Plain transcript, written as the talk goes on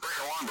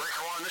on,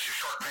 breaker one. This is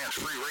Short Pants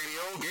Free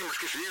Radio. Gamers,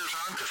 get your ears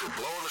on because we're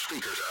blowing the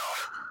speakers out.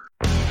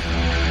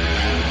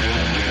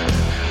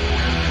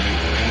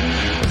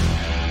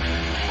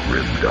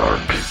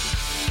 Grimdark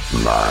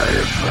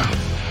Live.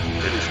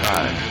 It is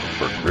time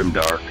for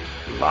Grimdark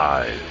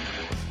Live.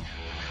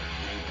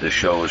 This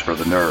show is for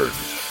the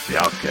nerds, the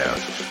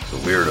outcasts, the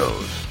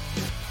weirdos.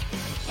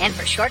 And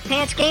for short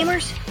pants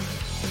gamers?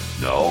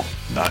 No,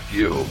 not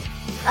you.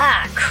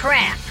 Ah,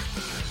 crap.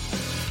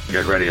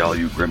 Get ready, all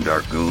you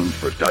Grimdark goons,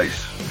 for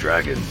dice,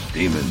 dragons,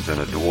 demons,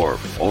 and a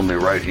dwarf. Only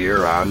right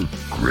here on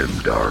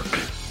Grimdark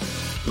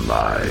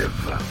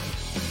Live.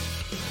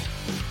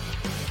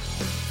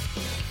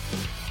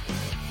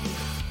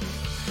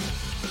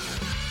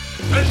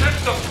 Let's hit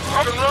the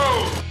fucking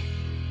road!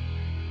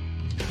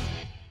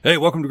 Hey,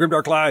 welcome to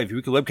Grimdark Live, your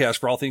weekly webcast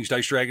for all things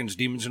Dice, Dragons,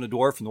 Demons, and a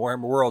Dwarf from the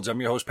Warhammer worlds. I'm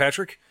your host,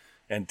 Patrick,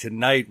 and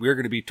tonight we're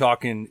going to be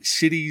talking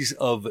Cities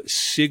of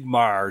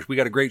Sigmar. We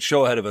got a great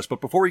show ahead of us,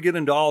 but before we get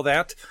into all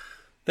that,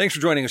 thanks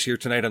for joining us here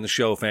tonight on the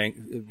show,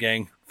 Fang,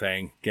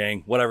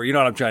 gang, whatever, you know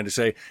what I'm trying to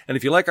say. And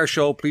if you like our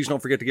show, please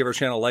don't forget to give our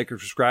channel a like or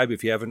subscribe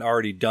if you haven't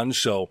already done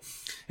so.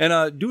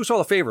 And do us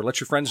all a favor, let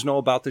your friends know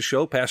about the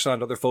show, pass it on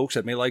to other folks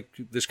that may like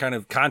this kind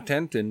of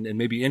content and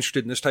may be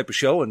interested in this type of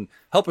show, and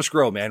help us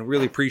grow, man.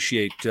 Really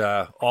appreciate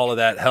all of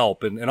that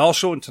help. And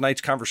also in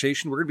tonight's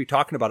conversation, we're going to be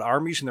talking about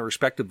armies and their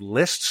respective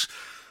lists.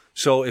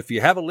 So if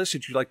you have a list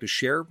that you'd like to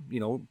share,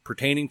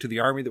 pertaining to the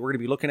army that we're going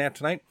to be looking at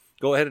tonight,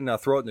 go ahead and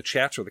throw it in the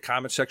chats or the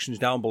comment sections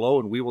down below,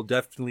 and we will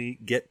definitely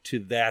get to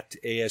that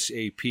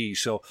ASAP.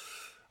 So,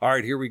 all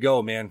right, here we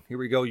go, man. Here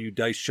we go, you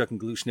dice chucking,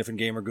 glue sniffing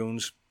gamer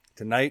goons.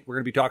 Tonight, we're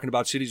going to be talking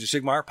about Cities of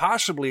Sigmar,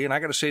 possibly, and I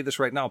got to say this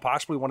right now,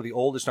 possibly one of the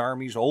oldest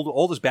armies,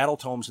 oldest battle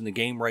tomes in the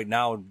game right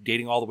now,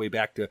 dating all the way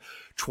back to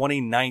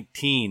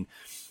 2019.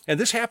 And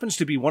this happens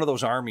to be one of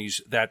those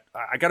armies that,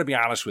 I got to be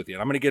honest with you,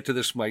 and I'm going to get to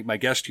this, my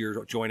guest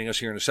here joining us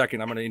here in a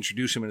second. I'm going to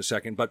introduce him in a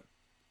second, but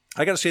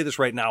I got to say this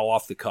right now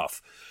off the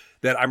cuff,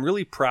 that I'm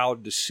really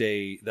proud to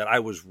say that I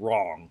was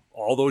wrong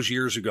all those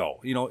years ago,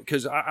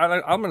 because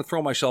I'm going to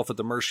throw myself at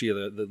the mercy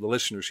of the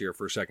listeners here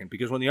for a second,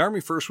 because when the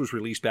Army first was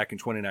released back in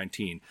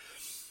 2019,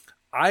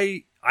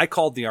 I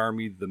called the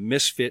Army the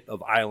misfit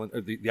of Island,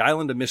 or the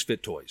Island of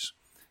Misfit Toys,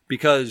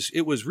 because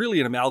it was really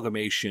an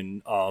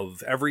amalgamation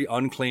of every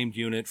unclaimed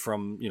unit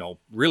from,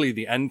 really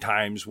the end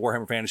times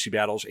Warhammer Fantasy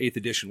Battles, 8th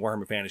edition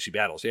Warhammer Fantasy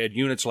Battles. They had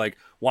units like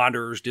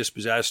Wanderers,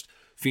 Dispossessed,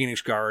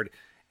 Phoenix Guard,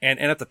 and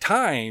at the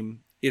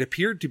time, it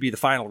appeared to be the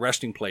final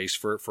resting place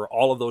for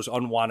all of those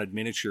unwanted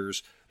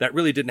miniatures that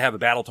really didn't have a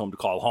battle tome to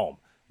call home.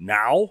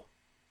 Now,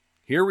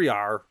 here we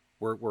are.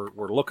 We're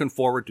looking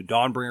forward to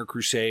Dawnbringer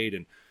Crusade,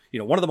 and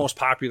one of the most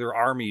popular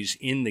armies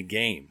in the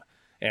game.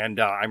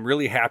 And I'm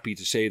really happy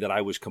to say that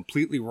I was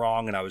completely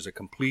wrong, and I was a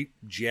complete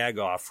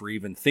jagoff for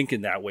even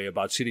thinking that way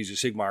about Cities of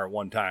Sigmar at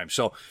one time.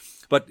 So,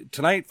 but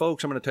tonight,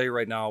 folks, I'm going to tell you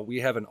right now,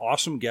 we have an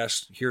awesome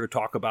guest here to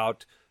talk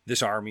about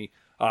this army.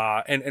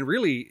 And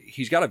really,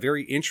 he's got a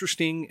very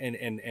interesting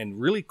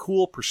and really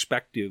cool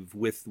perspective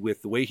with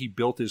the way he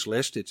built his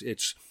list.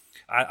 It's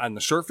on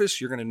the surface,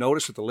 you're going to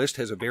notice that the list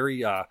has a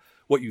very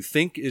what you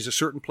think is a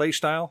certain play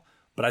style.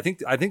 But I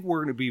think we're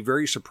going to be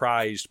very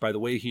surprised by the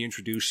way he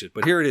introduced it.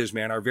 But here it is,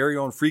 man. Our very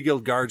own Free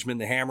Guild Guardsman,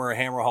 the Hammer of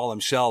Hammerhall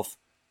himself,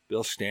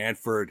 Bill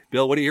Stanford.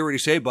 Bill, what do you hear what you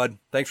say, bud?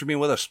 Thanks for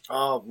being with us.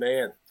 Oh,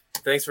 man.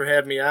 Thanks for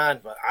having me on.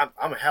 But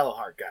I'm a hella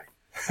hard guy.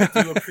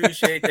 I do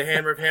appreciate the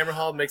Hammer of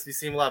Hammerhall. It makes me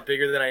seem a lot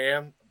bigger than I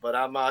am. But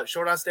I'm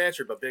short on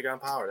stature, but big on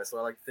power. That's what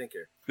I like to think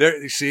here.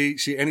 There, see,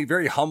 and he's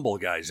very humble,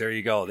 guys. There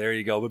you go.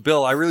 But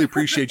Bill, I really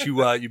appreciate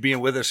you being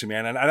with us,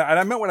 man. And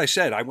I meant what I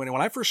said. When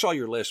I first saw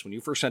your list, when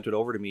you first sent it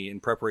over to me in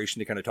preparation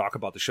to kind of talk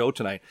about the show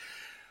tonight,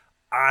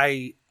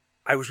 I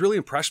was really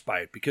impressed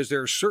by it, because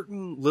there are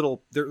certain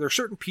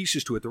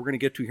pieces to it that we're going to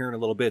get to here in a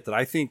little bit that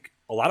I think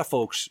a lot of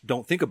folks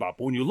don't think about.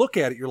 But when you look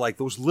at it, you're like,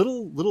 those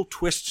little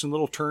twists and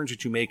little turns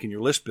that you make in your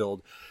list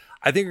build,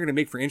 I think you're going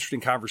to make for interesting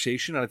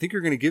conversation, and I think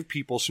you're going to give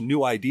people some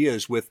new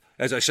ideas with,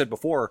 as I said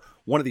before,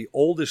 one of the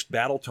oldest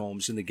battle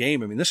tomes in the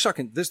game. I mean, this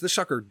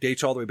sucker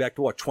dates all the way back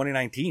to,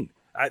 2019.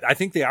 I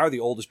think they are the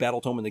oldest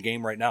battle tome in the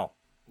game right now.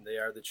 They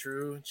are the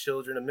true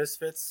children of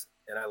misfits,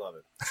 and I love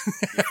it.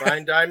 You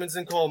find diamonds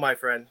in coal, my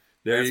friend.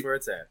 That's where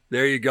it's at.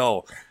 There you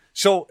go.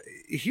 So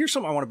here's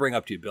something I want to bring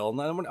up to you, Bill. And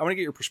I want to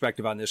get your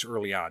perspective on this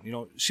early on.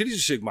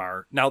 Cities of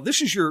Sigmar. Now,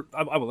 this is your.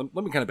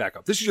 Let me kind of back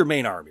up. This is your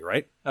main army,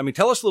 right? I mean,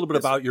 tell us a little bit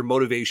about your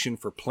motivation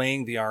for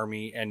playing the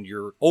army and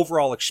your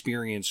overall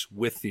experience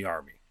with the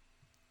army.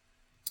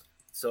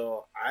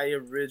 So I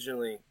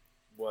originally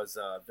was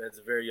at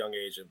a very young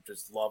age. I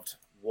just loved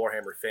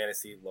Warhammer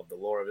Fantasy, loved the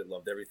lore of it,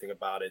 loved everything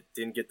about it.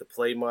 Didn't get to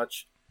play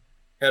much.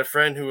 Had a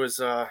friend who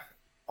was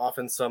off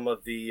in some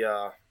of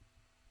the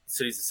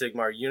Cities of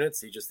Sigmar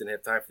units. He just didn't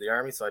have time for the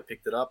army, so I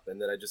picked it up,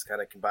 and then I just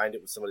kind of combined it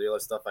with some of the other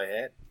stuff I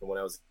had from when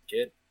I was a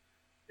kid,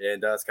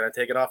 and it's kind of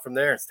taken off from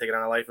there. It's taken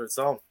on a life of its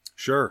own.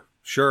 Sure.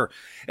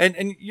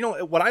 And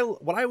what I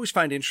always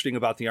find interesting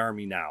about the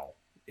army now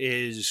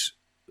is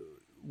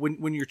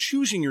when you're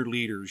choosing your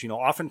leaders,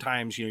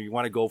 oftentimes you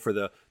want to go for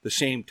the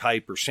same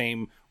type or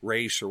same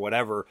race or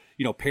whatever,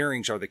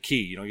 pairings are the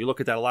key. You look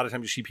at that a lot of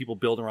times. You see people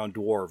build around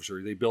dwarves,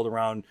 or they build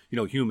around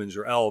humans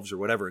or elves or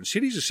whatever. And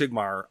Cities of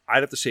Sigmar,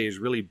 I'd have to say, is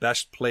really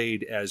best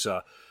played as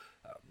to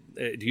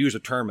use a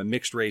term, a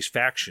mixed race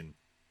faction.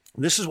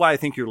 This is why I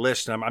think your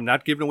list, and I'm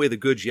not giving away the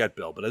goods yet,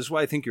 Bill, but this is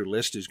why I think your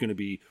list is going to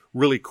be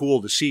really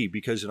cool to see,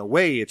 because in a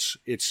way it's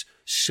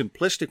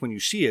simplistic when you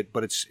see it,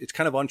 but it's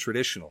kind of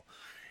untraditional.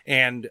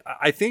 And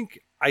I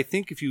think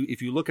if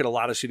you look at a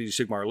lot of Cities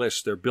of Sigmar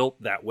lists, they're built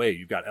that way.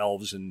 You've got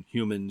elves and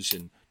humans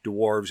and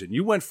dwarves, and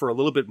you went for a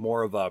little bit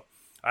more of a,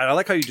 I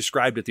like how you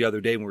described it the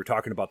other day when we were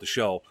talking about the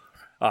show.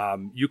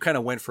 You kind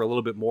of went for a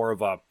little bit more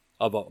of a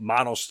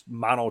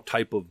mono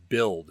type of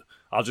build.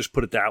 I'll just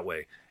put it that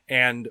way.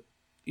 And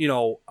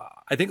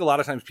I think a lot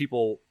of times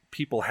people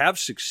have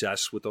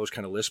success with those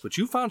kind of lists, but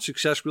you found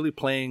success really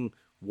playing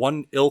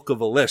one ilk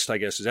of a list, I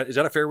guess. Is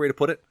that a fair way to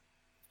put it?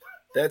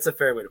 That's a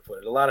fair way to put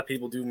it. A lot of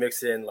people do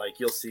mix in, like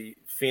you'll see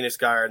Phoenix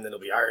Guard and then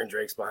there'll be Iron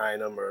Drakes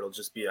behind them, or it'll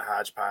just be a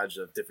hodgepodge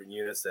of different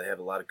units that have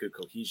a lot of good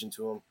cohesion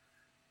to them.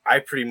 I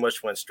pretty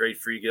much went straight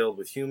free guild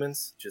with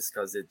humans just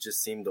because it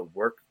just seemed to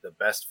work the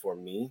best for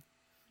me.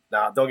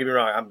 Now, don't get me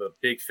wrong. I'm a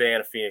big fan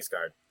of Phoenix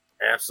Guard.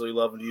 Absolutely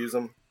love to use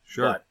them.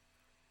 Sure. But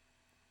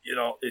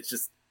it's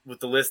just with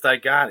the list I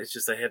got, it's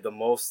just I have the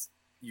most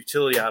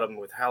utility out of them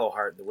with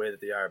Hallowheart the way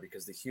that they are,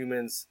 because the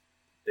humans,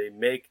 they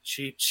make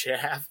cheap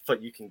chaff,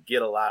 but you can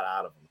get a lot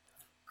out of them.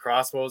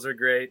 Crossbows are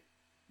great.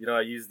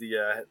 I use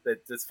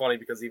it's funny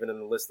because even in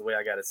the list, the way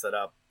I got it set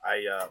up,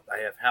 I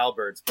have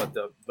halberds, but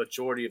the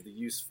majority of the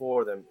use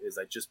for them is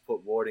I just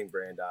put warding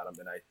brand on them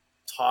and I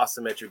toss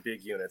them at your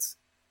big units.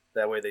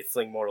 That way they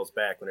fling mortals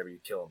back whenever you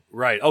kill them.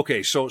 Right.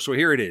 Okay. So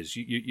here it is.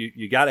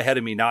 You got ahead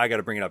of me. Now I got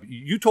to bring it up.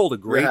 You told a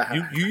great,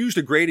 you used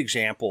a great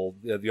example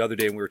the other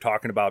day when we were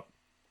talking about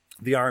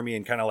the army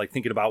and kind of like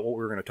thinking about what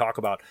we were going to talk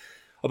about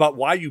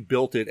why you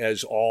built it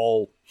as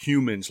all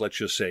humans, let's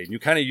just say. And you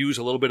kind of use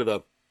a little bit of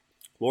the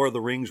Lord of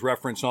the Rings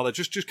reference and all that.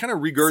 Just kind of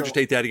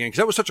regurgitate that again, because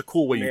that was such a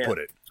cool way you put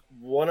it.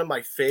 One of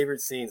my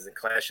favorite scenes in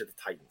Clash of the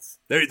Titans.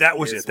 That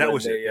was it.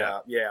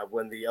 Yeah,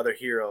 when the other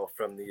hero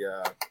from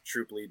the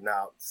troop leading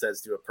out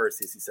says to a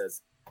Perseus, he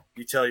says,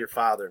 "You tell your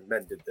father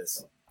men did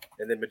this,"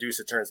 and then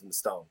Medusa turns him to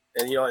stone.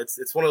 And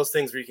it's one of those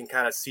things where you can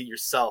kind of see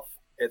yourself.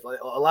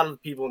 A lot of the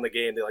people in the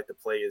game, they like to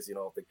play as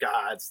the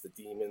gods, the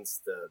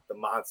demons, the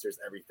monsters,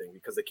 everything,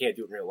 because they can't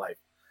do it in real life.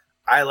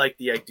 I like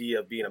the idea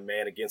of being a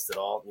man against it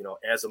all,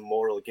 as a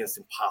mortal against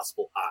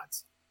impossible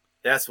odds.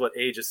 That's what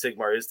Age of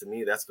Sigmar is to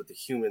me. That's what the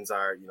humans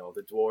are,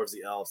 the dwarves,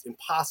 the elves.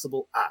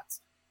 Impossible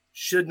odds.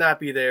 Should not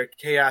be there.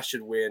 Chaos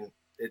should win.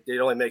 It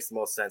only makes the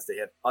most sense. They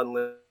have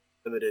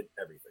unlimited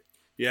everything.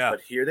 Yeah.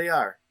 But here they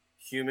are,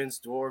 humans,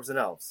 dwarves, and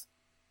elves,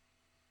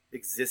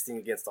 existing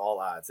against all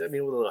odds. I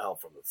mean, with a little help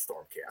from the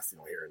Stormcast,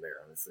 here and there.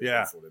 Honestly,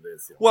 yeah. That's what it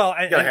is. Well,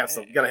 you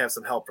gotta have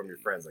some help from your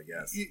friends, I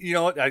guess.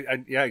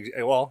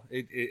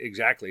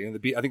 Exactly. And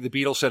I think the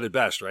Beatles said it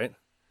best, right?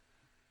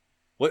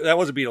 Well, that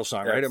was a Beatles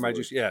song, right? Am I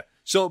just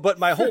So, but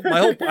my whole,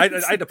 I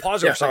had to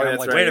pause there for a second. I'm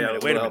like, wait a minute.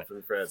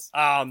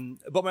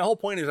 But my whole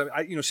point is,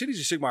 Cities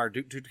of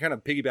Sigmar, to kind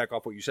of piggyback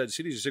off what you said,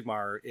 Cities of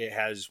Sigmar, it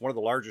has one of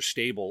the largest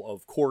stable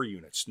of core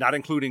units, not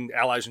including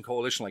allies and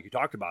coalition like you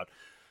talked about.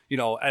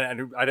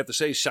 And I'd have to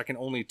say second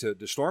only to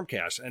the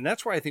Stormcast. And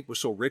that's why I think was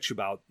so rich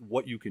about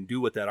what you can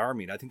do with that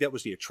army. And I think that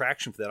was the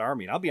attraction for that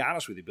army. And I'll be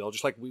honest with you, Bill,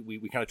 just like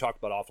we kind of talked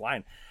about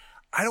offline,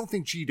 I don't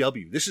think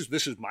GW, this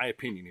is my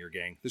opinion here,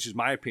 gang. This is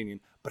my opinion,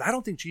 but I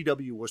don't think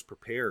GW was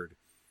prepared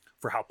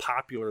for how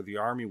popular the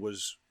army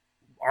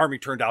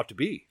turned out to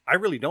be. I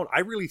really don't.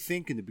 I really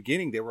think in the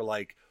beginning they were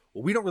like,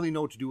 well, we don't really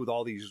know what to do with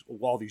all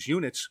these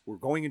units. We're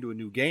going into a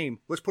new game.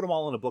 Let's put them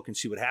all in a book and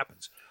see what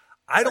happens.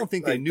 I don't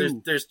think they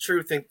knew. There's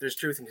truth in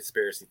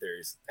conspiracy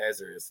theories, as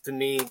there is. To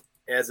me,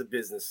 as a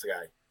business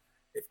guy,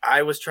 if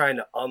I was trying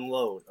to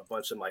unload a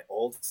bunch of my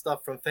old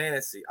stuff from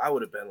fantasy, I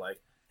would have been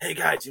like, hey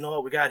guys, you know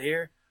what we got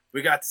here?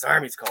 We got this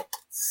army. It's called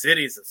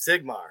Cities of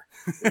Sigmar.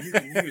 You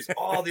can use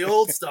all the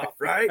old stuff,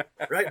 right?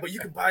 But you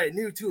can buy it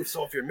new too.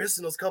 So if you're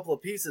missing those couple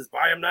of pieces,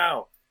 buy them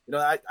now.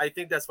 I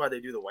think that's why they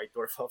do the White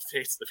Dwarf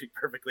updates, to be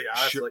perfectly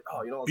honest. Sure.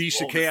 Like,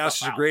 Beast of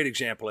Chaos is a great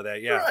example of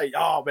that, yeah. Right.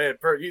 Oh, man.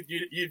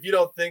 You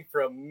don't think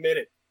for a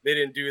minute they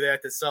didn't do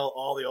that to sell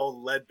all the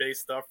old lead-based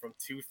stuff from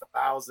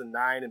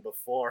 2009 and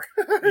before.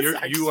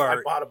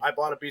 I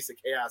bought a Beast of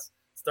Chaos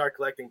Start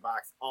Collecting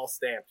box, all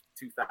stamped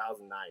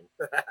 2009.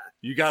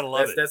 You got to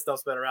love it. That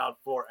stuff's been around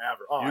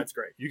forever. Oh, that's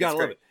great. You got to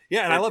love it.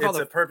 Yeah, and I love how it's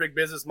a perfect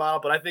business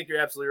model, but I think you're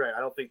absolutely right. I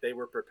don't think they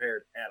were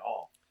prepared at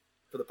all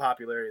for the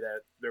popularity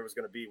that there was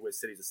going to be with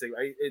Cities of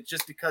Sigmar. It's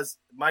just because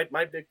my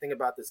big thing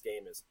about this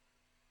game is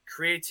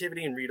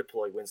creativity and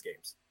redeploy wins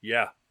games.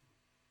 Yeah.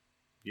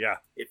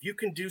 If you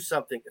can do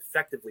something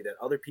effectively that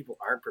other people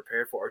aren't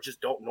prepared for or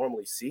just don't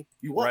normally see,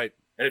 you won. Right.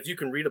 And if you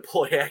can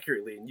redeploy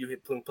accurately and you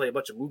play a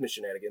bunch of movement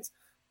shenanigans,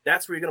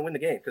 that's where you're going to win the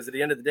game. Because at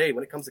the end of the day,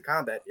 when it comes to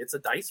combat, it's a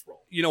dice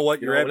roll. You know what?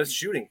 When it's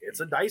shooting,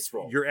 it's a dice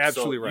roll. You're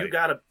absolutely right. You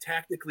got to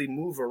tactically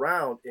move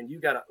around, and you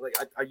got to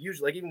I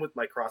usually, like, even with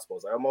my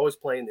crossbows, I'm always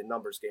playing the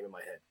numbers game in my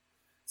head.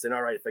 saying,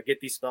 all right, if I get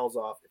these spells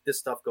off, if this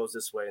stuff goes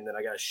this way, and then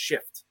I got to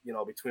shift,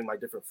 between my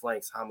different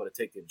flanks, how I'm going to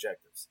take the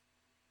objectives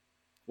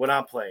when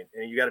I'm playing.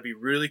 And you got to be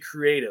really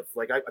creative.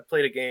 Like I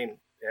played a game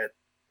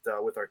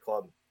with our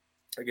club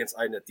against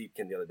Idna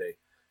Deepkin the other day,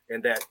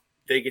 and that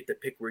they get to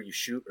pick where you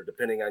shoot or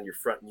depending on your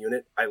front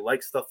unit. I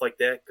like stuff like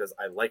that because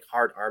I like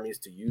hard armies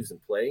to use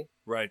and play.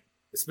 Right.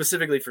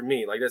 Specifically for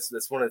me, like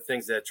that's one of the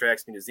things that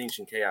attracts me to Tzeentch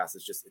Chaos.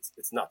 It's just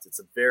it's nuts. It's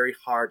a very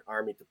hard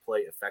army to play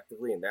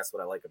effectively, and that's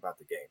what I like about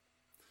the game.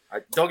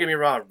 Don't get me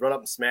wrong, run up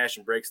and smash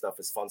and break stuff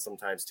is fun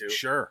sometimes too.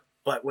 Sure.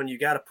 But when you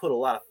got to put a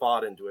lot of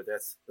thought into it,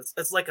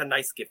 that's like a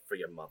nice gift for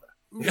your mother.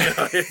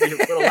 If you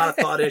put a lot of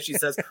thought in, she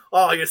says,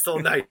 "Oh, you're so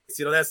nice."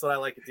 That's what I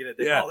like at the end of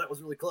the day. Yeah. Oh, that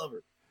was really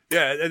clever.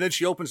 Yeah, and then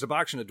she opens the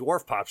box and a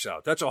dwarf pops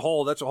out. That's a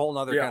whole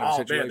other kind of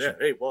situation. Man,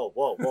 hey, whoa.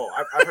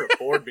 I've heard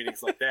board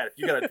meetings like that. If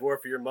you got a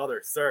dwarf for your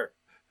mother, sir,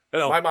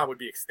 my mom would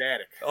be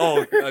ecstatic.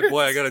 Oh,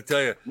 boy, I got to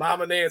tell you.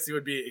 Mama Nancy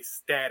would be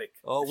ecstatic.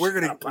 Oh, we're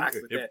going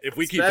to, if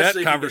we keep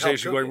Especially that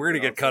conversation going, we're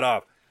going to get cut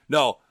off.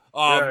 No.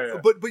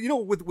 But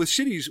with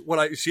cities, what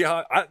I see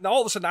now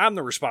all of a sudden I'm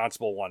the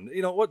responsible one.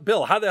 You know what,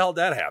 Bill? How the hell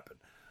did that happen?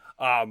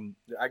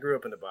 I grew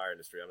up in the bar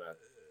industry.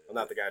 I'm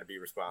not the guy to be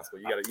responsible.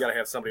 You gotta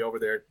have somebody over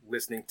there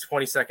listening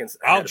 20 seconds.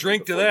 I'll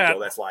drink to that.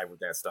 That's live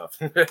with that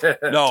stuff.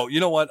 No, you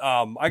know what?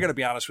 I got to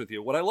be honest with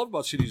you. What I love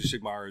about Cities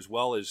of Sigmar as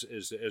well is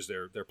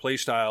their play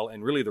style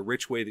and really the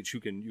rich way that you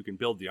can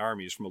build the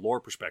armies from a lore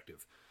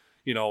perspective.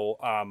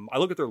 I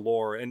look at their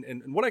lore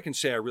and what I can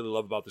say I really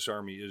love about this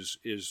army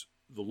is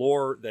the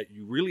lore that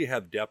you really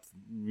have depth,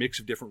 mix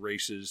of different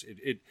races.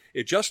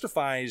 It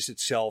justifies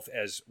itself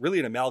as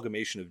really an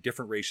amalgamation of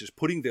different races,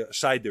 putting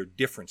aside their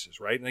differences,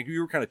 right? And like you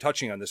were kind of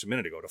touching on this a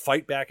minute ago, to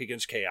fight back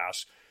against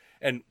chaos,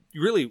 and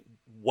really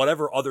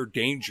whatever other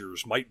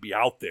dangers might be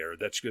out there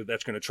that's going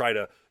to try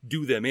to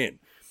do them in.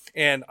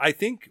 And I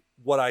think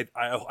what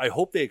I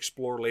hope they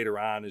explore later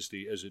on as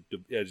and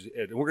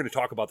we're going to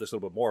talk about this a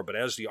little bit more, but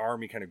as the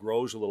army kind of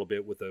grows a little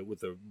bit with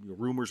the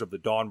rumors of the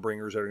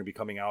Dawnbringers that are going to be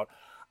coming out,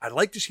 I'd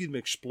like to see them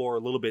explore a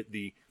little bit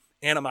the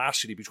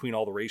animosity between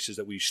all the races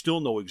that we still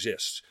know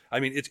exists. I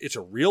mean, it's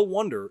a real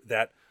wonder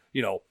that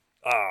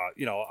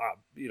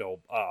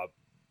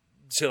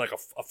say like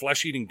a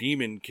flesh-eating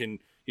demon can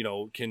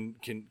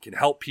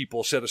help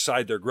people set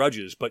aside their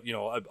grudges, but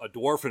a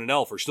dwarf and an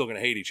elf are still going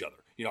to hate each other.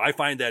 I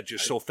find that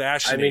just so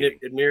fascinating. I mean,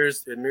 it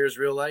mirrors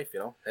real life.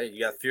 Hey,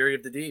 you got Fury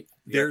of the Deep.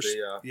 There's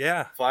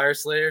Fire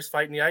Slayers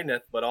fighting the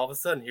Idneth, but all of a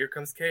sudden here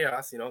comes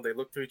chaos. They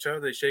look to each other,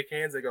 they shake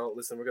hands, they go,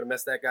 "Listen, we're going to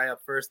mess that guy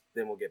up first,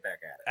 then we'll get back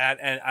at it."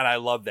 And I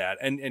love that.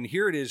 And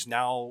here it is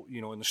now.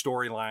 In the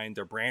storyline,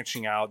 they're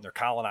branching out and they're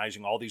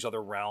colonizing all these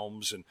other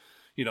realms and.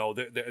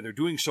 They're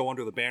doing so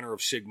under the banner of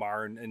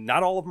Sigmar, and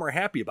not all of them are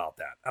happy about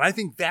that. And I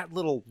think that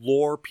little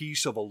lore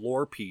piece of a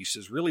lore piece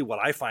is really what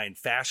I find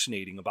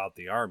fascinating about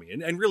the army.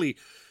 And really,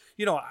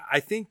 I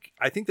think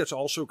that's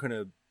also going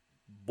to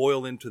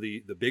boil into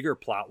the bigger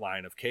plot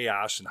line of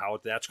chaos and how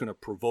that's going to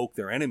provoke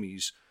their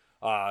enemies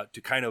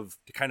to kind of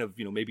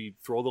maybe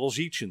throw a little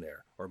Tzeentch in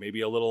there, or maybe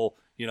a little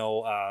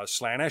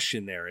Slaanesh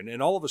in there,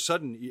 and all of a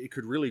sudden it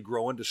could really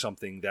grow into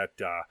something that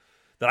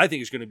I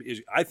think is going to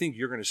be. I think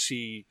you're going to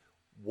see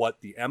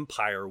what the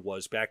Empire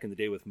was back in the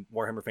day with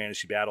Warhammer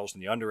Fantasy Battles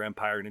and the Under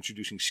Empire and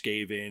introducing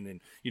Skaven, and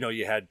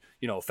you had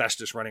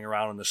Festus running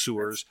around in the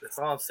sewers. That's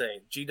all I'm saying.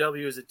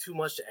 GW, is it too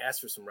much to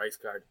ask for some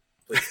Reiksguard?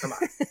 Please, come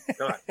on.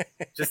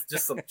 Just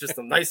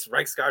some nice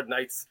Reiksguard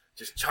knights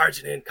just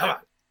charging in. Come on.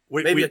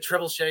 Maybe a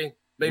Trebuchet,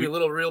 maybe a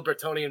little real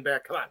Bretonnian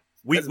back. Come on.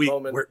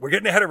 We're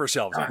getting ahead of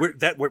ourselves. We're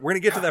going to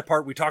get to that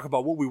part. We talk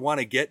about what we want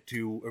to get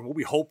to and what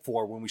we hope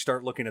for when we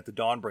start looking at the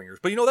Dawnbringers.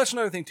 But that's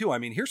another thing too. I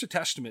mean, here's a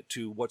testament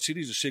to what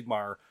Cities of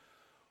Sigmar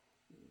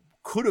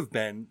could have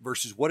been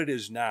versus what it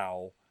is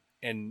now.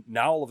 And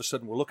now all of a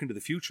sudden we're looking to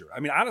the future. I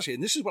mean, honestly,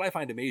 and this is what I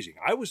find amazing.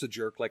 I was the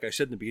jerk, like I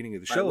said in the beginning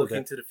of the show. By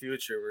looking to the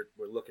future,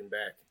 we're looking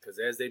back, because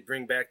as they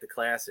bring back the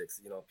classics,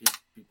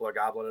 people are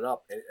gobbling it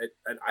up,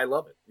 and I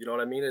love it. You know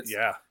what I mean?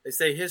 They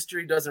say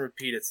history doesn't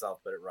repeat itself,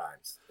 but it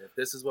rhymes. If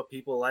this is what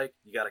people like,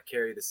 you got to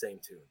carry the same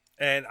tune.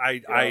 And I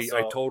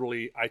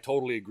totally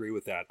agree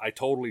with that. I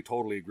totally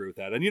agree with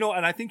that. And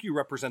and I think you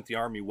represent the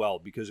army well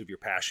because of your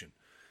passion.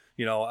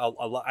 And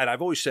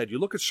I've always said, you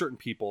look at certain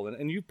people,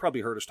 and you've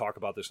probably heard us talk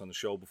about this on the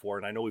show before,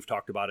 and I know we've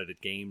talked about it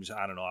at games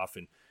on and off.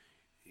 And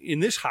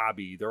in this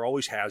hobby, there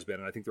always has been,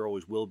 and I think there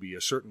always will be,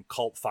 a certain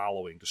cult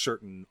following to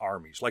certain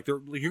armies. Like you're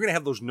going to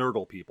have those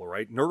Nurgle people,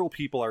 right? Nurgle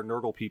people are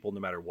Nurgle people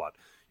no matter what.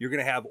 You're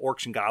going to have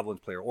Orcs and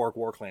Goblins Orc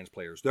Warclans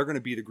players. They're going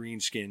to be the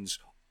greenskins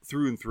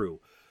through and through.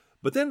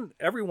 But then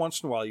every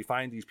once in a while, you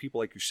find these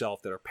people like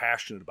yourself that are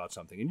passionate about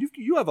something. And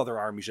you have other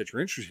armies that you're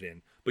interested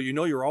in, but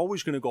you're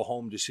always going to go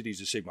home to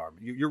Cities of Sigmar.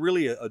 You're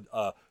really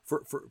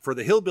for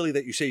the hillbilly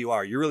that you say you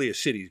are, you're really a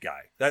cities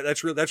guy.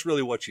 That's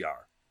really what you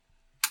are.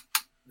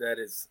 That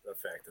is a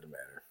fact of the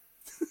matter.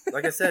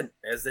 like I said,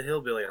 as the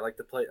hillbilly, I like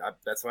to play.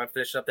 That's why I'm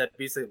finishing up that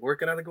piece of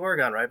working on the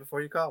Gorgon right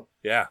before you call.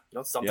 Yeah.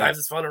 Sometimes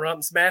it's fun to run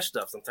and smash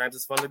stuff. Sometimes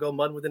it's fun to go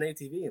mud with an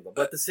ATV.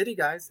 But the city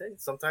guys, hey,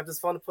 sometimes it's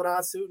fun to put on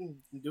a suit and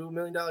do $1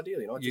 million deal.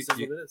 It just is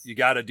what it is. You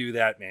got to do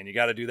that, man. You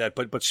got to do that.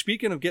 But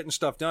speaking of getting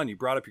stuff done, you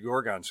brought up your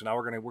Gorgon, so now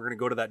we're gonna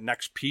go to that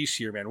next piece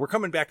here, man. We're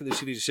coming back to the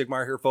Cities of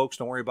Sigmar here, folks.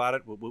 Don't worry about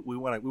it. We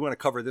want to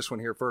cover this one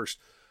here first.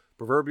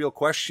 Proverbial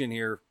question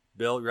here,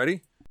 Bill. You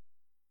ready?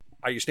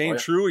 Are you staying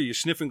true or are you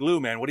sniffing glue,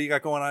 man? What do you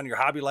got going on in your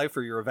hobby life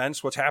or your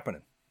events? What's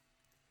happening?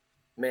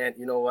 Man,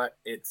 you know what?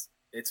 It's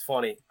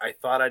funny. I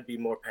thought I'd be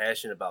more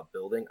passionate about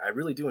building. I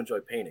really do enjoy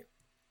painting.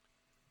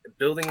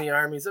 Building the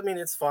armies, I mean,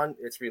 it's fun.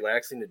 It's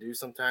relaxing to do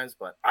sometimes,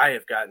 but I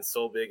have gotten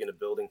so big into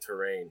building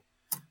terrain.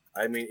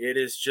 I mean, it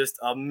is just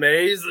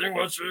amazing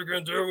what you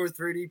can do with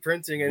 3D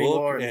printing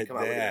anymore. Look at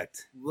that.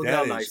 Look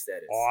how nice that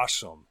is.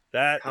 Awesome.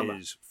 That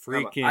is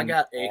freaking awesome. I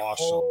got a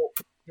whole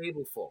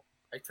table full.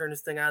 I turn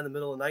this thing on in the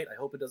middle of the night. I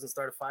hope it doesn't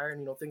start a fire,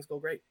 and things go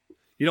great.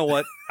 You know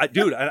what,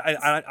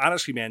 I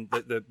honestly, man,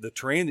 the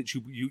terrain that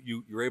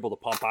you're able to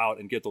pump out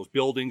and get those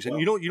buildings, and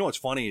you know what's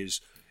funny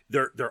is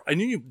they're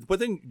but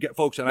then get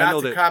folks, and I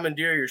know that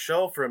commandeer your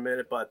show for a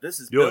minute, but this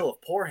is Bill of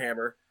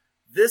Poorhammer.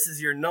 This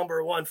is your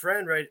number one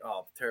friend, right?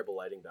 Oh, terrible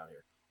lighting down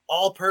here.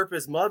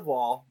 All-purpose mud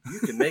wall. You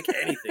can make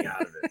anything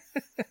out of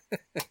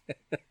it.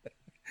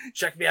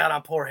 Check me out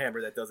on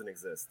Poorhammer. That doesn't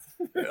exist.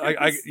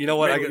 You know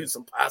what? I use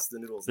some pasta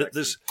noodles.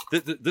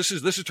 This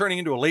is turning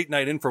into a late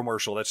night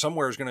infomercial that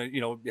somewhere is going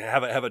to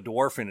have a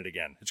dwarf in it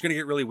again. It's going to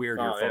get really weird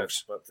here,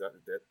 folks. But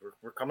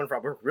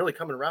we're really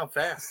coming around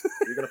fast.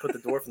 You're going to put the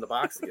dwarf in the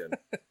box again.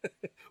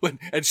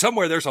 And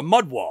somewhere there's a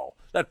mud wall.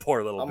 That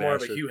poor little bastard. I'm more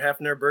of a Hugh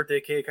Hefner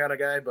birthday cake kind of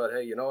guy, but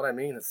hey, you know what I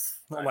mean?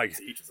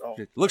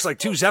 It looks like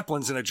two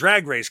Zeppelins in a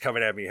drag race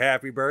coming at me.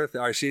 Happy birthday!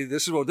 All right, see,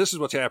 this is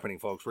what's happening,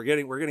 folks. We're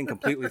getting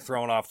completely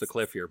thrown off the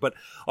cliff here. But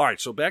all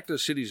right, so back to the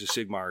Cities of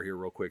Sigmar here,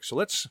 real quick. So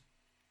let's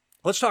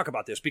talk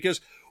about this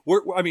because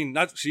you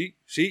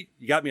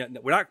got me.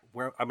 We're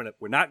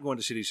not going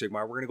to Cities of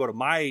Sigmar. We're going to go to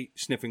my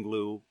sniffing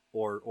glue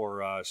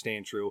or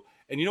staying true.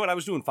 And you know what? I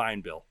was doing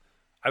fine, Bill.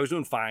 I was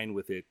doing fine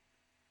with it.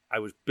 I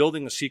was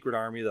building a secret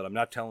army that I'm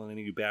not telling any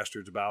of you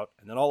bastards about,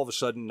 and then all of a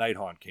sudden,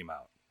 Nighthaunt came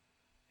out.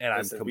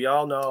 And we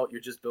all know you're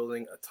just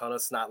building a ton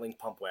of snotling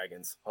pump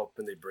wagons,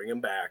 hoping they bring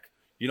them back.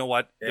 You know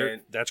what?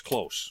 That's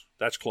close.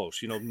 That's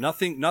close.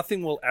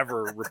 Nothing will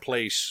ever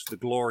replace the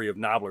glory of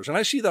Nobblers. And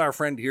I see that our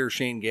friend here,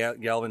 Shane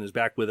Galvin, is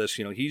back with us.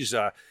 He's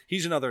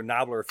another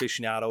Nobbler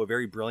aficionado, a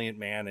very brilliant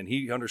man, and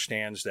he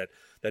understands that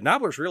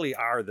Nobblers really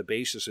are the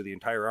basis of the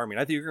entire army.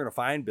 And I think you're going to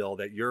find, Bill,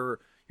 that your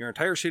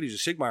entire Cities of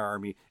Sigmar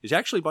army is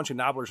actually a bunch of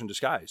Nobblers in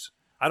disguise.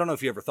 I don't know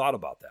if you ever thought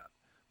about that,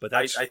 but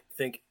I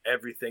think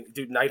everything,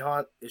 dude.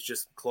 Nighthaunt is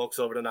just cloaks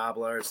over the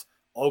Nobblers,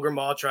 Ogre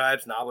Maw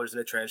tribes, Nobblers in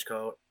a trench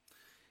coat.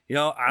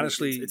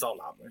 Honestly, it's all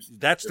Nobblers.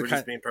 That's We're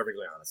just being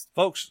perfectly honest,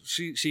 folks.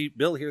 See,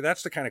 Bill here.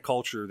 That's the kind of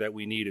culture that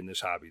we need in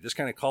this hobby. This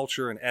kind of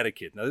culture and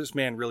etiquette. Now, this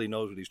man really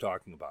knows what he's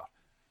talking about.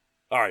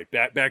 All right,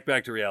 back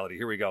to reality.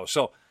 Here we go.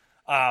 So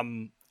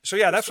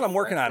yeah, that's what I'm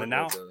working on, and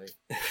now.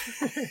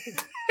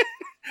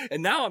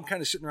 And now I'm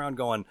kind of sitting around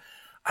going,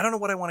 I don't know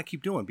what I want to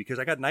keep doing because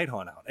I got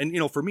Nighthaunt out.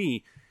 And, for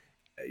me,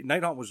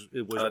 Nighthaunt was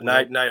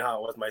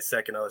Nighthaunt was my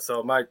second other.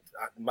 So my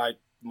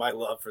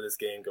love for this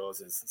game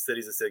goes is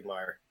Cities of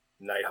Sigmar,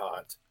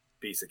 Nighthaunt,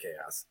 Beast of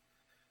Chaos.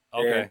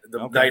 Okay. And the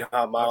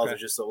Nighthaunt models are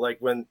just so like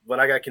when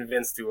I got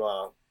convinced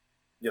to,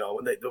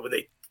 when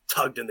they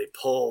tugged and they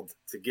pulled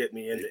to get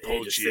me into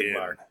Age of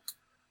Sigmar.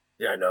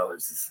 Yeah, I know.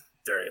 It's just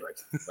dirty,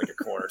 like a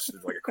corner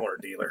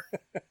dealer.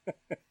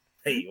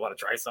 Hey, you want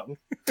to try something?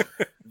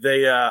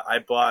 I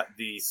bought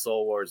the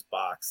Soul Wars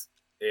box,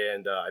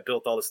 and I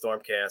built all the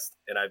Stormcast,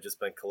 and I've just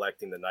been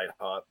collecting the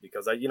Nighthaunt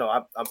because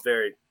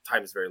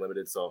time is very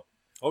limited, so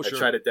I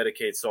try to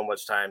dedicate so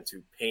much time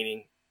to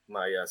painting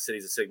my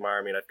Cities of Sigmar.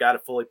 I mean, I've got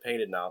it fully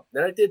painted now.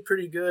 Then I did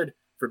pretty good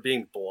for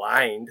being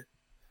blind,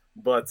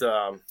 but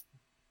I'm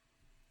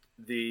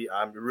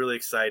really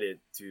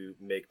excited to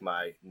make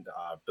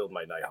build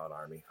my Nighthaunt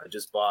army. I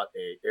just bought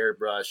a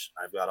airbrush.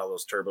 I've got all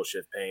those turbo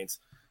shift paints.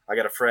 I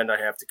got a friend I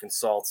have to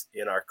consult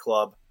in our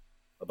club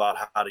about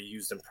how to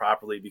use them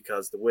properly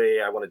because the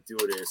way I want to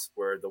do it is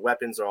where the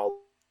weapons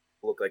all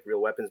look like real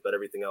weapons, but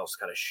everything else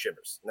kind of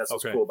shimmers. And that's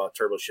what's cool about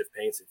turbo shift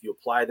paints. If you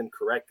apply them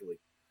correctly,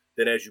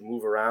 then as you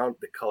move around,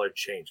 the color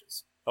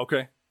changes.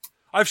 Okay.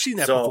 I've seen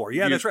that before.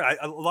 Yeah, that's right.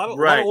 A lot of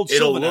old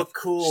It'll Sylvaneth, look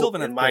cool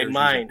in my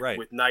mind right.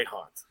 with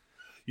Nighthaunt.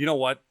 You know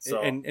what?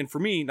 And for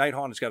me,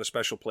 Nighthaunt has got a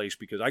special place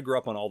because I grew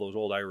up on all those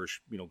old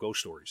Irish,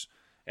 ghost stories.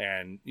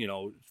 And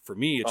for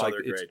me,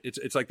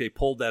 it's like they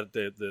pulled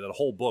that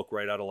whole book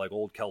right out of like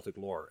old Celtic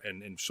lore,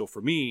 and so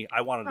for me,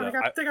 I wanted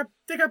to.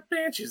 They got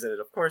banshees in it.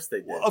 Of course they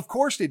did. Well, of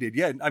course they did.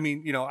 Yeah, I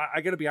mean, I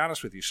got to be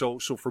honest with you. So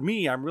for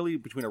me, I'm really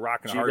between a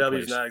rock and a hard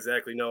place. GW's not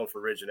exactly known for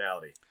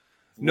originality.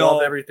 No.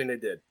 Love everything they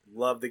did.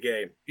 Love the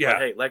game. Yeah.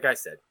 But hey, like I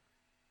said,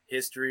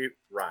 history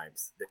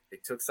rhymes. They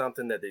took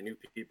something that they knew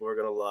people were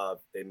gonna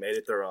love. They made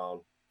it their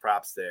own.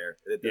 Props there.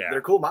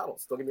 They're cool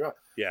models. Don't get me wrong.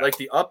 Yeah. Like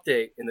the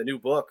update in the new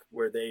book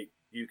where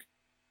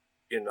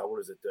in what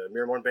is it, the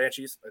Mirrormorn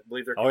Banshees, I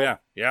believe they're Oh called.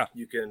 yeah.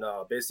 You can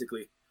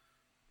basically,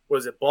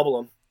 bubble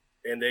them,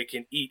 and they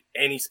can eat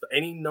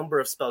any number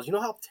of spells. You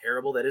know how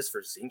terrible that is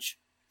for Zinch?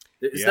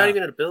 It's not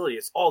even an ability.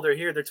 It's, they're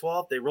here, they're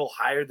 12, they roll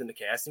higher than the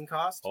casting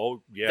cost.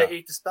 Oh, yeah. They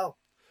ate the spell.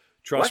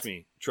 Trust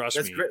me.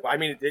 That's great. I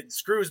mean, it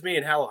screws me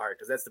in Hellheart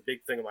because that's the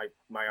big thing of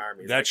my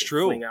army. That's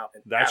true. Fling out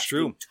that's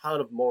true. Ton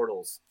of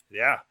mortals.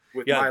 Yeah.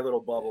 With my little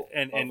bubble.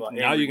 And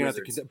now you're going to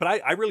have to, but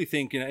I really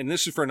think, and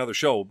this is for another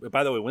show,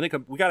 by the way, when they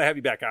come, we got to have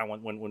you back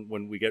on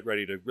when we get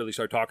ready to really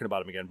start talking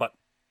about them again. But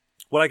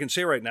what I can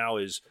say right now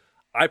is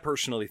I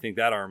personally think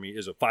that army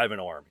is a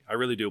 5-0 army. I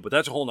really do, but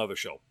that's a whole nother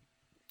show.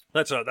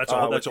 That's a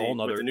whole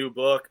nother. With the new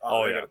book.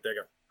 Yeah. They're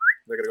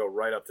going to go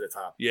right up to the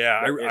top.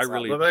 Yeah. I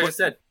really, but like I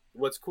said,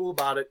 what's cool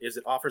about it is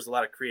it offers a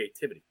lot of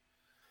creativity.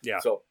 Yeah.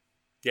 So,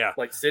 yeah,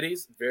 like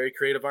cities, very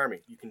creative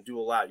army. You can do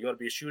a lot. You want to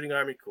be a shooting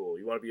army, cool.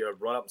 You want to be a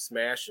run up and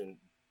smash and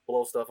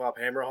blow stuff up,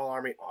 hammer haul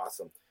army,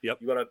 awesome. Yep.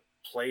 You want to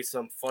play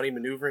some funny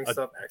maneuvering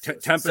stuff,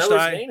 excellent. Tempest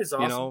Eye is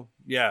awesome. You know,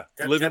 yeah.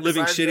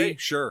 Living City, great.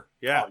 Sure,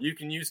 yeah. You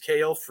can use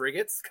KO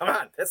frigates. Come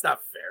on, that's not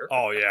fair.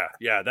 Oh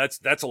yeah.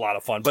 That's a lot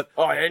of fun. But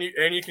and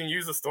you can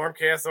use the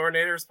Stormcast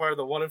Ordinator as part of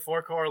the 1 in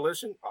 4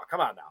 coalition. Oh, come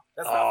on now,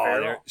 that's not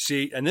fair at all.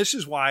 See, and this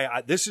is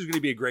why this is going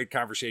to be a great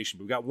conversation.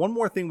 But we got one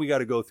more thing we got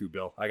to go through,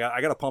 Bill. I got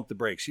to pump the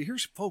brakes. See,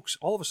 here's folks.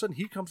 All of a sudden,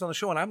 he comes on the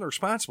show, and I'm the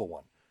responsible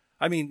one.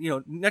 I mean,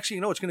 next thing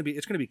you know, it's going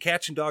to be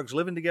cats and dogs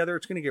living together.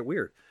 It's going to get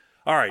weird.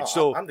 All right,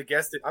 so I'm the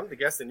guest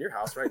in your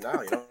house right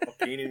now.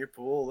 Peeing in your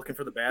pool, looking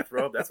for the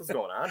bathrobe. That's what's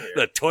going on here.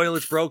 The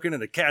toilet's broken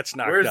and the cat's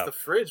knocked Where's up. The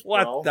fridge,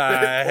 what bro? the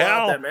hell? Pull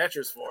out that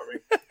mattress for me.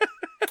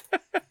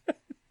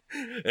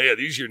 Hey, are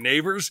these your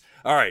neighbors?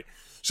 All right,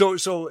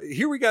 so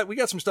here we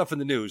got some stuff in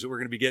the news that we're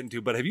going to be getting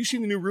to. But have you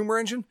seen the new rumor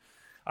engine?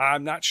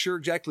 I'm not sure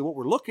exactly what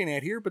we're looking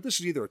at here, but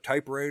this is either a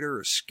typewriter,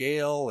 a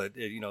scale. I'm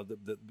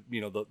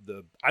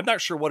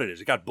not sure what it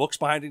is. It got books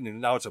behind it, and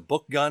now it's a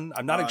book gun.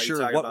 I'm not sure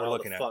what we're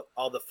looking at.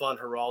 All the fun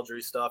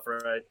heraldry stuff,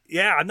 right?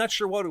 Yeah, I'm not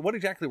sure what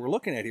exactly we're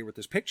looking at here with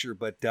this picture,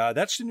 but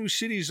that's the new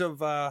cities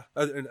of.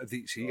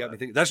 You got me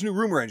thinking. That's a new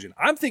rumor engine.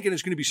 I'm thinking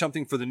it's going to be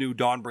something for the new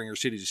Dawnbringer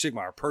cities of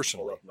Sigmar.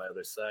 Personally, Pull up my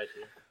other side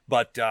here.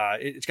 But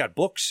it's got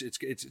books.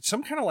 It's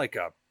some kind of like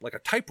a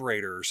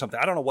typewriter or something.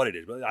 I don't know what it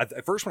is. But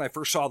when I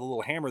first saw the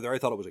little hammer there, I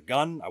thought it was a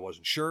gun. I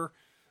wasn't sure.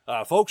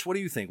 Folks, what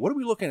do you think? What are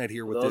we looking at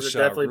here with this? Those are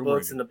definitely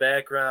books engine? In the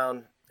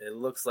background. It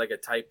looks like a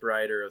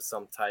typewriter of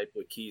some type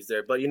with keys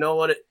there. But you know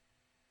what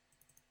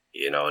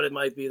it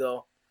might be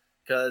though,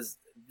 because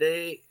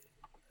they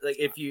like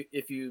if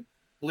you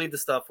believe the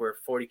stuff where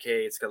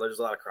 40K, there's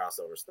a lot of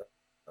crossover stuff.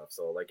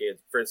 So like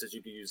for instance,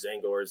 you could use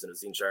Zangors and a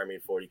Zinch army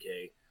in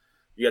 40K.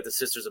 You got the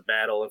Sisters of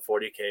Battle in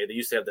 40K. They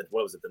used to have the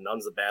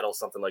Nuns of Battle,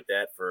 something like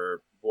that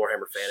for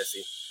Warhammer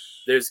Fantasy.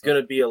 There's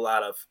going to be a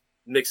lot of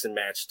mix and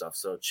match stuff.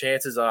 So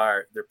chances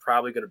are they're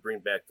probably going to bring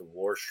back the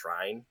War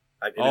Shrine.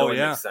 It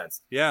makes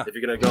sense. Yeah. If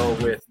you're going to go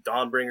with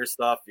Dawnbringer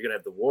stuff, you're going to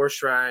have the War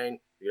Shrine.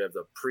 You're going to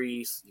have the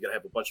priests. You're going to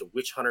have a bunch of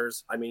witch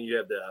hunters. I mean, you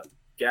have the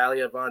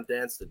Gallia Von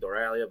Dents, the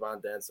Doralia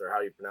Von Dents, or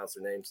how you pronounce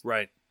their names.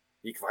 Right.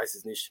 Ich weiß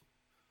es nicht.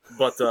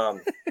 But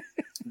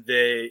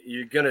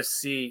you're going to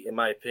see, in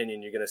my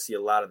opinion, you're going to see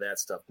a lot of that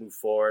stuff move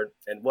forward.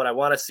 And what I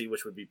want to see,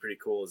 which would be pretty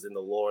cool, is in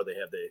the lore, they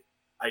have the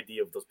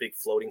idea of those big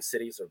floating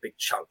cities or big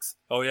chunks.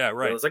 Oh, yeah,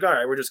 right. And it's like, all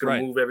right, we're just going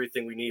to move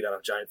everything we need on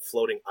a giant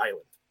floating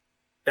island.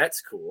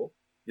 That's cool.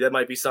 That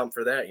might be something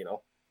for that,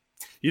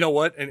 You know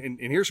what? And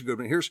here's a good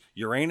one. Here's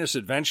Uranus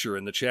Adventure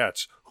in the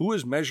chats. Who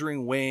is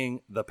measuring,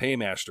 weighing the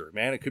paymaster?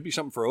 Man, it could be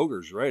something for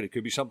ogres, right? It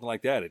could be something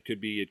like that. It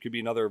could be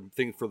another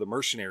thing for the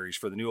mercenaries,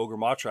 for the new ogre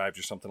maw tribes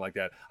or something like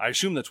that. I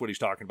assume that's what he's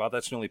talking about.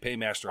 That's the only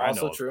paymaster I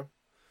know. Also true.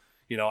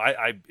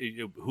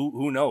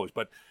 Who knows?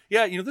 But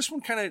yeah, this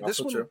one,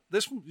 the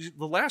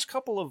last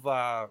couple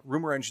of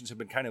rumor engines have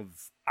been kind of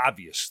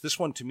obvious. This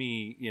one to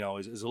me,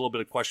 is a little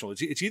bit of questionable.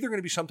 It's either going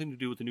to be something to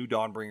do with the new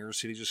Dawnbringers,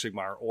 Cities of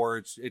Sigmar, or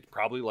it's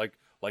probably like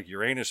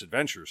Uranus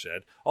Adventure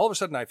said. All of a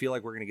sudden, I feel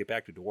like we're going to get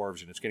back to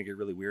dwarves, and it's going to get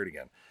really weird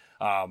again.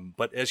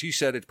 But as he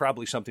said, it's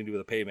probably something to do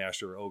with a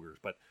paymaster or ogres.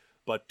 But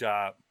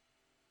yeah,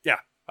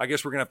 I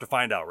guess we're going to have to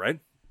find out, right?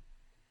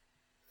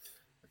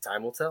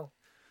 Time will tell.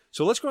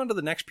 So let's go on to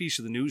the next piece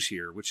of the news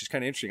here, which is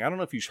kind of interesting. I don't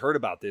know if you've heard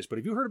about this, but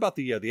have you heard about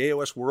the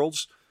AOS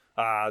Worlds?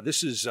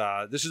 This is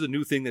a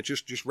new thing that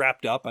just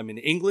wrapped up. I mean,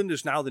 England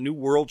is now the new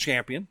world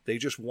champion. They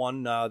just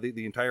won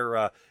the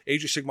entire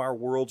Age of Sigmar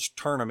Worlds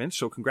tournament.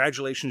 So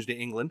congratulations to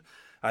England.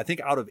 I think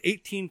out of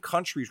 18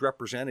 countries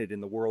represented in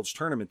the Worlds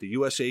tournament, the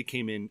USA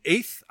came in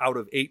 8th out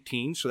of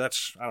 18. So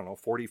that's,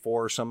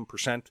 44 some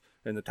percent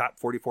in the top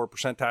 44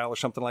 percentile or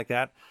something like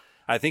that.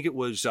 I think it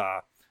was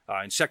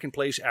in second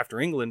place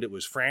after England, it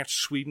was France,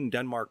 Sweden,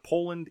 Denmark,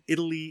 Poland,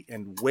 Italy,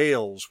 and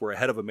Wales were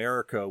ahead of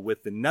America,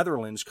 with the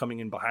Netherlands coming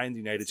in behind the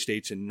United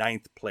States in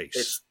 9th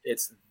place.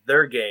 It's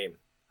their game.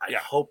 I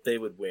hope they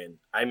would win.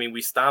 I mean,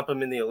 we stomp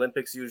them in the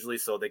Olympics usually,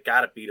 so they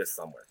got to beat us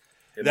somewhere.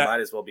 It might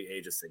as well be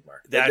Age of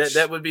Sigmar.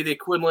 That would be the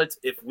equivalent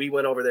if we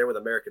went over there with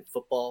American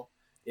football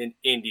and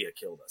India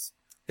killed us.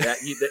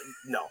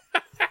 No.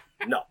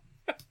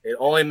 It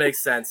only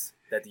makes sense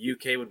that the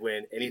UK would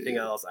win. Anything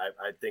else,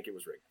 I think it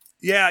was rigged.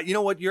 Yeah, you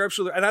know what? You're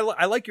absolutely, and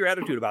I like your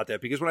attitude about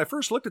that, because when I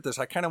first looked at this,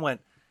 I kind of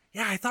went,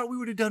 yeah, I thought we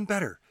would have done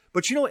better.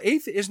 But you know,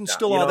 8th isn't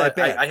still all that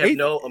bad. I have 8th,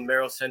 no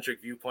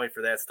Amerocentric viewpoint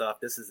for that stuff.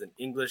 This is an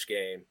English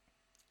game.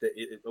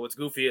 What's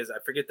goofy is I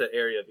forget the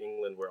area of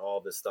England where all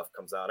this stuff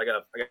comes out. I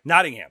got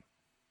Nottingham.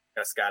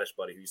 a Scottish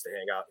buddy who used to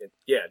hang out in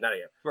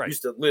Nottingham. Right. He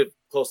used to live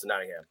close to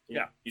Nottingham. He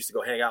Yeah. used to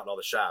go hang out in all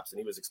the shops, and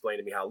he was explaining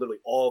to me how literally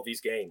all of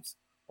these games,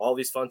 all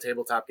these fun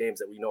tabletop games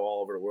that we know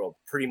all over the world,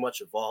 pretty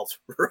much evolved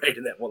right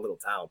in that one little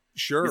town.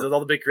 Sure. Because all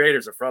the big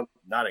creators are from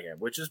Nottingham,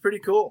 which is pretty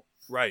cool.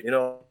 Right. You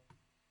know,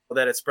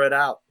 that it spread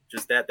out.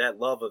 Just that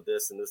love of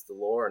this and the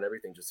lore and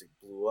everything just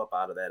blew up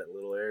out of that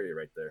little area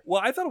right there. Well,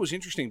 I thought it was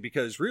interesting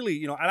because really,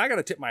 you know, and I got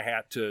to tip my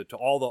hat to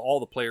all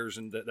the players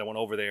that went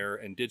over there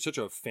and did such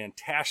a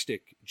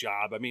fantastic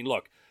job. I mean,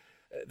 look,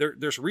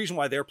 there's a reason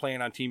why they're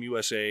playing on Team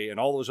USA, and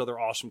all those other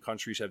awesome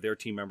countries have their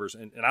team members,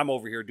 and I'm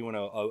over here doing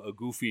a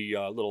goofy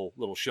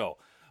little show.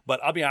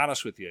 But I'll be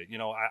honest with you, you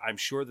know, I'm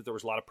sure that there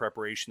was a lot of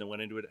preparation that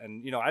went into it,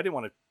 and you know, I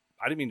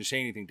didn't mean to say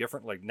anything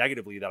different, like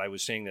negatively, that I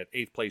was saying that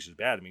 8th place is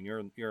bad. I mean, you're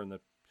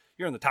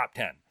in the top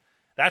 10.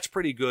 That's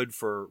pretty good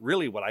for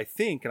really what I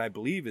think and I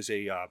believe is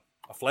a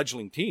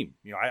fledgling team.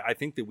 You know, I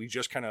think that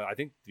I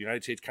think the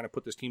United States kind of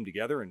put this team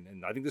together,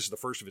 and I think this is the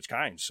first of its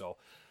kind. So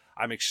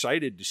I'm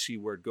excited to see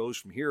where it goes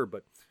from here.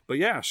 But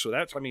yeah, so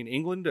that's, I mean,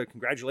 England,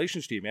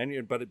 congratulations to you,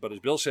 man. But as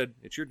Bill said,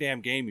 it's your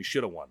damn game. You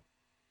should have won.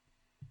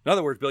 In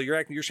other words, Bill,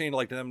 you're saying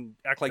like them,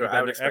 act like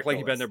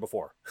you've been there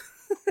before.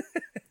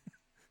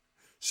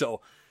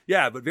 So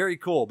yeah, but very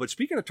cool. But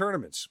speaking of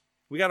tournaments,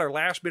 we got our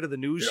last bit of the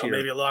news here.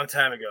 Maybe a long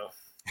time ago.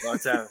 I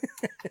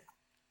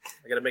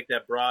got to make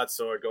that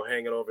broadsword, go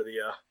hang it over the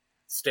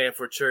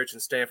Stanford Church in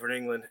Stanford,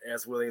 England,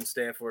 as William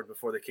Stanford,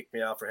 before they kicked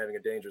me out for having a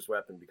dangerous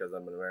weapon because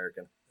I'm an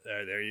American.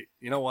 There.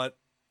 You know what?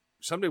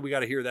 Someday we got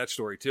to hear that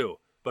story too.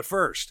 But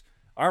first,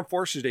 Armed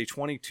Forces Day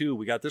 22.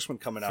 We got this one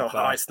coming up.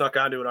 I snuck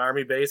onto an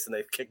army base and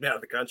they kicked me out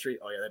of the country.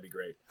 Oh yeah, that'd be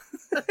great.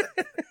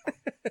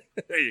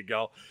 There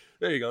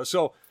you go.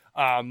 So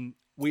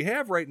we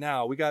have right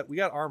now, we got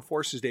Armed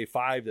Forces Day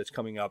 5 that's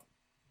coming up.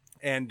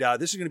 And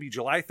this is going to be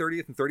July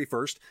 30th and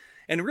 31st.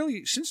 And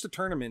really, since the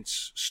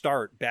tournaments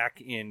start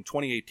back in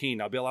 2018,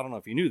 now, Bill, I don't know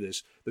if you knew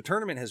this, the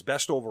tournament has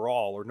Best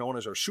Overall, or known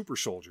as our Super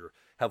Soldier,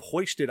 have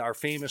hoisted our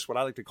famous, what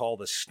I like to call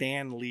the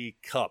Stan Lee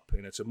Cup.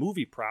 And it's a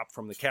movie prop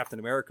from the Captain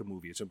America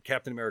movie. It's a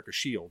Captain America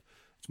shield.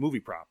 It's a movie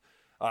prop.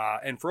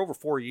 And for over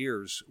 4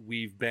 years,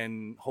 we've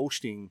been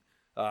hosting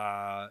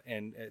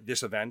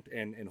this event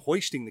and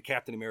hoisting the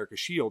Captain America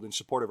shield in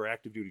support of our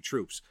active duty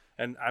troops.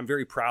 And I'm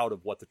very proud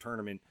of what the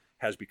tournament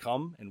has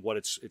become and what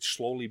it's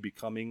slowly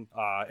becoming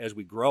as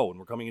we grow, and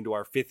we're coming into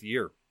our 5th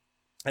year.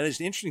 And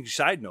as an interesting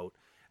side note,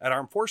 at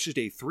Armed Forces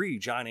Day 3,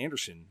 John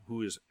Anderson,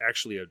 who is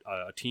actually a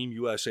Team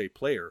USA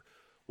player,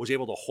 was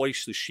able to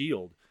hoist the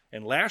shield.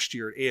 And last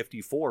year at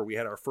AFD 4, we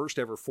had our first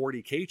ever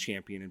 40K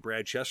champion in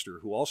Brad Chester,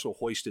 who also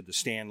hoisted the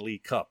Stan Lee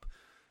Cup.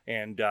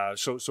 And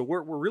so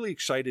we're really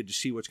excited to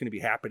see what's going to be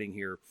happening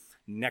here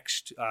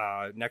next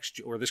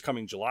or this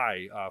coming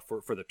July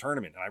for the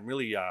tournament. And I'm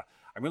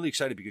really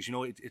excited because, you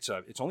know,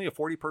 it's only a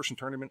 40-person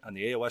tournament on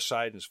the AOS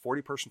side, and it's a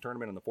 40-person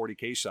tournament on the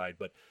 40K side,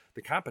 but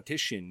the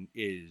competition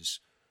is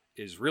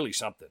really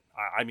something.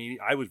 I mean,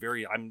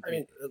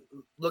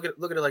 look at it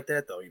like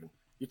that though. Even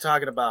you're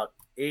talking about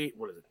 8.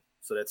 What is it?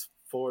 So that's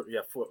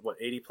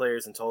 80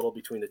 players in total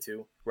between the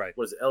two. Right.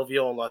 What is it?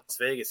 LVO in Las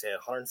Vegas had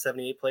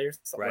 178 players,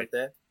 something like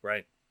that.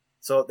 Right.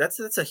 So that's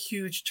a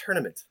huge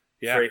tournament.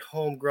 Yeah. For a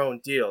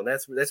homegrown deal, and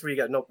that's where you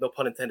got no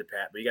pun intended,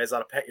 Pat. But you guys ought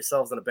to pat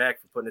yourselves on the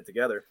back for putting it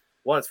together.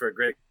 One, it's for a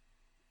great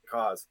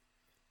cause,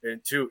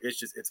 and two,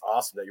 it's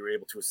awesome that you were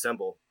able to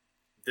assemble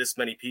this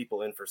many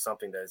people in for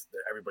something that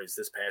everybody's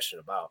this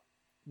passionate about.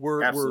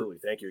 Absolutely.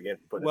 Thank you again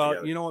for putting it together.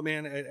 Well, you know what,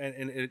 man,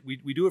 and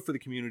we do it for the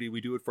community. We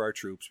do it for our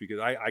troops, because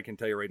I can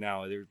tell you right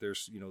now,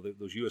 there's you know,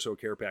 those USO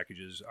care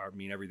packages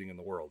mean everything in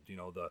the world. You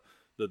know,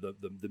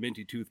 the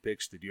minty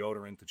toothpicks, the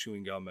deodorant, the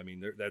chewing gum. I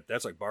mean,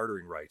 that's like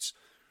bartering rights.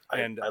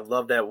 And I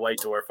love that White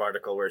Dwarf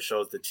article where it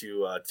shows the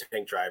two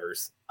tank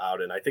drivers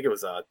out, and I think it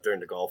was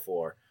during the Gulf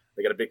War.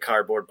 They got a big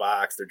cardboard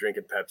box. They're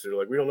drinking Pepsi. They're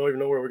like, we don't even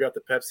know where we got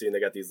the Pepsi, and they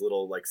got these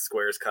little like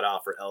squares cut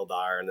out for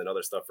Eldar, and then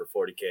other stuff for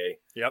 40K.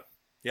 Yep.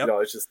 You know,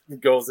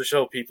 it goes to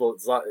show people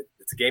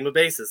it's a game of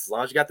bases. As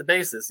long as you got the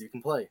bases, you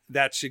can play.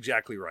 That's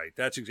exactly right.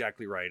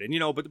 And you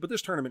know, but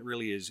this tournament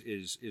really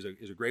is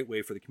a great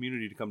way for the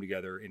community to come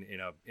together in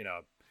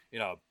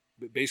a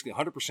basically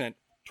 100%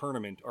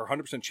 tournament or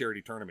 100%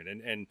 charity tournament.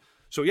 And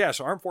so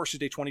Armed Forces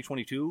Day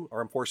 2022, or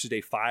Armed Forces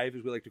Day 5,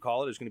 as we like to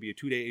call it, is going to be a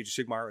 2-day Age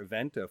of Sigmar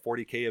event, a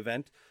 40K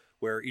event,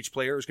 where each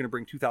player is going to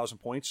bring 2,000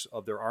 points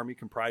of their army,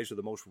 comprised of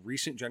the most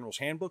recent General's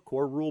Handbook,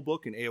 Core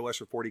Rulebook, and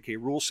AOS or 40K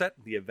rule set.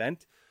 The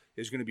event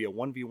is going to be a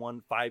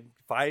 1v1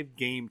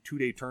 5-game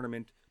 2-day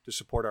tournament to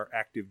support our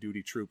active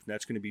duty troops. And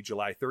that's going to be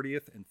July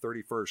 30th and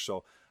 31st.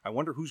 So I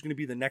wonder who's going to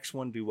be the next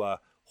one to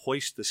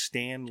hoist the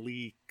Stan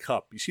Lee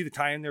Cup. You see the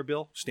tie in there,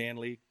 Bill? Stan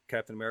Lee,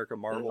 Captain America,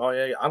 Marvel. Oh,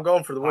 yeah. I'm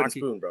going for the wooden hockey.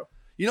 spoon, bro.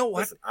 You know what?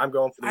 Listen, I'm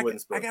going for the wooden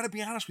spoon. I got to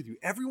be honest with you.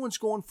 Everyone's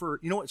going for,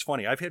 you know what? It's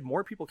funny. I've had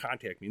more people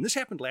contact me, and this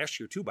happened last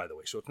year too, by the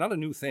way. So it's not a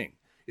new thing.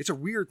 It's a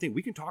weird thing.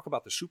 We can talk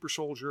about the super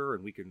soldier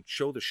and we can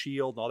show the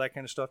shield and all that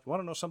kind of stuff. You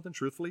want to know something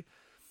truthfully?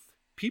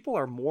 People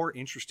are more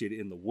interested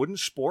in the wooden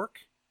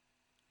spork,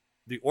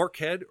 the orc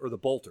head, or the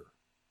bolter.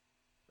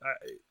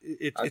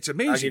 It's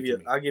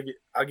amazing. I'll give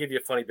you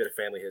a funny bit of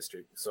family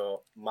history.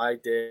 So my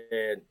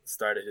dad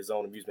started his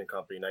own amusement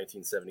company in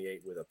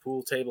 1978 with a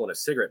pool table and a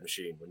cigarette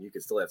machine when you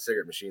could still have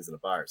cigarette machines in the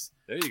bars.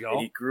 There you go. And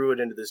he grew it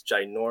into this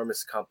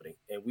ginormous company.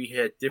 And we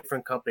had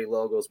different company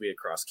logos. We had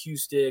cross cue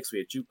sticks. We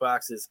had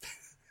jukeboxes.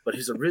 But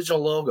his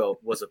original logo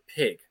was a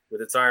pig with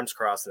its arms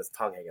crossed and its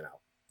tongue hanging out.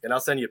 And I'll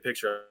send you a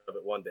picture of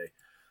it one day.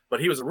 But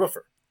he was a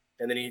roofer.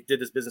 And then he did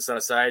this business on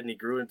the side and he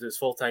grew into his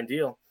full-time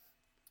deal.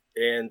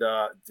 And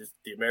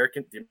the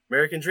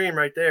American dream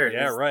right there.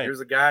 Yeah, right. Here's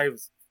a guy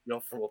who's,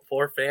 from a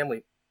poor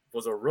family,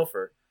 was a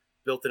roofer,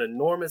 built an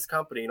enormous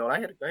company. And I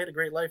had a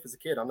great life as a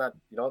kid. I'm not,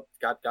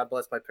 God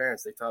bless my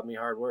parents. They taught me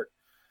hard work.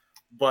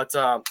 But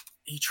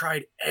he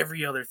tried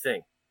every other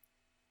thing.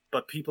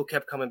 But people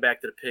kept coming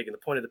back to the pig. And the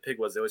point of the pig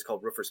was they always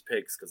called roofers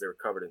pigs because they were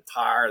covered in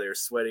tar. They were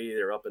sweaty.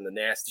 They were up in the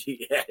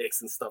nasty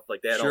attics and stuff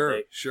like that all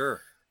day.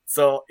 Sure.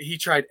 So he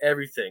tried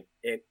everything,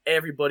 and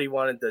everybody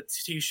wanted the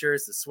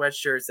T-shirts, the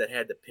sweatshirts that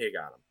had the pig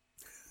on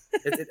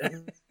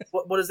them.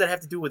 What does that have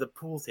to do with a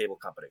pool table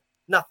company?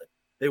 Nothing.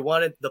 They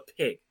wanted the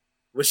pig,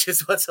 which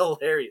is what's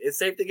hilarious. It's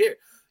the same thing here.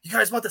 You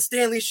guys want the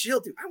Stanley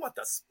Shield, dude? I want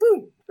the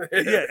spoon.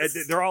 Yeah,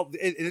 they're all.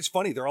 It's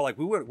funny. They're all like,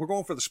 we're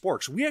going for the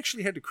spork. So we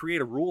actually had to create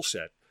a rule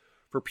set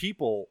for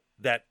people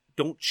that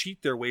don't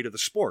cheat their way to the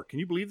sport. Can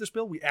you believe this,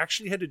 Bill? We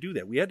actually had to do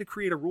that. We had to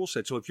create a rule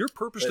set. So if you're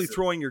purposely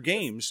throwing your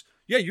games,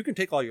 yeah, you can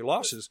take all your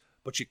losses,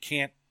 but you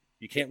can't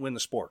win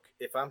the spork.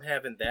 If I'm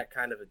having that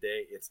kind of a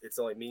day, it's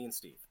only me and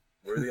Steve.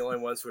 We're the only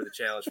ones who are the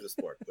challenge for the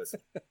sport.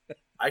 Listen,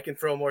 I can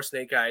throw more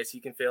snake eyes. He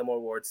can fail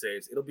more ward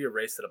saves. It'll be a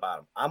race to the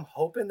bottom. I'm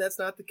hoping that's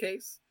not the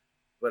case,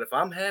 but if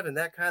I'm having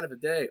that kind of a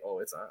day,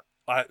 it's on.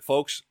 All right,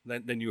 folks,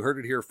 then you heard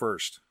it here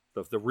first.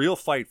 The real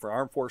fight for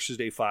Armed Forces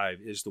Day 5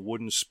 is the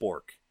wooden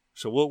spork.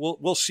 So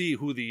we'll see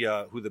who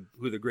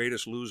the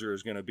greatest loser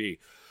is going to be,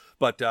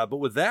 but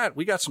with that,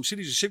 we got some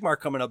Cities of Sigmar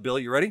coming up. Bill,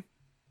 you ready?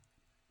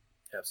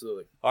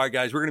 Absolutely. All right,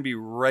 guys, we're going to be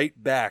right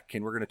back,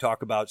 and we're going to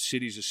talk about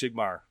Cities of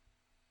Sigmar.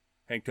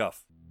 Hang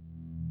tough.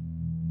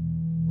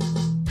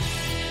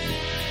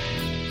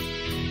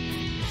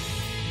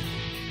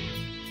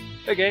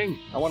 Hey, gang!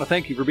 I want to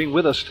thank you for being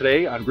with us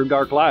today on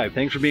Grimdark Live.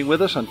 Thanks for being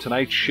with us on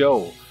tonight's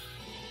show.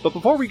 But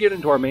before we get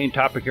into our main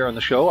topic here on the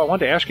show, I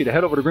want to ask you to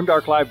head over to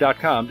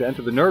grimdarklive.com to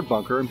enter the Nerd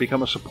Bunker and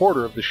become a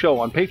supporter of the show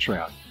on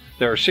Patreon.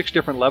 There are 6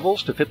 different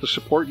levels to fit the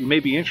support you may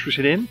be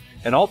interested in,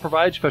 and all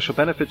provide special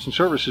benefits and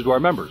services to our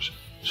members.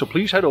 So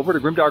please head over to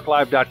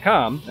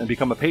grimdarklive.com and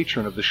become a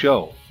patron of the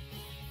show.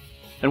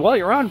 And while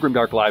you're on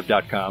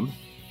grimdarklive.com,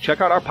 check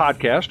out our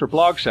podcast or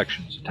blog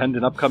sections, attend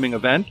an upcoming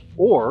event,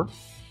 or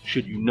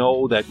should you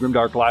know that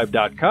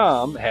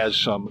grimdarklive.com has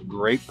some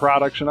great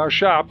products in our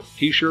shop,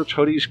 t-shirts,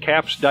 hoodies,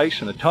 caps,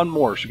 dice, and a ton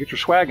more, so get your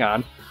swag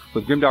on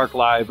with Grimdark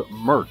Live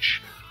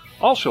merch.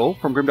 Also,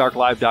 from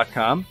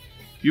grimdarklive.com,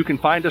 you can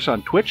find us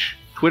on Twitch,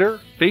 Twitter,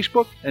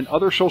 Facebook, and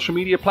other social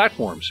media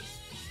platforms.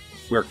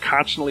 We're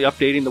constantly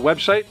updating the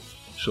website,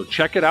 so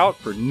check it out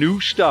for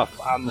new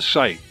stuff on the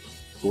site.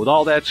 But with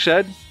all that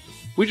said,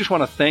 we just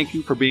want to thank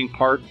you for being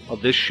part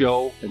of this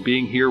show and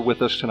being here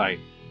with us tonight,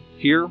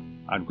 here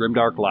on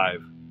Grimdark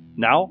Live.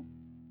 Now,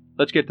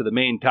 let's get to the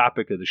main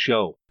topic of the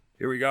show.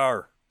 Here we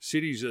are,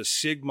 Cities of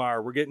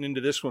Sigmar. We're getting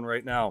into this one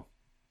right now.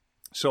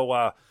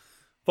 So,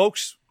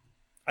 folks,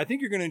 I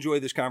think you're going to enjoy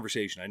this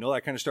conversation. I know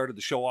I kind of started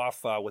the show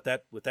off with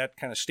that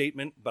kind of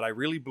statement, but I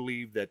really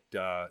believe that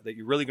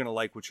you're really going to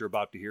like what you're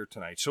about to hear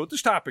tonight. So, with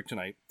this topic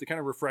tonight, to kind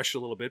of refresh a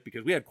little bit,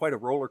 because we had quite a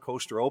roller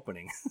coaster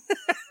opening.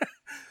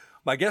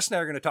 My guests and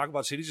I are going to talk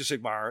about Cities of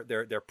Sigmar,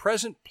 their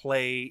present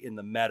play in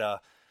the meta,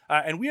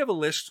 and we have a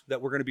list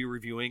that we're going to be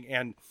reviewing,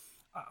 and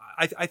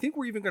I think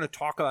we're even going to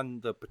talk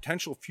on the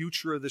potential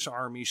future of this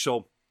army.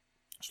 So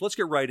let's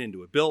get right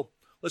into it. Bill,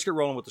 let's get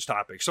rolling with this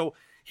topic. So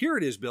here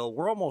it is, Bill.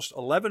 We're almost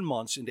 11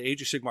 months into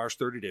Age of Sigmar's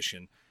 3rd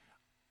edition.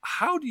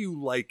 How do you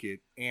like it,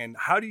 and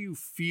how do you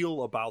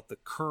feel about the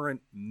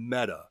current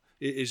meta?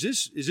 Is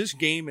this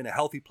game in a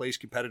healthy place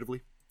competitively?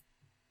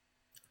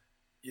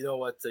 You know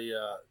what?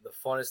 The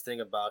funnest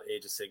thing about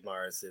Age of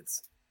Sigmar is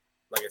it's,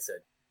 like I said,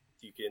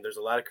 there's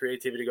a lot of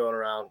creativity going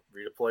around.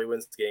 Redeploy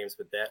wins games,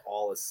 but that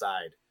all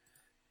aside,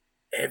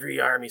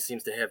 every army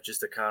seems to have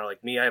just a counter.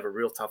 Like me, I have a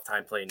real tough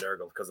time playing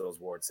Nurgle because of those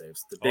ward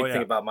saves. The big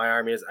thing about my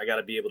army is I got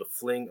to be able to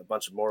fling a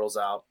bunch of mortals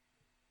out,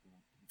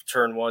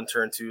 turn 1,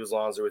 turn 2, as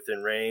long as they're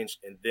within range,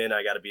 and then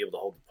I got to be able to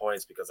hold the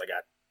points because I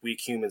got weak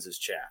humans as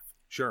chaff.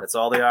 Sure. That's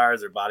all they are,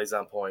 is their bodies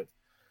on point.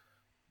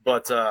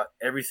 But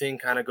everything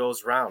kind of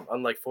goes round.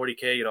 Unlike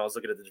 40K, I was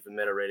looking at the different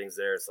meta ratings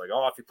there. It's like,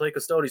 if you play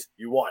Custodes,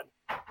 you won.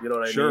 You know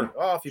what I mean?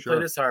 Oh, if you play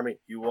this army,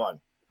 you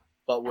won.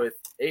 But with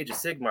Age of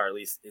Sigmar, at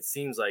least, it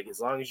seems like as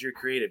long as you're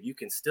creative, you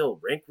can still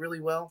rank really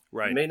well.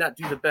 Right. You may not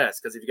do the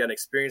best, because if you got an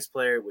experienced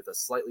player with a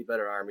slightly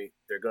better army,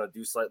 they're going to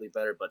do slightly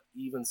better. But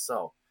even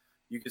so,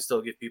 you can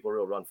still give people a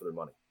real run for their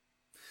money.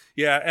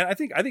 Yeah, and I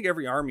think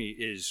every army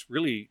is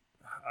really,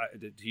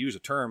 to use a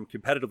term,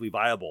 competitively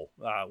viable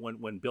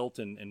when built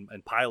and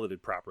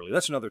piloted properly.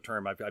 That's another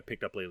term I've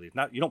picked up lately.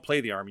 Not, you don't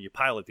play the army, you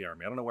pilot the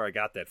army. I don't know where I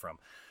got that from.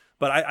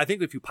 But I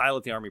think if you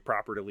pilot the army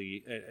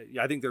properly,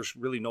 I think there's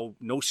really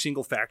no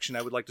single faction,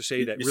 I would like to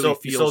say, that really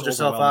feels you sold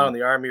yourself out on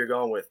the army you're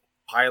going with.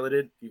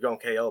 Piloted, you're going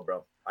KO,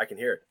 bro. I can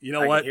hear it. You know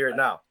what? I can hear it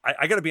now.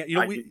 I got to be. You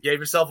know, you gave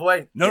yourself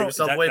away. No,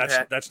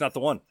 Pat. That's not the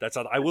one. That's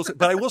not. I will say,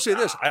 but I will say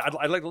this.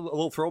 I'd like a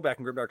little throwback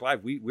in Grimdark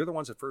Live. We're the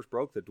ones that first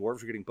broke that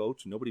dwarves were getting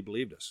boats, and nobody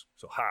believed us.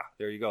 So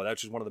there you go.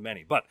 That's just one of the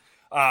many. But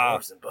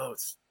dwarves and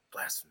boats,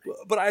 blasphemy.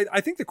 But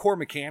I think the core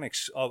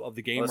mechanics of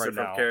the game right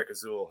now. From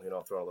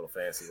Karakazul, throwing a little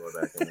fantasy lore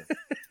back in there.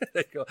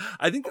 There you go.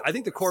 I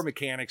think the core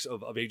mechanics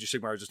of Age of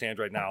Sigmar as it stands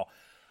right now,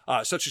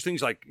 such as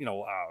things like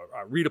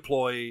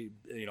redeploy,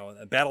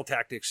 battle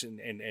tactics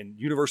and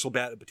universal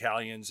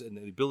battalions and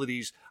the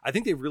abilities. I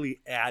think they've really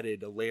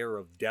added a layer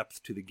of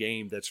depth to the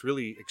game that's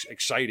really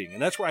exciting,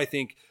 and that's where I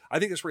think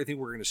that's where I think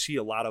we're going to see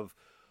a lot of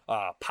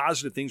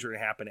positive things are going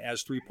to happen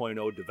as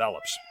 3.0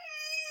 develops.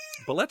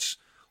 But let's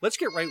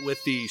get right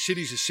with the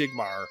Cities of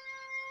Sigmar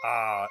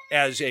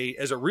as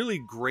a really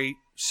great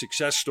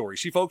success story.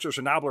 See, folks, there's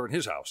a Nobbler in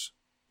his house.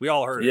 We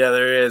all heard it. Yeah,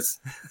 there is.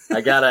 I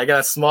got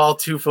a small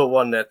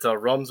 2-foot that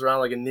roams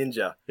around like a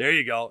ninja. There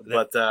you go.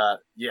 But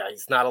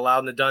he's not allowed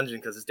in the dungeon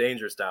because it's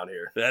dangerous down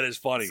here. That is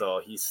funny. So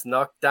he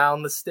snuck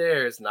down the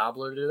stairs,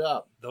 nobblered it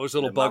up. Those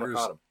little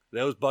buggers.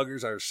 Those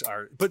buggers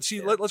are. But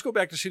see, let's go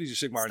back to Cities of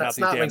Sigmar. Not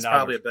the damn Snotlings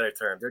probably a better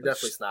term. They're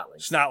definitely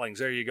snotlings. Snotlings.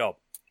 There you go.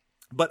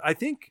 But I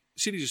think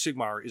Cities of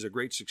Sigmar is a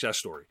great success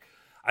story.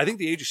 I think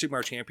the Age of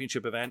Sigmar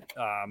Championship event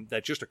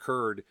that just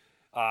occurred,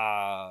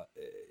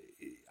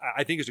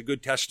 I think is a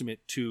good testament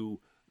to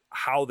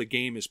how the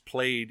game is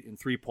played in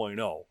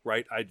 3.0,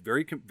 right?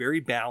 Very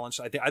balanced.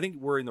 I think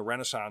we're in the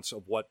renaissance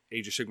of what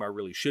Age of Sigmar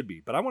really should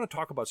be. But I want to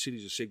talk about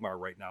Cities of Sigmar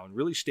right now and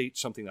really state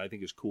something that I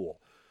think is cool.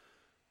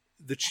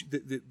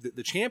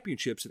 The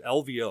championships at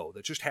LVO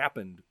that just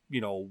happened,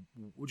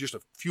 just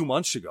a few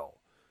months ago,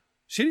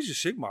 Cities of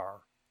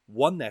Sigmar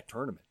won that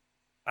tournament.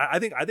 I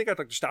think I'd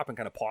like to stop and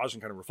kind of pause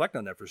and kind of reflect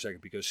on that for a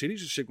second, because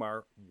Cities of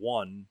Sigmar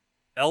won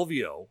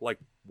LVO, like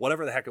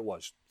whatever the heck it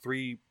was,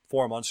 3-4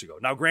 months ago.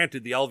 Now,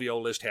 granted, the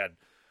LVO list had,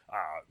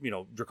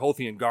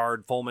 Dracothian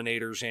Guard,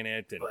 Fulminators in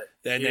it,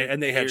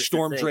 and they had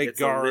Stormdrake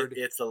Guard.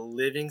 It's a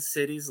Living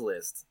Cities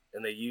list,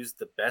 and they used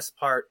the best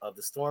part of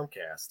the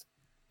Stormcast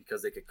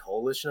because they could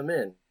coalition them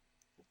in,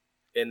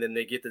 and then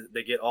they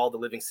get all the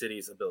Living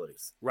Cities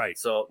abilities. Right.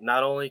 So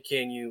not only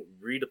can you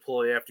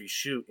redeploy after you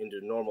shoot into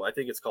normal, I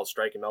think it's called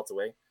Strike and Melt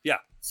Away. Yeah.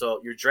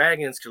 So your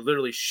dragons could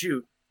literally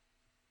shoot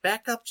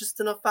back up just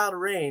enough out of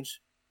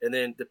range, and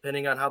then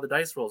depending on how the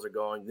dice rolls are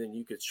going, then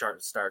you could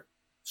start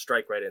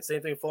strike right in.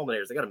 Same thing with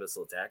Fulminators. They got a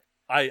missile attack.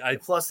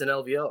 Plus in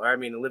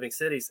LVO, in Living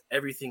Cities,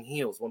 everything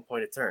heals 1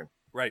 point a turn.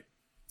 Right.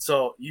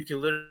 So you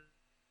can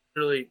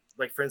literally,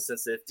 like for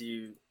instance,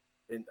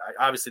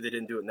 obviously they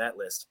didn't do it in that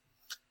list,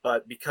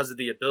 but because of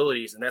the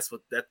abilities, and that's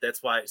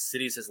why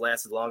Cities has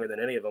lasted longer than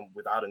any of them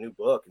without a new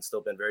book and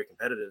still been very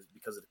competitive,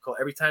 because of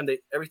every time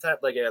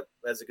like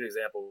as a good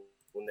example,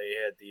 when they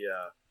had the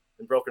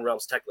in Broken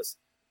Realms tech list,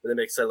 where they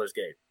make Settler's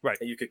Gate, right,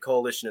 and you could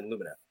coalition in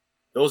Lumineth.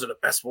 Those are the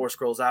best war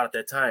scrolls out at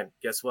that time.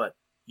 Guess what?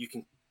 You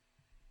can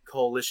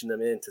coalition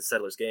them into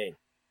Settler's Gate.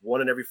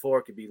 1 in every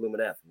 4 could be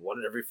Lumineth. 1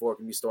 in every 4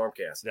 can be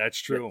Stormcast. That's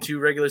true. 2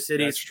 regular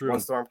cities, 1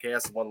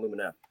 Stormcast, and 1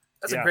 Lumineth.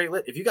 That's a great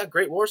lit. If you got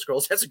great war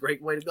scrolls, that's a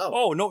great way to go.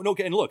 Oh, no.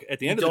 And look, at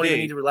the end of the day, you don't even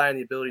need to rely on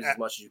the abilities as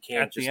much as you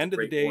can. At the end of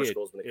the day,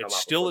 it's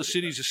still a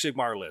Cities of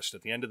Sigmar list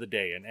at the end of the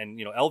day. And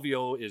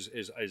LVO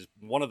is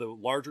one of the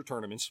larger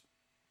tournaments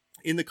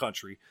in the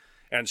country.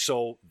 And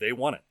so they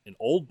won it. An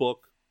old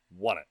book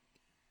won it.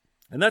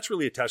 And that's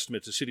really a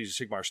testament to Cities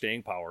of Sigmar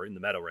staying power in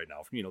the meta right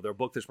now. Their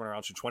book that's been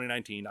around since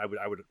 2019. I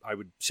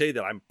would say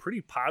that I'm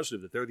pretty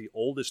positive that they're the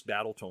oldest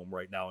battle tome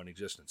right now in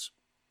existence.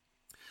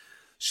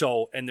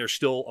 So, and they're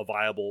still a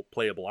viable,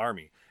 playable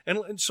army.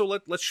 And so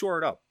let's shore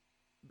it up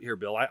here,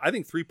 Bill. I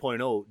think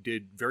 3.0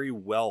 did very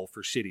well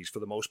for Cities for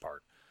the most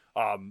part.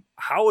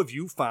 How have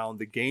you found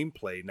the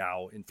gameplay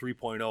now in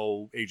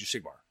 3.0 Age of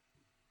Sigmar?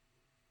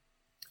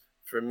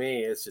 For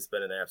me, it's just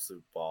been an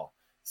absolute ball.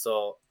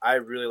 So I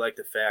really like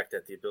the fact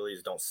that the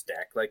abilities don't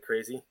stack like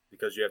crazy,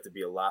 because you have to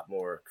be a lot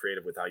more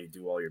creative with how you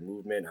do all your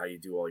movement, how you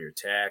do all your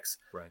attacks.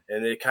 Right.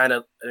 And it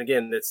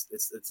again,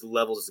 it's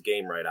levels the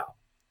game right out.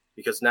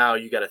 Because now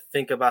you got to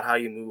think about how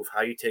you move,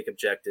 how you take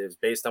objectives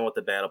based on what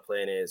the battle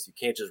plan is. You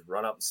can't just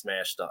run up and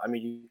smash stuff. I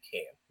mean, you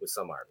can with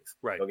some armies.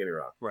 Right. Don't get me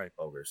wrong. Right.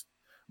 Ogres.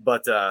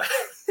 But,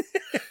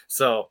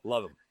 so.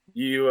 Love them.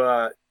 You,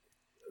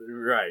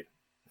 right.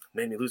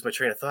 Made me lose my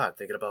train of thought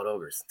thinking about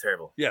ogres.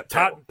 Terrible. Yeah.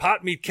 Terrible.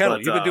 Pot meet kettle.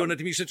 You've been doing it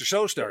to me since the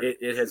show started.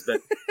 It has been.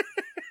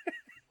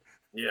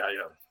 Yeah.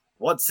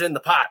 What's in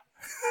the pot?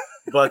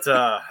 But,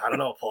 I don't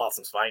know. Pull out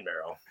some spine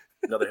marrow.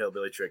 Another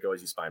hillbilly trick.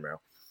 Always use spine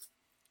marrow.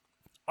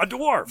 A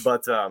dwarf.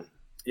 But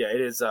yeah,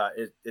 it is.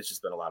 It's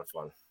just been a lot of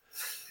fun.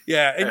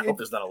 Yeah, and I hope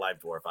there's not a live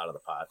dwarf out of the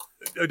pot.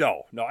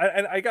 No.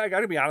 And I got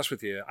to be honest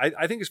with you.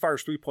 I think as far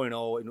as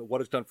 3.0 and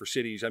what it's done for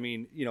cities, I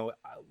mean,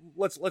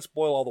 let's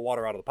boil all the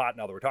water out of the pot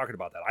now that we're talking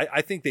about that.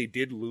 I think they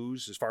did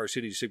lose, as far as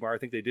Cities of Sigmar, I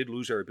think they did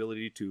lose their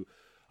ability to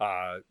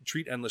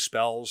treat endless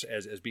spells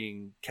as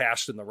being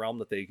cast in the realm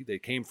that they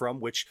came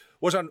from, which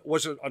was an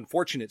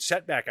unfortunate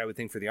setback, I would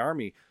think, for the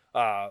army.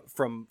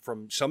 From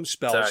some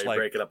spells. Sorry, like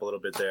break it up a little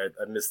bit there.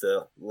 I missed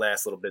the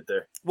last little bit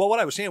there. Well,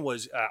 what I was saying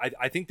was,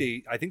 I think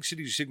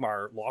Cities of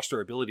Sigmar lost their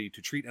ability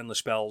to treat endless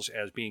spells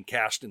as being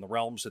cast in the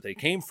realms that they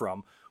came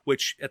from,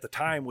 which at the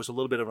time was a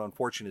little bit of an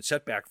unfortunate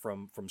setback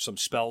from some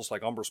spells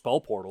like Umbra Spell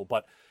Portal.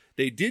 But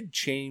they did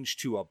change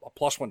to a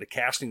 +1 to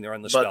casting their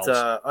endless spells.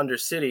 But under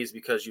cities,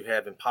 because you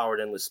have empowered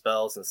endless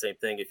spells, and same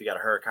thing if you got a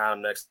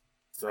Hurricane next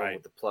to them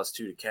with the +2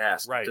 to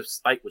cast,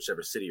 despite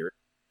whichever city you're in,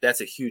 that's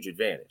a huge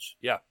advantage.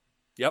 Yeah.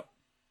 Yep.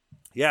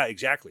 Yeah,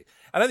 exactly.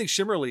 And I think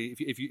similarly,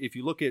 if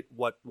you look at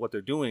what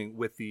they're doing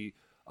with the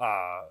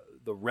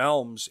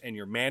realms and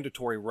your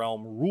mandatory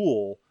realm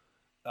rule,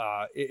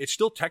 it's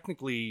still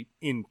technically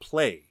in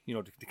play.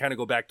 To kind of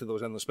go back to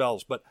those endless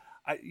spells. But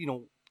I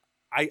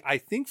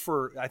think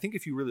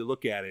if you really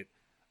look at it,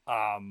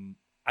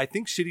 I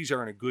think cities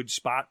are in a good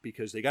spot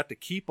because they got to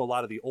keep a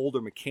lot of the older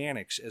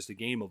mechanics as the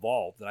game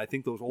evolved. And I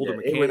think those older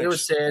mechanics... It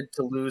was sad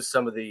to lose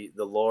some of the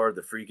lore,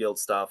 the free guild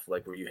stuff,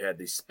 like where you had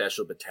these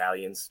special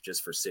battalions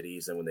just for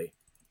cities, and when they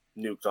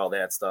nuked all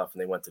that stuff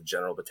and they went to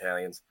general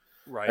battalions.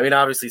 Right. I mean,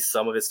 obviously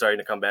some of it's starting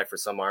to come back for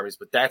some armies,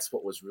 but that's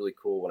what was really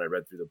cool when I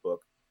read through the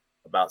book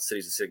about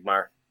Cities of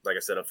Sigmar. Like I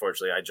said,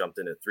 unfortunately, I jumped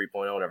in at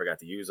 3.0, never got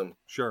to use them.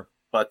 Sure.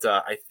 But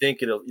I think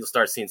you'll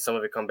start seeing some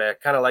of it come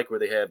back, kind of like where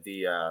they have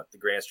the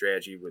grand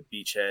strategy with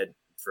Beachhead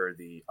for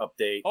the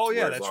update. Oh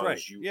yeah, that's right.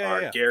 As you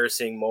are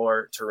garrisoning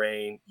more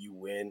terrain, you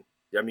win.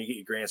 I mean, you get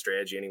your grand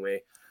strategy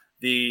anyway.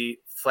 The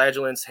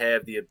Flagellants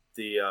have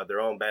their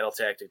own battle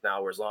tactic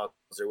now, where as long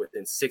as they're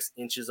within 6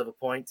 inches of a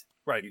point,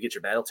 right, you get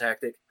your battle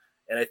tactic.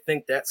 And I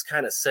think that's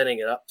kind of setting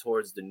it up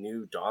towards the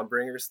new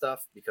Dawnbringer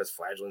stuff, because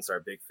Flagellants are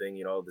a big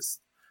thing.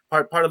 This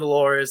part of the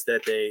lore is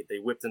that they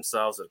whip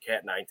themselves with a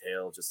cat nine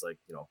tail, just like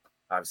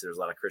obviously, there's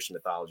a lot of Christian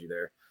mythology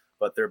there,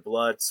 but their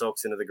blood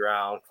soaks into the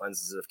ground,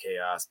 cleanses it of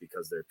chaos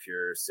because they're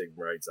pure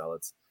Sigmarite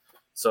zealots.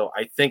 So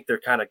I think they're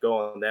kind of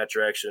going in that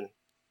direction.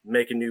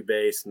 Make a new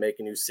base, make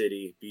a new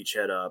city,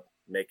 beachhead up,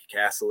 make a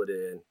castle it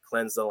in,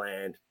 cleanse the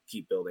land,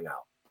 keep building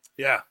out.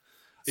 Yeah.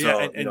 So,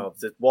 and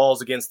the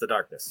walls against the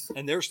darkness.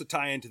 And there's the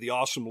tie-in to the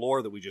awesome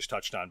lore that we just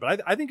touched on.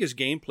 But I think as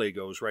gameplay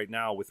goes right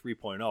now with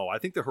 3.0, I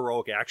think the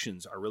heroic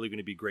actions are really going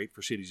to be great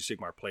for Cities of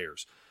Sigmar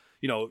players.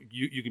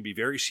 You can be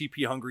very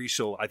CP hungry,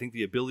 so I think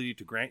the ability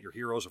to grant your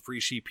heroes a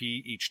free CP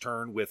each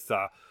turn with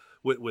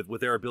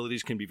their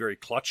abilities can be very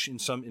clutch in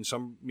some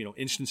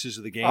instances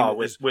of the game. Oh,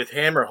 with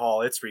Hammer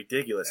Hall, it's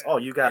ridiculous. Oh,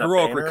 you got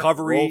heroic a banner,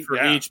 recovery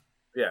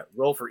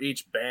roll for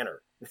each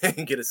banner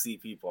and get a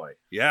CP point.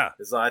 Yeah,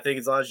 I think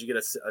as long as you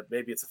get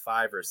maybe it's a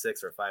 5 or a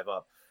 6 or a 5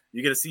 up,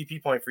 you get a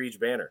CP point for each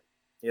banner.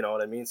 You know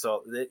what I mean?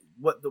 So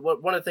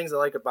one of the things I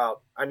like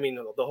about,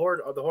 the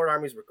Horde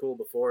armies were cool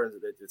before,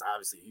 and it's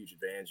obviously a huge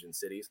advantage in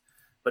cities.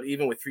 But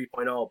even with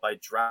 3.0, by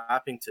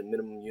dropping to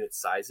minimum unit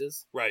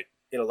sizes, right,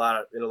 in a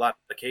lot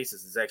of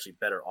cases, is actually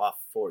better off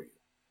for you.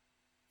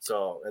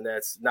 So, and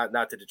that's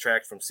not to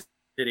detract from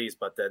cities,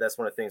 but that's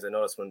one of the things I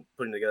noticed when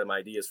putting together my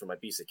ideas for my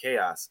Beast of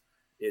Chaos.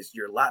 Is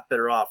you're a lot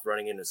better off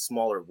running into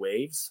smaller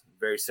waves,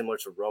 very similar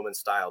to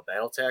Roman-style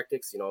battle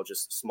tactics.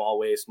 Just small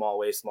waves,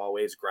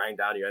 grind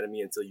down your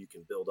enemy until you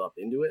can build up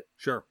into it.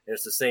 Sure. And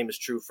it's the same is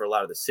true for a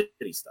lot of the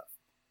city stuff,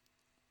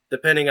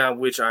 depending on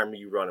which army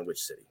you run in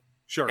which city.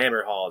 Sure.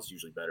 Hammer Hall is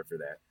usually better for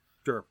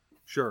that.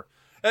 Sure.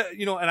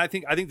 And I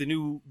think the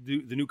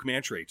new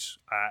command traits,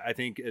 I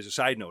think as a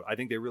side note, I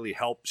think they really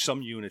help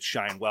some units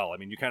shine well. I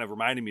mean, you kind of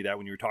reminded me that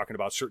when you were talking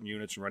about certain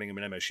units and running them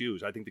in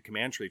MSUs, I think the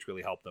command traits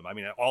really help them. I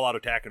mean, all out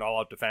attack and all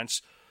out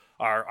defense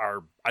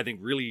are I think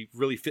really,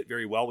 really fit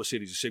very well with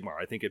Cities of Sigmar.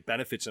 I think it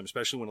benefits them,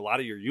 especially when a lot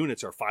of your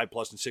units are 5+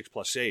 and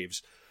 6+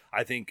 saves.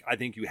 I think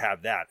you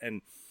have that.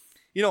 And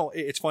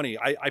it's funny.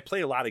 I play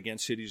a lot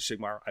against Cities of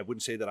Sigmar. I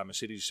wouldn't say that I'm a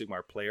Cities of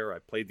Sigmar player. I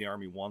played the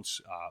army once,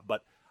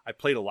 but I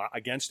played a lot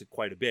against it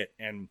quite a bit.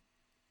 And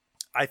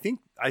I think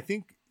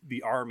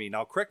the army,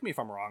 now correct me if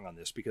I'm wrong on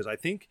this, because I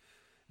think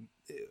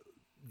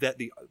that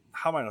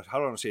how do I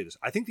want to say this?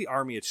 I think the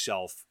army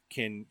itself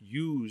can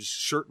use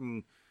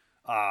certain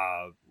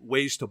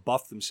ways to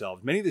buff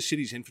themselves. Many of the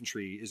city's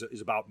infantry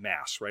is about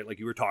mass, right? Like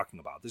you were talking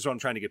about. This is what I'm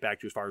trying to get back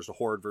to as far as the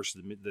Horde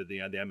versus the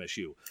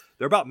MSU.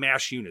 They're about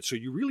mass units. So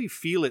you really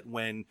feel it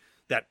when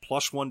that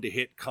 +1 to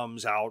hit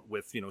comes out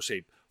with,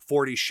 say,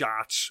 40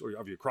 shots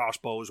of your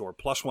crossbows, or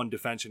 +1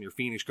 defense in your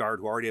Phoenix Guard,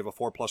 who already have a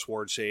 4+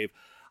 ward save.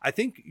 I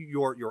think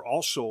you're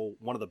also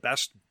one of the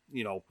best,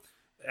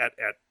 at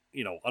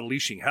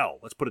unleashing hell.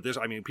 Let's put it this.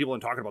 I mean, people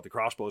have been talking about the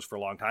crossbows for a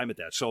long time at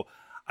that. So,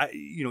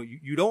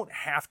 you don't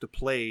have to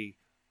play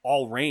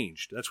all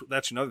ranged.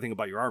 That's another thing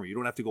about your army. You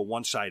don't have to go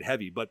one side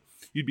heavy, but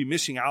you'd be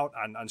missing out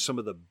on some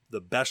of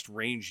the best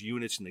ranged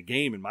units in the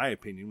game, in my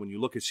opinion, when you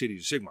look at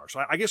Cities of Sigmar.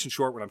 So I guess in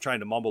short, what I'm trying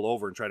to mumble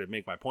over and try to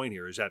make my point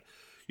here is that,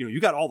 you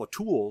got all the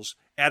tools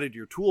added to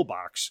your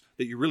toolbox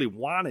that you really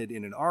wanted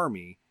in an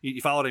army.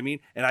 You follow what I mean?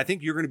 And I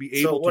think you're going to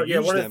be able to use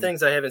them. One of the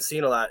things I haven't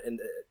seen a lot, and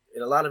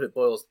a lot of it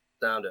boils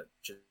down to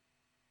just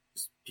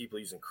people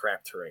using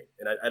crap terrain.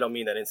 And I don't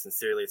mean that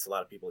insincerely. It's a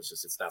lot of people.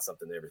 It's not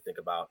something they ever think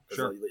about.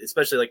 Sure.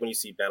 Especially like when you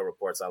see battle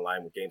reports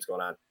online with games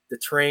going on. The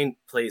terrain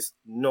plays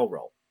no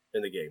role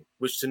in the game,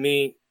 which to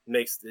me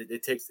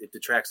it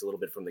detracts a little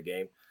bit from the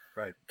game.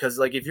 Right. Because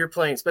like if you're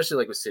playing, especially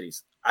like with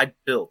cities, I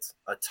built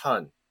a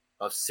ton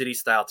of city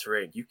style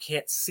terrain. You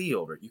can't see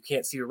over it. You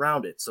can't see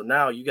around it. So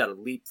now you got to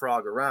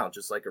leapfrog around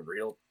just like a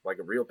real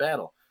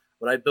battle.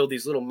 When I build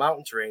these little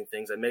mountain terrain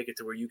things, I make it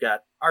to where you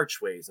got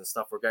archways and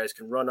stuff where guys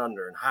can run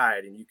under and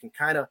hide. And you can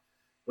kind of,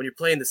 when you're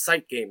playing the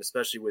sight game,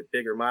 especially with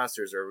bigger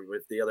monsters or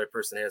with the other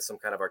person has some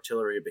kind of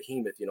artillery or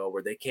behemoth,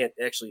 where they can't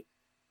actually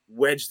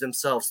wedge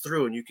themselves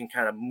through, and you can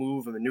kind of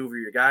move and maneuver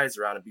your guys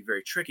around and be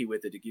very tricky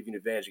with it to give you an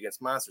advantage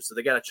against monsters. So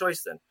they got a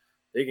choice then.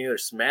 They can either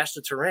smash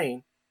the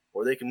terrain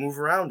or they can move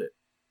around it.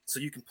 So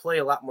you can play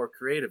a lot more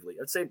creatively.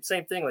 I'd say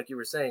same thing like you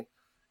were saying.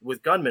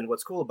 With gunmen,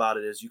 what's cool about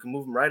it is you can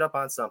move them right up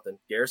on something,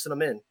 garrison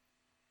them in.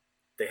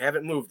 They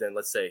haven't moved then,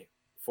 let's say,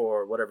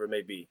 for whatever it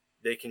may be.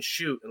 They can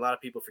shoot, and a lot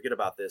of people forget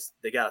about this.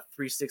 They got a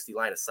 360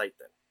 line of sight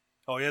then.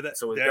 Oh, yeah.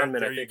 So with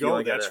gunmen, I think you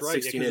only got a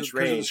 16-inch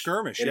range. Of the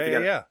skirmish.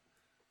 Yeah.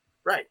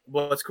 Right.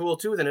 Well, what's cool,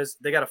 too, then is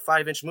they got a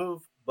 5-inch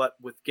move, but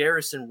with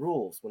garrison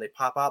rules, when they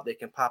pop out, they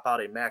can pop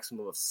out a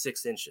maximum of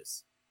 6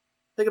 inches.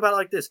 Think about it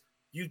like this.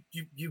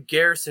 You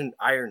garrison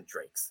Iron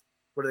Drakes.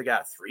 What do they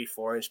got?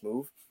 3-4-inch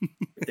move?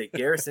 If they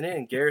garrison in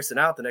and garrison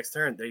out the next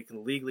turn, they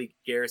can legally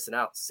garrison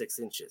out 6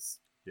 inches.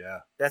 Yeah.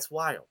 That's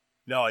wild.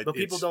 No, but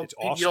people don't. It's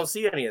awesome. You don't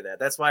see any of that.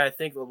 That's why I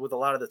think with a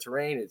lot of the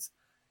terrain, it's,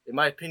 in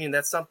my opinion,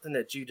 that's something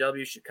that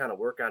GW should kind of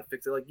work on.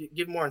 Fix it. Like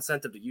give more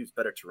incentive to use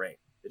better terrain.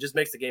 It just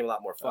makes the game a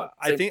lot more fun.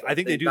 I think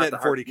they do that in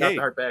 40K. Not the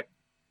hardback.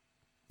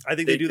 I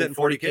think they do that in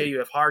 40K. You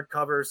have hard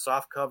cover,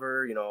 soft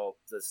cover,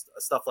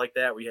 stuff like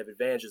that where you have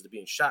advantages to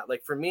being shot.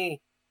 Like for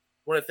me,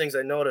 one of the things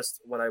I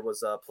noticed when I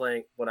was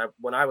playing when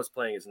I was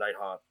playing as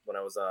Nighthawk, when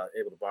I was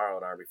able to borrow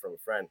an army from a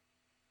friend,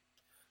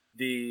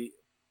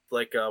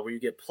 where you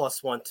get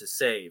 +1 to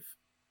save,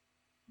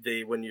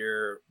 when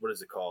you're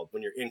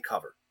in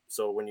cover.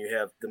 So when you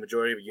have the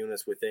majority of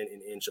units within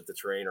an inch of the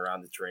terrain or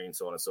on the terrain,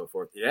 so on and so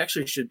forth, it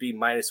actually should be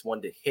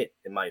 -1 to hit,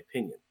 in my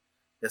opinion.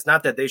 It's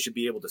not that they should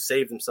be able to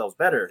save themselves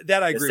better.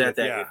 That I agree with.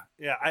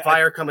 Yeah.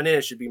 Fire coming in,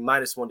 it should be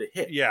 -1 to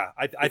hit. Yeah,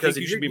 I think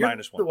you should be -1.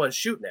 You're the one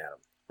shooting at them.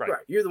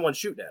 Right. You're the one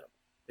shooting at them.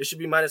 It should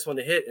be -1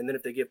 to hit, and then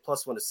if they get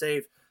 +1 to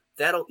save,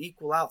 that'll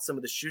equal out some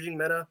of the shooting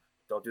meta.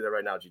 Don't do that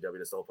right now, GW.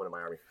 That's the whole point of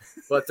my army.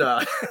 But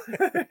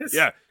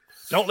yeah,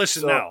 don't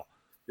listen now.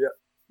 Yeah,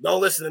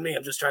 don't listen to me.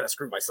 I'm just trying to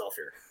screw myself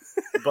here.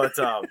 But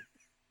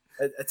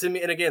to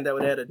me, and again, that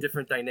would add a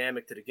different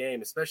dynamic to the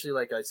game, especially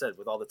like I said,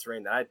 with all the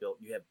terrain that I built,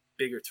 you have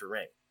bigger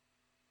terrain,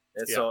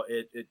 and so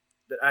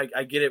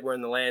I get it. We're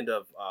in the land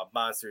of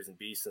monsters and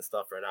beasts and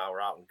stuff right now.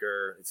 We're out in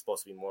Gur. It's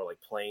supposed to be more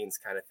like plains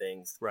kind of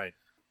things, right?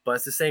 But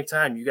at the same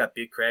time, you got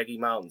big craggy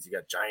mountains, you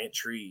got giant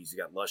trees, you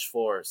got lush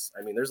forests.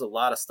 I mean, there's a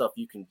lot of stuff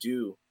you can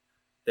do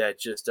that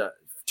just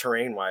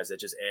terrain-wise, that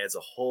just adds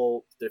a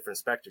whole different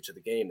spectrum to the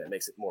game that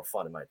makes it more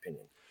fun, in my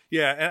opinion.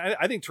 Yeah, and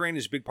I think terrain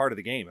is a big part of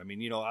the game. I mean,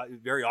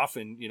 very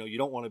often, you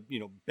don't want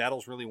to,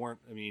 battles really weren't.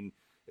 I mean,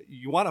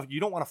 you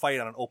don't want to fight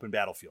on an open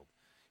battlefield,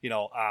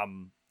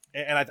 And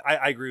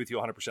I agree with you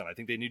 100%. I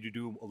think they need to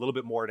do a little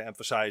bit more to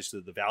emphasize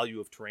the value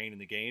of terrain in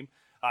the game,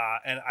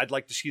 and I'd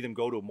like to see them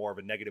go to more of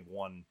a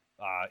 -1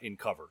 in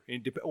cover.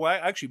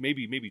 Actually,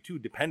 maybe 2,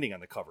 depending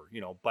on the cover.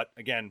 But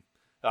again.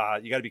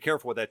 You got to be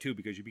careful with that too,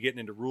 because you'd be getting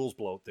into rules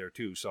bloat there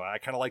too. So I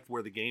kind of like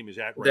where the game is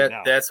at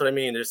now. That's what I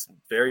mean. It's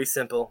very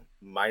simple,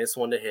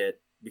 -1 to hit,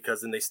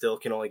 because then they still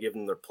can only give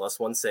them their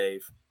 +1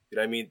 save. You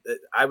know what I mean?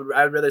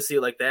 I'd rather see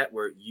it like that,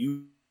 where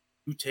you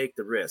take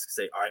the risk.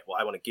 Say, all right, well,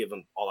 I want to give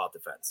them all out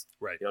defense.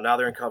 Right. Now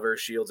they're in cover,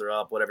 shields are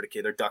up, whatever the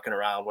case, they're ducking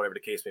around, whatever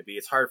the case may be.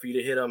 It's hard for you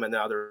to hit them, and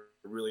now they're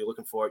really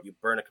looking for it. You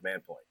burn a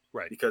command point.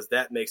 Right. Because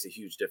that makes a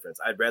huge difference.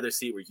 I'd rather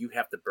see it where you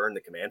have to burn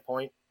the command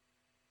point,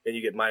 and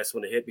you get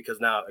 -1 to hit, because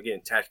now,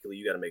 again, tactically,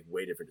 you got to make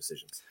way different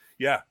decisions.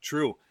 Yeah,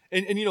 true.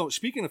 And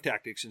speaking of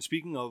tactics and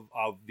speaking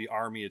of the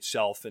army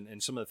itself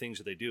and some of the things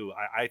that they do,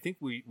 I think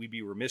we'd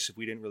be remiss if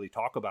we didn't really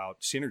talk about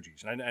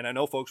synergies. And I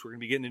know, folks, we're going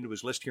to be getting into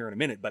his list here in a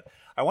minute, but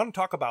I want to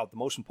talk about the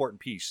most important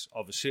piece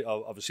of a Cities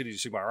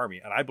of Sigmar army,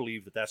 and I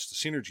believe that that's the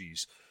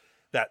synergies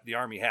that the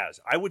army has.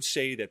 I would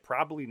say that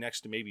probably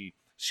next to maybe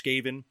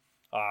Skaven,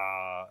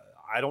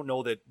 I don't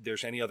know that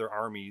there's any other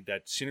army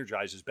that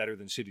synergizes better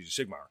than Cities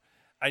of Sigmar.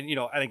 And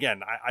and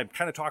again, I'm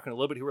kind of talking a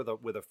little bit here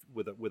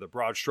with a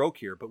broad stroke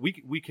here, but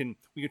we can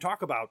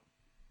talk about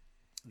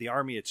the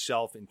army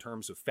itself in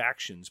terms of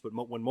factions. But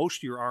when most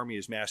of your army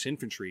is mass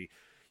infantry,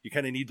 you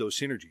kind of need those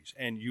synergies,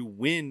 and you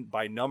win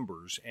by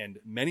numbers.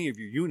 And many of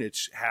your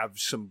units have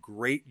some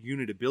great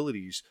unit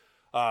abilities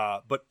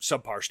but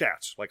subpar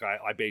stats, like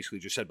I basically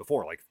just said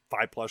before, like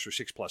 5+ or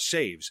 6+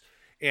 saves.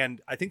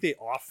 And I think they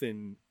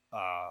often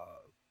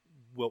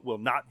will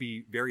not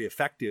be very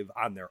effective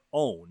on their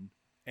own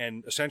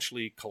and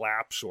essentially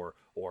collapse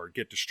or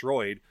get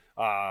destroyed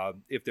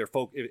if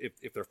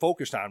they're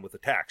focused on with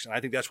attacks. And I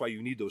think that's why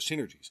you need those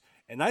synergies.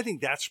 And I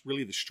think that's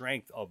really the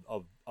strength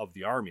of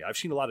the army. I've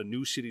seen a lot of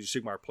new Cities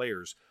of Sigmar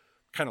players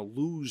kind of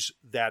lose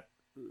that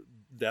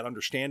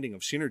understanding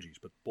of synergies.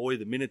 But boy,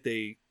 the minute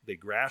they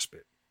grasp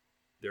it,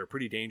 they're a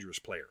pretty dangerous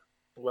player.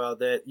 Well,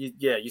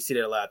 you see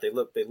that a lot. They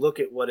look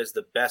at what is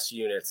the best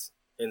units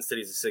in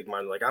Cities of Sigmar.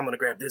 And like, I'm going to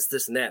grab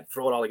this, and that,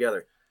 throw it all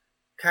together.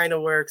 Kind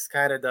of works,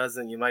 kind of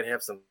doesn't. You might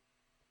have some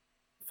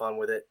fun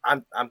with it.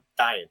 I'm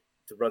dying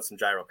to run some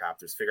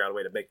gyrocopters, figure out a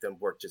way to make them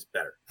work just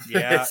better.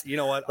 Yeah, you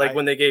know what?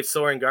 When they gave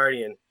Soaring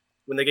Guardian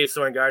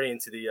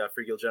to the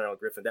Free Guild General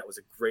Griffin, that was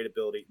a great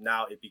ability.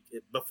 Now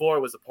before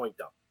it was a point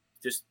dump.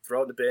 Just throw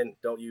it in the bin,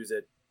 don't use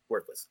it,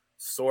 worthless.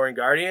 Soaring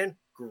Guardian,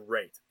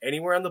 great.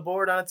 Anywhere on the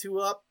board on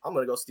 2-up, I'm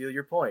going to go steal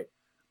your point.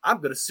 I'm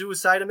going to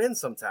suicide him in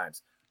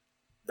sometimes.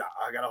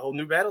 I got a whole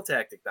new battle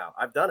tactic now.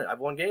 I've done it. I've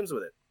won games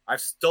with it.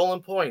 I've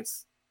stolen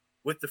points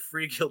with the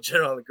Free Guild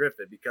General and the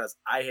Griffin because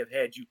I have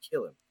had you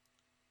kill him.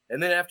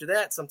 And then after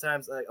that,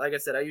 sometimes, like I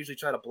said, I usually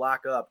try to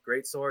block up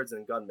great swords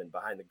and gunmen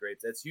behind the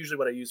greats. That's usually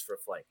what I use for a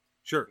flank.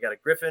 Sure. You got a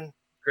Griffin,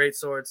 great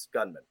swords,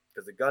 gunmen.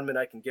 Because the gunmen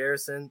I can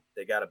garrison,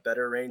 they got a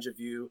better range of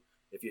view.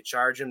 If you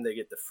charge them, they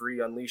get the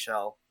free Unleash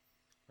Hell.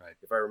 Right.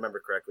 If I remember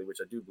correctly, which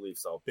I do believe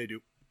so. They do.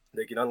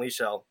 They can Unleash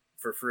Hell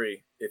for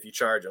free if you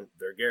charge them.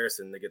 They're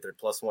garrison. They get their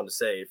 +1 to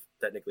save,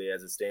 technically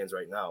as it stands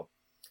right now.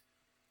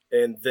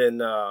 And then,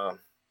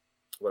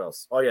 what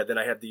else? Oh, yeah, then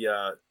I have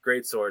the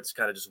great swords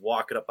kind of just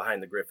walking up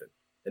behind the Griffin.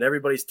 And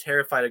everybody's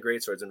terrified of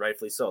great swords, and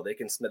rightfully so. They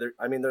can, they're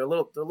a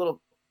little,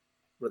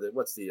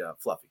 what's the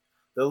fluffy?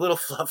 They're a little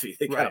fluffy.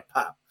 They kind of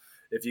pop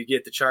if you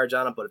get the charge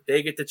on them. But if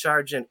they get the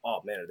charge in,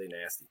 oh man, are they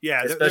nasty?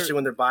 Yeah, especially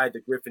when they're by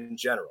the Griffin in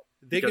general.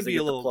 They can be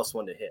a little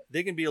 +1 to hit.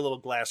 They can be a little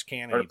glass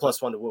cannon or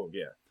 +1 to wound.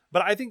 Yeah.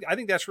 But I think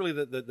that's really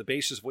the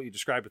basis of what you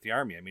described with the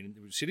army. I mean,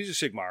 Cities of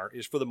Sigmar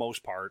is for the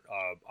most part,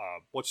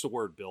 what's the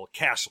word, Bill?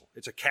 Castle.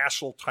 It's a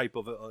castle type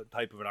of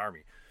an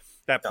army.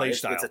 That play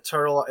style.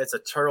 It's a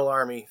turtle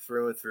army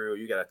through and through.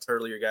 You got to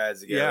turtle your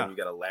guys together. Yeah. And you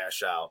got to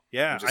lash out.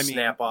 Yeah, you just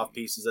snap off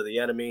pieces of the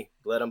enemy,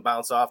 let them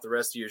bounce off the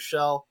rest of your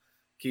shell,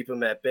 keep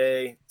them at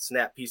bay,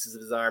 snap pieces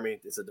of his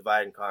army. It's a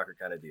divide and conquer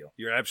kind of deal.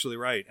 You're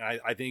absolutely right.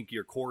 I think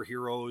your core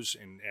heroes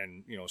and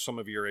some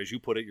of your, as you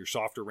put it, your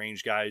softer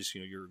range guys,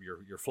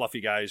 your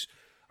fluffy guys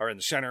are in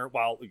the center,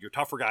 while your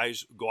tougher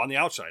guys go on the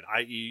outside.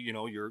 I.e.,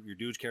 your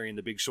dudes carrying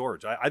the big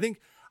swords. I think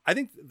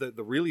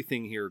the really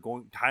thing here,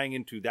 tying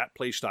into that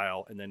play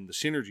style and then the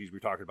synergies we're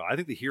talking about, I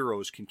think the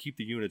heroes can keep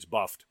the units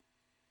buffed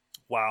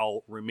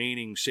while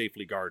remaining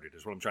safely guarded,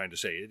 is what I'm trying to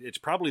say. It's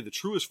probably the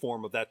truest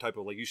form of that type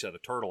of, like you said, a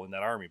turtle in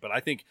that army. But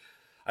I think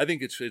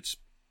it's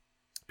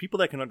people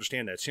that can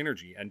understand that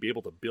synergy and be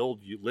able to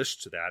build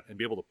lists to that and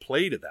be able to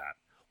play to that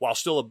while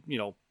still,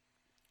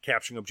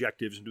 capturing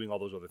objectives and doing all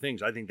those other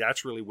things. I think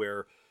that's really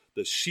where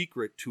the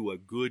secret to a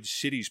good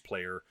cities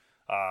player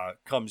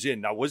comes in.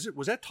 Now, was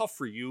that tough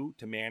for you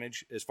to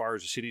manage as far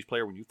as a cities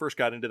player when you first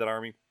got into that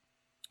army?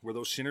 Were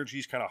those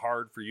synergies kind of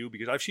hard for you?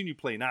 Because I've seen you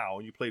play now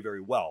and you play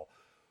very well,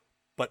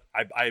 but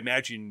I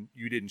imagine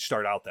you didn't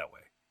start out that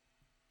way.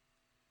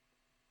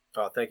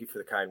 Oh, thank you for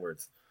the kind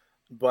words.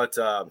 But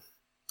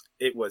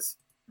it was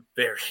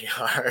very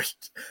hard.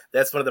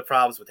 That's one of the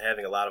problems with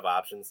having a lot of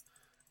options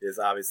is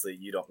obviously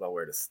you don't know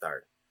where to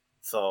start.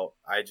 So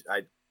I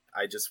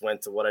just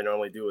went to what I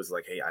normally do is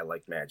like, hey, I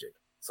like magic.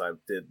 So I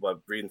did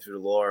reading through the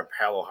lore,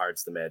 Hollow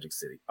Heart's the magic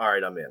city. All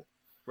right, I'm in.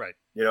 Right.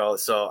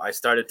 So I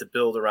started to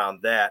build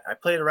around that. I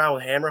played around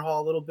with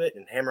Hammerhall a little bit,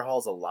 and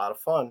Hammerhall's a lot of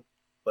fun,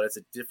 but it's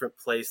a different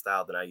play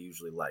style than I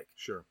usually like.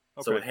 Sure.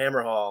 Okay. So with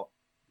Hammerhall,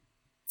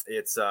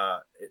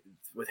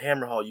 with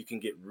Hammerhall you can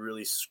get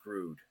really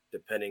screwed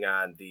depending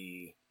on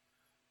the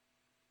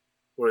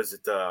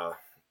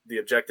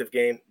objective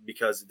game,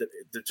 because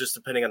just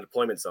depending on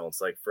deployment zones.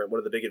 Like for one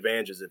of the big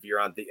advantages, if you're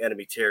on the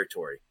enemy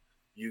territory,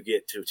 you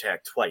get to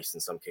attack twice in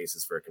some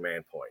cases for a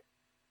command point.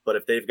 But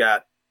if they've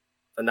got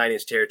a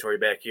 9-inch territory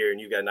back here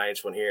and you've got a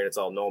 9-inch one here and it's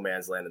all no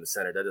man's land in the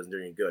center, that doesn't do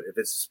any good. If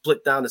it's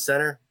split down the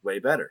center, way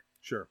better.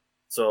 Sure.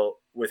 So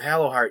with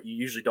Hallowheart, you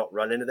usually don't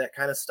run into that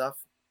kind of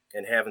stuff,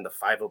 and having the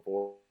 5-up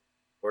board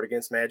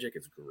against magic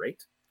is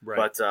great.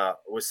 Right. But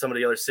with some of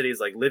the other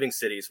cities, like Living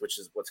Cities, which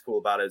is what's cool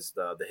about it, is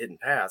the Hidden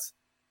Paths,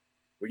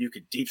 where you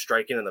could deep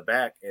strike in the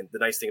back. And the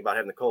nice thing about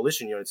having the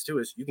coalition units too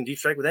is you can deep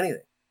strike with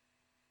anything.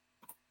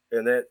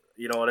 And that,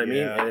 you know what I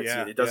mean?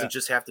 And it doesn't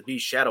just have to be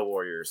Shadow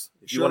Warriors.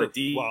 If you want to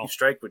deep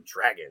strike with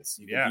dragons,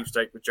 you can deep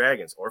strike with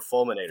dragons or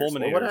fulminators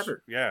or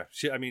whatever. Yeah.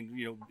 I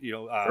mean,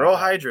 throw a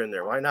Hydra in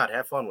there. Why not?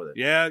 Have fun with it.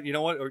 Yeah. You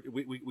know what?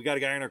 We got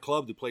a guy in our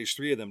club who plays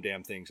 3 of them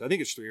damn things. I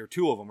think it's 3 or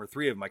 2 of them or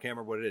 3 of them. I can't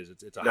remember what it is.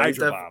 It's a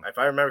Hydra bomb. If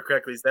I remember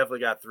correctly, he's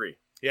definitely got 3.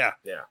 Yeah.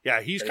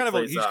 He's kind of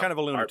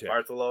a lunatic.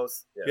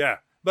 Bartholos. Yeah.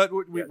 But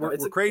we're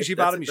crazy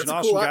about him. He's an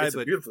awesome guy,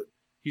 but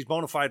he's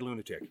bona fide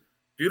lunatic.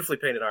 beautifully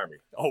painted army.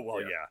 Oh,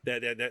 well,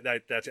 yeah.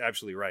 That's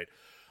absolutely right.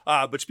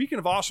 But speaking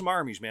of awesome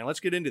armies, man, let's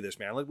get into this,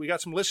 man. We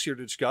got some lists here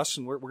to discuss,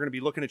 and we're going to be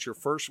looking at your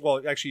first,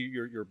 well, actually,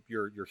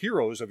 your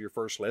heroes of your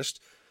first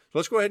list. So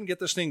let's go ahead and get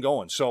this thing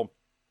going. So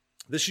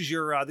this is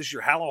your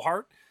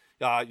Hallowheart.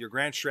 Your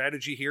grand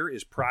strategy here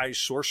is prize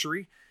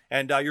sorcery.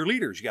 And your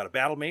leaders, you got a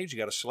battle mage, you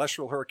got a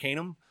celestial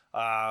hurricanum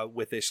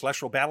with a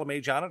celestial battle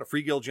mage on it, a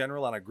free guild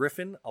general on a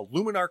griffin, a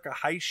luminarch,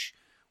 a heish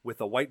with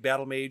a white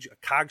battle mage, a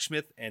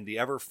cogsmith, and the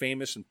ever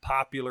famous and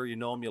popular, you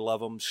know him, you love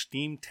him,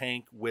 steam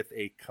tank with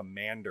a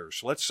commander.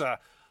 So let's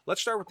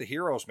start with the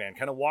heroes, man.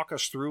 Kind of walk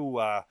us through.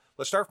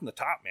 Let's start from the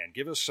top, man.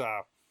 Give us.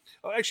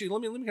 Actually,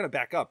 let me kind of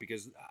back up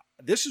because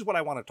this is what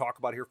I want to talk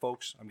about here,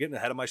 folks. I'm getting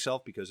ahead of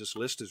myself because this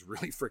list is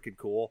really freaking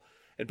cool.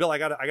 And Bill, I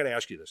got to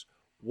ask you this: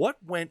 what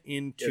went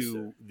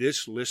into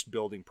this list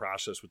building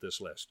process with this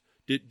list?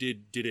 Did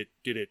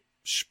it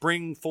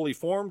spring fully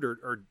formed,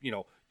 or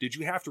did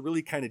you have to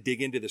really kind of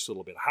dig into this a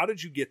little bit? How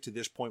did you get to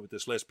this point with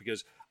this list?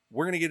 Because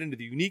we're going to get into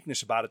the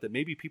uniqueness about it that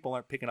maybe people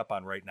aren't picking up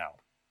on right now.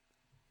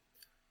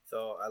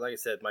 So, like I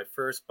said, my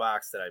first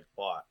box that I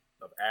bought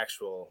of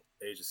actual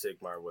Age of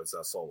Sigmar was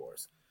Soul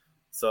Wars.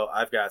 So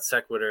I've got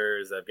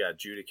Sequitors, I've got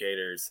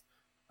Judicators,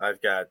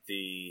 I've got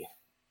the,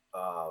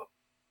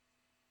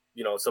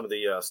 some of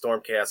the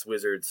Stormcast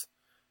Wizards.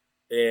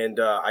 And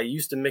I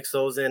used to mix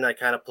those in. I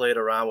kind of played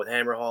around with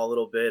Hammerhall a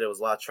little bit. It was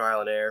a lot of trial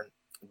and error.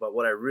 But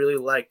what I really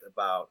liked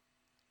about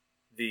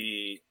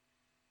the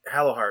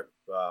Hallowheart,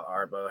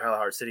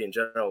 Hallowheart City in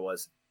general,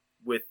 was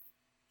with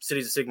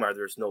Cities of Sigmar,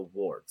 there's no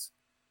wards.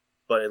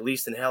 But at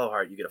least in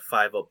Hallowheart, you get a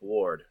 5-up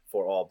ward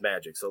for all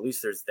magic. So at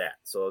least there's that.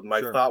 So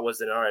my thought was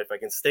that, all right, if I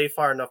can stay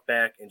far enough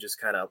back and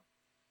just kind of,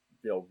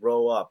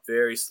 row up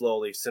very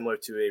slowly, similar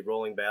to a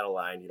rolling battle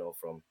line,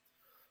 from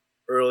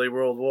early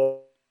World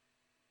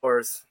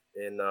Wars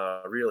in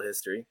real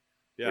history.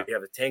 Yeah. You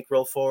have a tank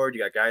roll forward.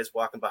 You got guys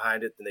walking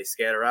behind it. Then they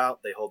scatter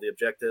out. They hold the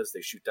objectives.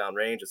 They shoot down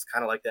range. It's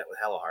kind of like that with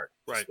Hallowheart,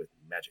 just with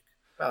magic.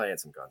 Well, and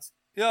some guns.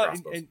 Yeah,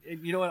 and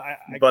you know what?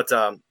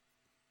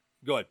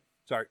 Go ahead.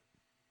 Sorry.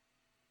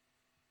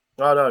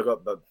 No,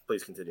 but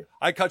please continue.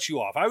 I cut you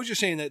off. I was just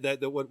saying that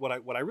what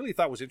I really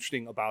thought was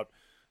interesting about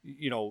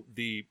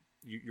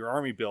your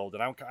army build,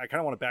 and I kind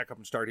of want to back up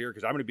and start here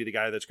because I'm going to be the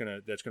guy that's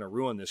gonna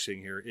ruin this thing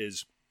here.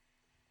 Is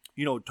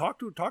talk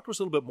to us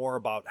a little bit more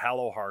about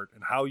Hallowheart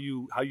and how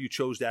you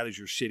chose that as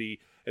your city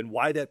and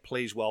why that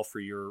plays well for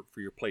your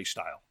play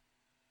style.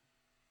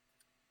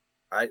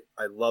 I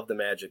love the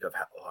magic of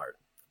Hallowheart.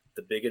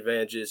 The big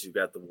advantage is you've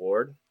got the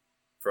ward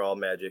for all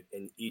magic,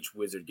 and each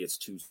wizard gets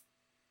 2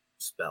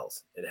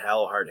 spells. And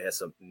Hallowheart has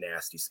some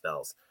nasty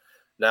spells.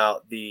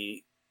 Now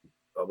the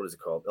what is it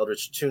called?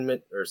 Eldritch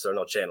Attunement,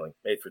 channeling.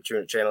 Made for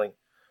channeling,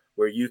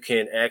 where you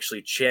can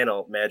actually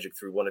channel magic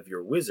through one of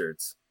your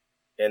wizards.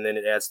 And then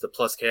it adds the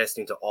plus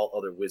casting to all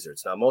other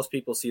wizards. Now, most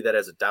people see that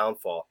as a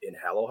downfall in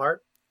Hallowheart.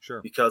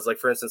 Sure. Because, like,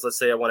 for instance, let's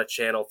say I want to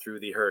channel through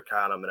the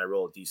Hurricanum and I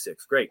roll a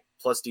d6. Great.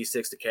 Plus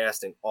d6 to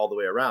casting all the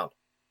way around.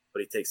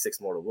 But he takes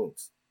 6 mortal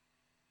wounds.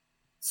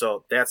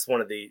 So that's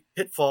one of the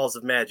pitfalls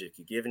of magic.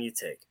 You give and you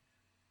take.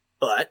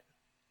 But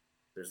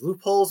there's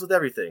loopholes with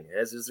everything,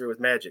 as is there with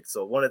magic.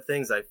 So one of the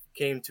things I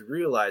came to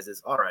realize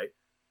is, all right,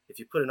 if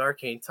you put an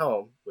Arcane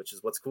Tome, which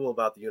is what's cool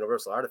about the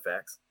Universal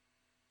Artifacts,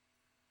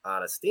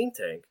 on a Steam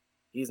Tank,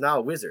 he's now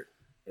a wizard.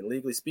 And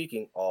legally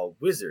speaking, all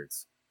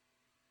wizards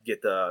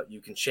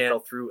you can channel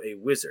through a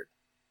wizard.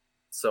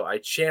 So I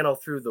channel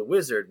through the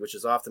wizard, which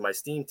is often my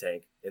Steam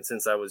Tank. And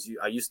since I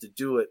used to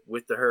do it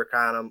with the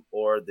Hurricanum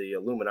or the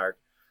Luminarch.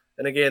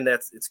 And again,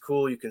 it's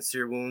cool. You can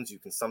sear wounds. You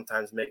can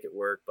sometimes make it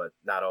work, but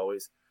not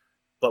always.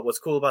 But what's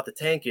cool about the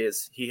tank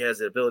is he has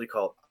an ability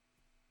called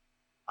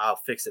I'll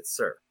Fix It,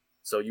 Sir.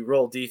 So you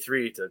roll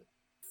D3 to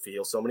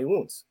heal so many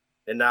wounds.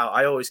 And now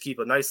I always keep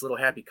a nice little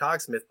happy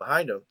cogsmith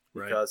behind him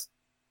because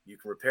you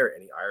can repair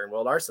any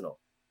Ironweld Arsenal.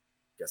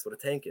 Guess what a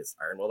tank is?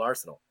 Ironweld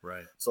Arsenal.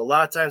 Right. So a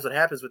lot of times what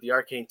happens with the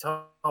Arcane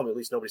Tome, at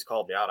least nobody's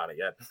called me out on it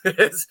yet.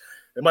 It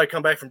might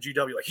come back from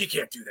GW like, he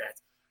can't do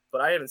that.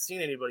 But I haven't seen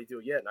anybody do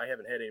it yet, and I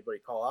haven't had anybody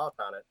call out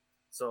on it.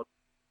 So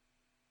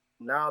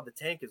now the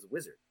tank is a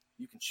wizard.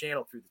 You can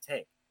channel through the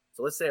tank.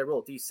 So let's say I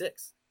roll a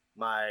D6.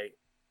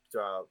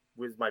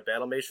 With my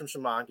Battle Mage from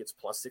Shaman gets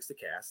 +6 to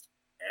cast,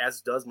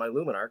 as does my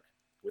Luminarch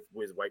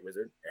with White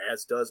Wizard,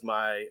 as does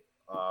my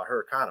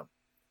Hurricanum.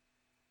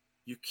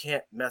 You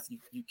can't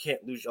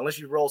lose unless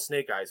you roll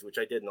Snake Eyes, which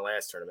I did in the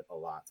last tournament a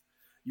lot.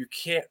 You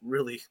can't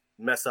really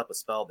mess up a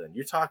spell then.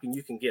 You're talking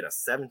you can get a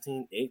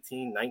 17,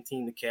 18,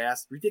 19 to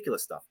cast.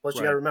 Ridiculous stuff. Plus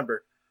you got to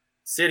remember,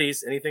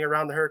 cities, anything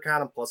around the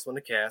Hurricanum, +1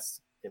 to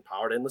cast,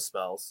 empowered endless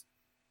spells.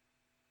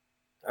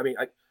 I mean,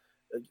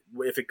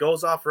 if it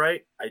goes off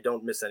right, I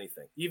don't miss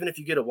anything. Even if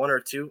you get a 1 or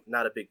 2,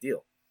 not a big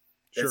deal.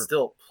 Sure. It's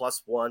still +1,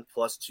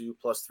 +2,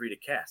 +3 to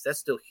cast. That's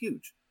still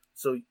huge.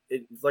 So,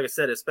 like I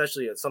said,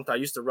 especially sometimes I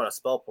used to run a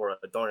spell port.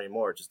 I don't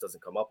anymore. It just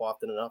doesn't come up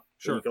often enough.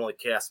 Sure. You can only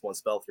cast 1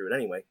 spell through it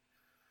anyway.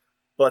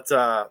 But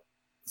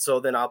so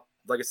then I'll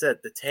like I said,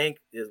 the tank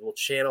will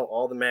channel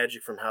all the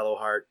magic from Hollow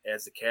Heart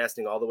as the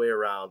casting all the way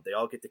around. They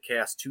all get to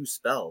cast 2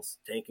 spells,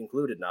 tank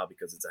included now,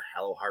 because it's a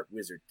Hollow Heart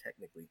wizard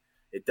technically.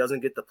 It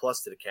doesn't get the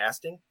plus to the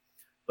casting,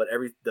 but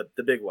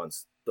the big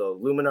ones, the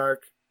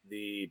Luminarch,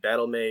 the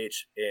Battle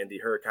Mage, and the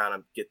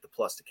Hurricanum get the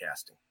plus to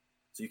casting.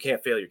 So you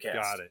can't fail your cast.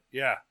 Got it.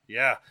 Yeah,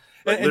 yeah.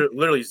 Like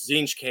literally,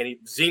 Zinj can't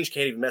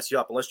even mess you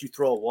up unless you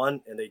throw a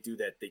 1 and they do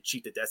that. They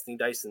cheat the Destiny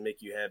dice and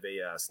make you have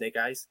a Snake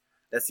Eyes.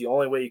 That's the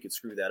only way you could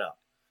screw that up.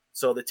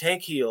 So the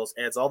tank heals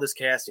adds all this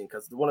casting,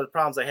 because one of the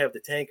problems I have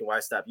with the tank and why I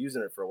stopped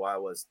using it for a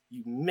while was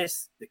you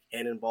miss the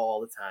cannonball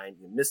all the time.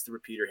 You miss the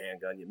repeater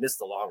handgun. You miss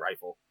the long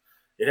rifle.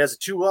 It has a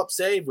 2-up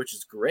save, which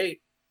is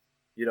great.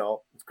 You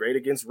know, it's great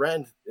against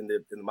Rend in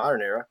the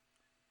modern era.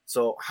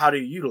 So how do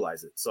you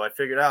utilize it? So I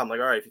figured out, I'm like,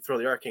 all right, if you throw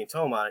the Arcane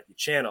Tome on it, you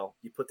channel,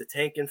 you put the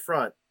tank in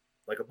front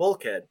like a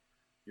bulkhead.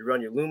 You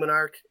run your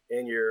Luminarch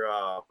and your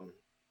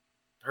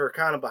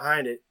Hurricanum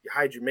behind it. You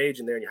hide your Mage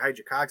in there and you hide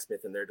your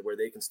Cogsmith in there to where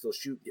they can still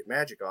shoot and get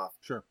magic off.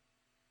 Sure.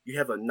 You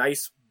have a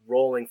nice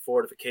rolling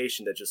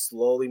fortification that just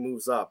slowly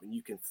moves up, and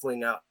you can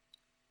fling out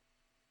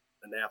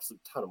an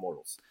absolute ton of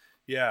mortals.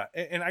 Yeah,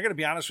 and I got to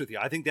be honest with you.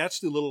 I think that's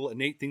the little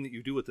innate thing that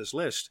you do with this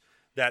list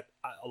that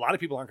a lot of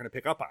people aren't going to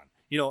pick up on.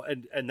 You know,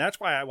 and that's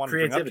why I want to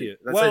bring up to you.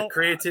 That's like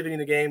creativity in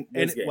the game.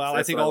 And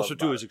I think also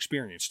too is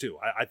experience too.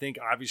 I think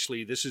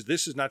obviously this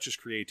is not just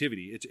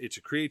creativity. It's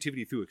a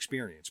creativity through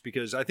experience,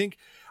 because I think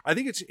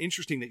it's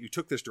interesting that you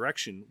took this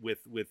direction with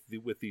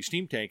the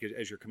Steam Tank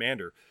as your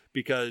commander,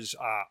 because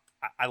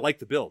I like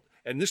the build,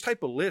 and this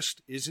type of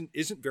list isn't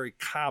very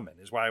common.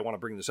 Is why I want to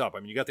bring this up. I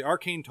mean, you got the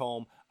Arcane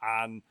Tome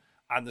on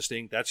this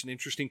thing. That's an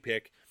interesting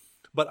pick.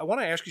 But I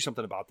want to ask you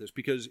something about this,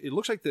 because it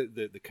looks like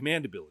the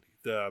command ability,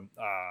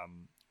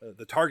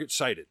 the target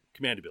sighted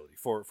command ability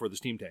for the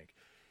Steam Tank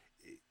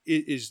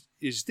is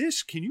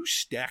this. Can you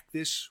stack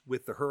this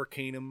with the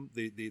Hurricanum,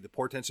 the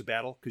Portents of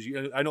Battle?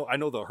 Because I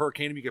know the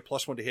Hurricanum you get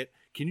 +1 to hit.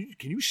 Can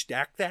you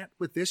stack that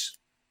with this?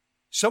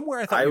 Somewhere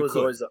I thought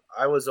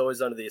I was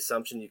always under the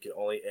assumption you could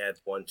only add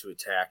 1 to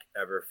attack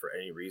ever for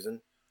any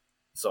reason,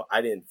 so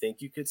I didn't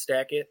think you could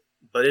stack it.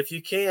 But if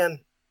you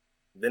can,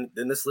 then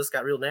this list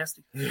got real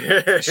nasty.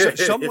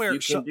 Somewhere you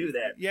can do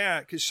that.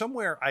 Yeah, because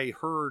somewhere I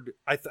heard,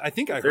 I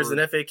think I heard. There's an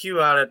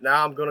FAQ on it.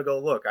 Now I'm going to go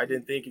look. I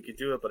didn't think you could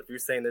do it, but if you're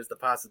saying there's the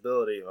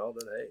possibility, well,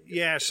 then hey.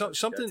 Yeah,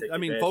 something. I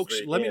mean,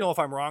 folks, let me know if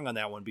I'm wrong on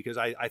that one, because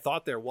I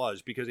thought there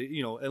was, because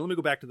and let me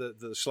go back to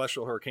the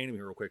Celestial Hurricanum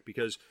here real quick,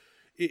 because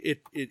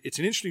it's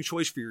an interesting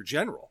choice for your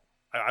general.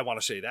 I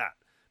want to say that.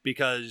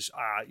 Because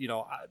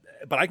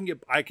but I can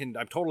get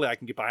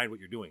behind what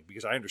you're doing,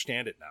 because I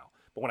understand it now.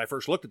 But when I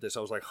first looked at this, I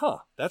was like,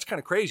 that's kind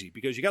of crazy,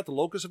 because you got the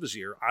Locus of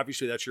Azir.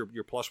 Obviously, that's your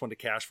 +1 to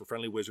cast for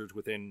friendly wizards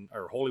within,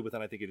 or wholly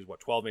within, I think it is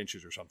 12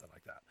 inches or something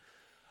like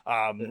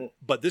that.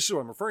 But this is what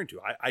I'm referring to.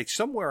 I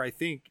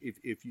think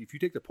if you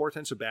take the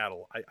Portents of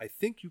Battle, I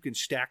think you can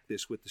stack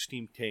this with the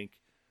Steam Tank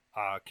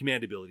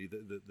command ability,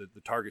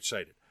 the target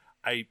sighted.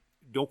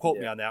 Don't quote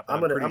me on that, but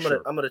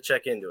I'm gonna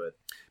check into it,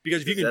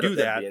 because if you can do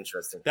that,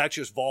 interesting. That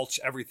just vaults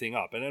everything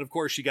up. And then of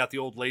course you got the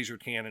old laser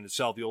cannon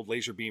itself, the old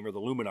laser beam, or the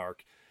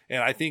Luminarch.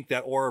 And I think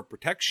that aura of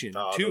protection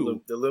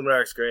too. The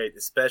Luminarch's great,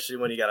 especially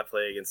when you got to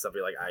play against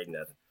somebody like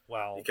Idneth.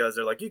 Wow. Because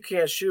they're like, you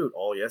can't shoot.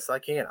 Oh yes, I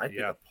can. I pick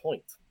a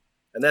point,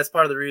 and that's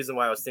part of the reason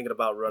why I was thinking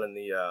about running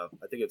the.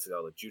 I think it's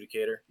called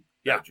Adjudicator.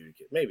 Yeah,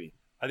 Adjudicator, maybe.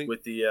 I think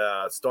with the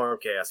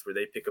Stormcast, where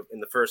they pick up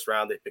in the first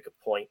round, they pick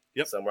a point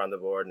somewhere on the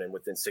board, and then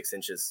within 6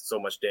 inches, so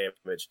much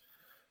damage.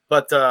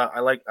 But I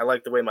like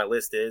the way my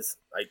list is.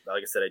 Like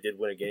I said, I did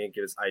win a game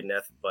against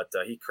Idneth, but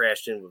he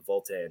crashed in with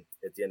Voltan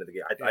at the end of the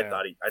game. I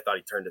thought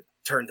he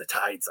turned the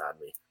tides on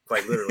me,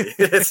 quite literally,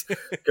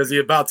 because he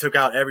about took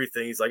out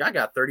everything. He's like, I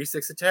got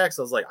 36 attacks.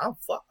 I was like, I'm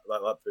fucked.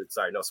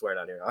 Sorry, no swearing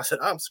on here. I said,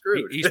 I'm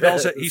screwed. He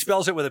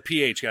spells it with a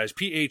PH, guys.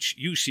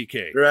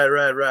 PHUCK.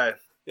 Right.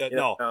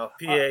 Yeah,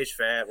 PH,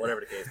 fat,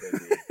 whatever the case may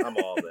be. I'm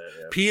all that.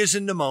 Yeah. P is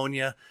in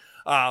pneumonia.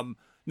 Right.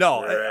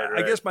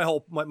 I guess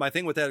my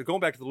thing with that,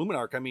 going back to the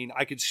Luminarch, I mean,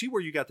 I could see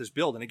where you got this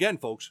build. And again,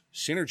 folks,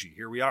 synergy,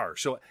 here we are.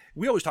 So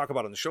we always talk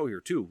about on the show here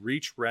too,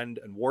 reach, rend,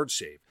 and ward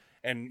save.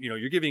 And,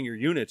 you're giving your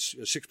units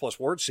a 6+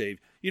 ward save.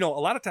 A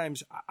lot of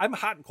times I'm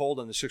hot and cold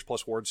on the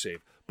 6+ ward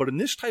save. But in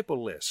this type of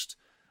list,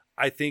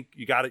 I think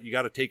you got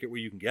to take it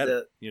where you can get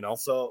it,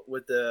 So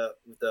with the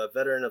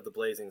Veteran of the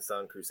Blazing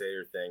Sun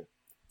Crusader thing,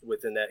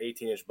 within that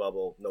 18-inch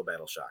bubble, no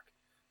battle shock.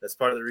 That's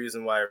part of the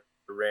reason why I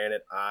ran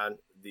it on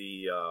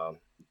the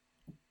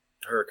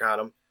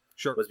Hurricanum.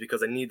 Sure. Was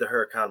because I need the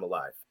Hurricanum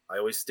alive. I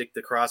always stick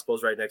the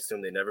crossbows right next to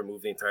him. They never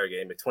move the entire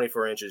game. At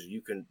 24 inches,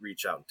 you can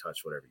reach out and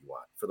touch whatever you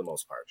want, for the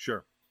most part.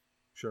 Sure.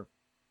 And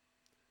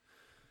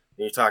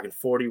you're talking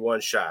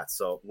 41 shots.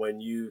 So when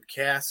you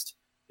cast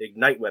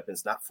Ignite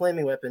weapons, not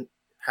Flaming Weapon,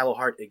 Hollow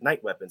Heart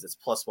Ignite weapons, it's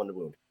 +1 to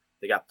wound.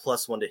 They got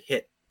 +1 to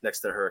hit next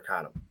to the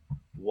Hurricanum.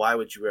 Why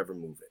would you ever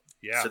move it?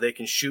 Yeah. So they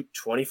can shoot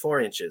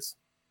 24 inches,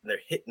 and they're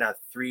hitting on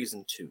 3s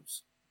and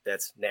 2s.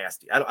 That's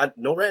nasty.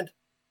 No rend.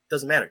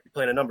 Doesn't matter. You're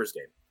playing a numbers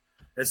game.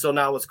 And so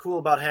now what's cool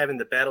about having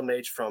the Battle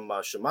Mage from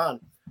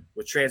Shaman,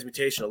 with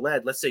transmutation of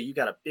lead, let's say you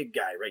got a big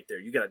guy right there.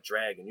 You got a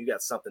dragon. You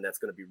got something that's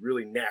going to be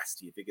really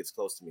nasty if it gets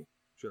close to me.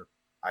 Sure.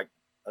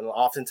 And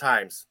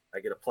oftentimes I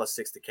get a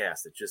 +6 to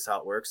cast. It's just how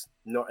it works.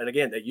 No, and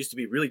again, it used to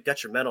be really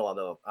detrimental on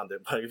the.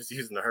 I was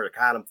using the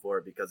Hurricanum for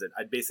it because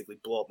I'd basically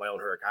blow up my own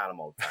Hurricanum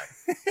all the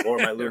time, or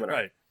my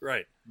Luminar.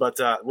 Right.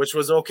 But which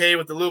was okay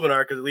with the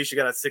Luminar because at least you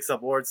got a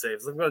 6-up ward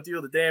save. So if I'm going to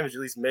deal the damage,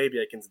 at least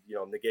maybe I can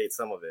negate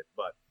some of it.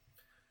 But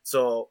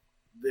so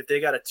if they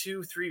got a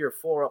 2, 3, or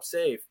 4-up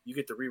save, you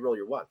get to reroll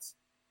your ones.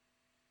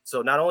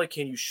 So not only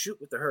can you shoot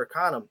with the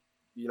Hurricanum,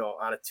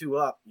 on a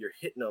 2-up, you're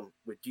hitting them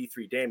with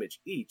D3 damage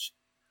each.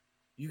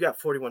 You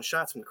got 41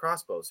 shots from the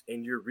crossbows,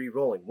 and you're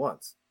re-rolling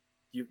once.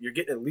 You're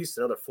getting at least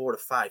another 4 to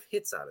 5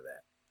 hits out of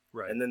that.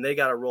 Right. And then they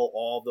got to roll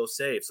all of those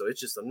saves. So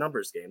it's just a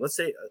numbers game. Let's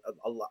say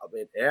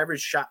an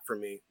average shot for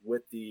me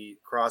with the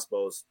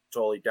crossbows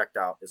totally decked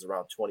out is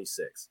around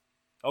 26.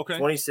 Okay.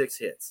 26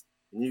 hits.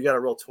 And you got to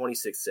roll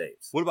 26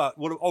 saves.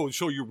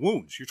 So your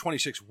wounds, your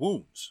 26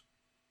 wounds.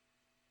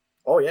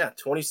 Oh, yeah,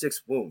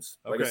 26 wounds.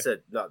 Like Okay. I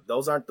said, no,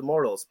 those aren't the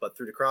mortals, but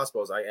through the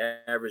crossbows, I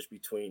average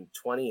between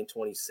 20 and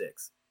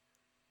 26.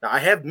 Now, I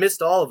have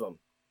missed all of them.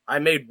 I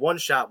made one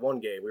shot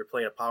one game. We were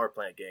playing a power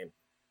plant game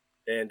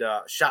and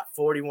shot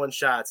 41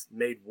 shots,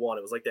 made one.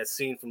 It was like that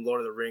scene from Lord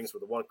of the Rings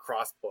with the one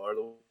crossbow or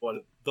the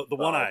one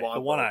one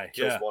eye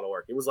kills yeah. one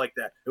orc. It was like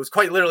that. It was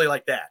quite literally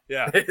like that.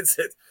 Yeah.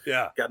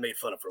 Yeah. Got made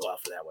fun of for a while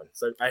for that one.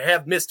 So I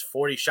have missed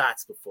 40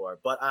 shots before,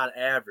 but on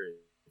average,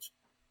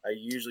 I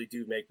usually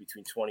do make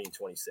between 20 and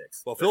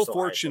 26. Well, feel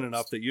fortunate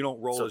enough that you don't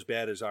roll as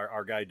bad as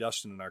our guy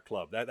Dustin in our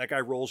club. That guy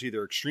rolls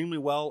either extremely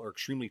well or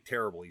extremely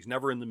terrible. He's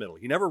never in the middle.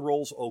 He never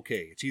rolls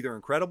okay. It's either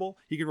incredible.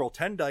 He can roll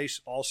 10 dice,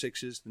 all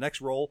 6s. The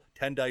next roll,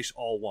 10 dice,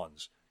 all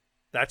 1s.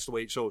 That's the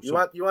way. So you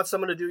want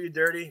someone to do you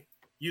dirty?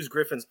 Use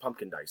Griffin's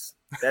pumpkin dice.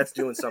 That's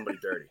doing somebody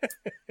dirty.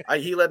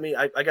 He let me.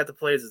 I got to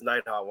play as his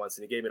Nighthawk once,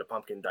 and he gave me the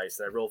pumpkin dice,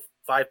 and I rolled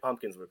 5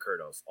 pumpkins with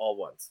Kurdos, all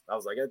 1s. I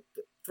was like,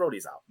 throw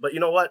these out. But you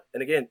know what?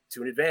 And again,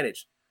 to an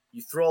advantage.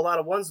 You throw a lot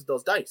of 1s with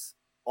those dice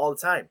all the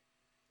time.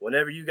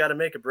 Whenever you got to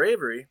make a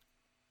bravery,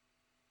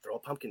 throw a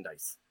pumpkin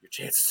dice. Your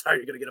chances are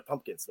you're going to get a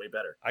pumpkin. It's way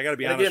better. I got to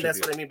be honest with you. Again,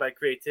 that's what I mean by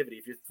creativity.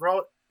 If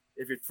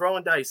you're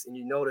throwing dice and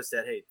you notice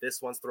that, hey,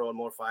 this one's throwing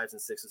more 5s and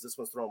 6s, this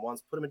one's throwing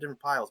 1s, put them in different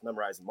piles,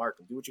 memorize and mark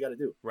them. Do what you got to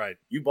do. Right.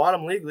 You bought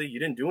them legally. You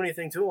didn't do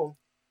anything to them.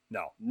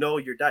 No. Know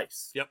your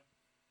dice. Yep.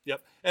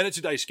 And it's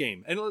a dice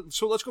game. And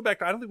so let's go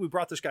back. I don't think we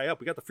brought this guy up.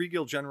 We got the Free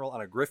Guild General on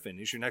a Griffin.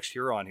 He's your next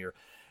hero on here.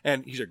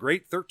 And he's a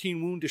great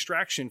 13 wound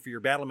distraction for your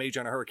battle mage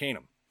on a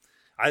Hurricanum.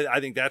 I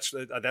think that's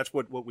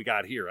what we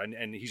got here.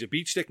 And he's a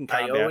beat stick in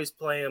combat. I always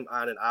play him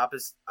on an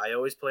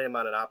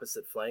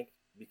opposite flank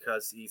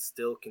because he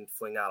still can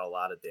fling out a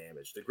lot of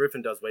damage. The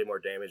Griffin does way more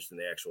damage than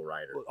the actual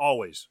rider.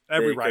 Always.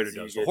 Every rider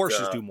does. The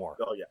horses do more.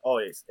 Oh yeah,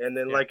 always. And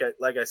then like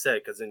I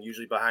said, because then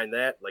usually behind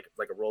that, like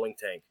a rolling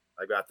tank,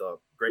 I got the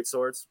great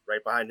swords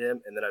right behind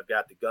him, and then I've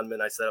got the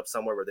gunmen I set up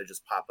somewhere where they're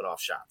just popping off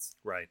shots.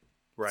 Right.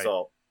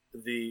 So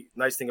the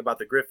nice thing about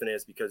the Griffin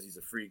is because he's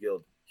a free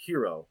guild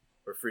hero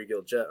or free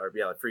guild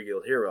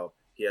hero,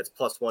 he has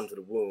 +1 to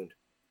the wound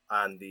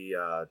on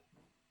the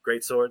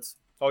great swords.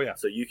 Oh yeah.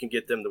 So you can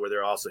get them to where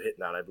they're also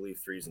hitting on, I believe,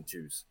 3s and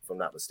 2s, if I'm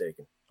not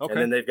mistaken. Okay.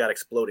 And then they've got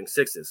exploding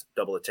 6s,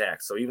 double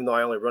attack. So even though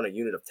I only run a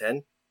unit of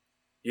 10,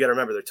 you got to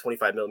remember they're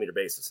 25 millimeter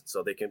bases,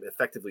 so they can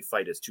effectively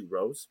fight as 2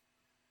 rows.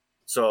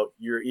 So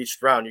each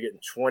round you're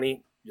getting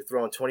 20. You're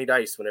throwing 20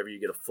 dice whenever you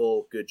get a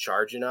full good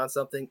charge in on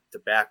something to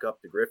back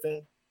up the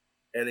Griffin,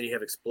 and then you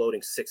have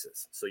exploding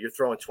 6s. So you're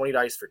throwing 20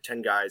 dice for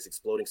 10 guys,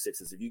 exploding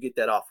 6s. If you get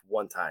that off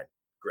one time,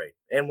 great,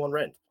 and 1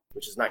 rend,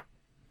 which is nice.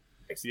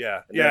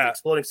 Yeah, and the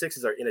exploding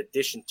 6s are in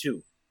addition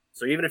to.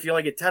 So even if you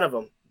only get 10 of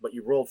them, but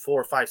you rolled 4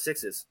 or 5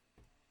 6s,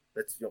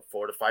 that's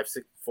 4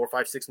 or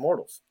 5 6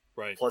 mortals,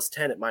 right? Plus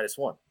 10 at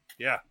 -1.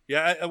 Yeah.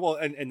 Well,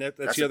 and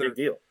that's the other big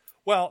deal.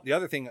 Well, the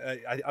other thing,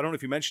 I don't know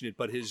if you mentioned it,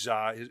 but his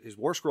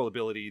War Scroll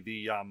ability,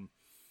 the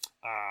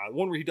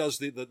one where he does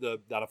the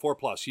on a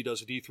 4+, he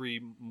does a D3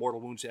 mortal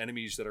wounds to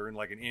enemies that are in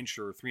like an inch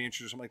or 3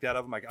 inches or something like that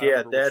of him.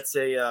 That's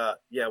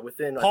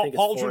within I think it's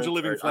Pauldron's a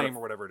living flame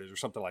or whatever it is, or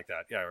something like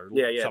that.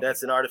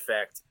 That's an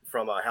artifact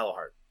from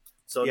Hellheart.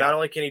 So not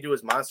only can he do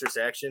his monstrous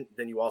action,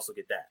 then you also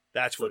get that.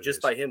 That's what. So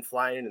just by him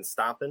flying in and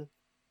stomping,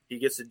 he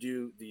gets to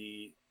do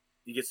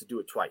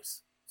it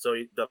twice. So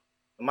the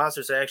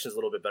monstrous action is a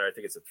little bit better. I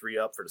think it's a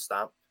 3-up for the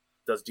stomp.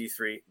 Does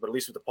D3, but at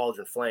least with the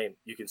Pauldron Flame,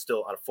 you can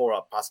still on a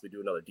 4-up possibly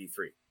do another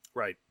D3.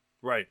 Right.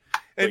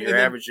 And you're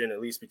averaging at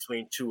least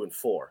between 2 and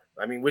 4.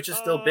 I mean, which is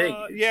still big.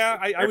 Yeah,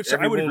 I would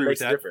agree with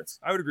that. Difference.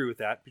 I would agree with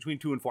that. Between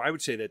 2 and 4, I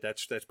would say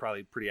that's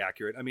probably pretty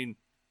accurate. I mean,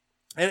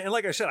 and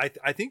like I said,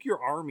 I think your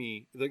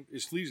army,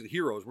 as leads the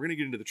heroes, we're going to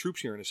get into the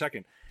troops here in a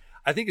second,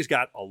 I think has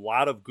got a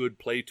lot of good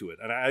play to it.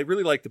 And I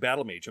really like the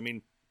Battle Mage. I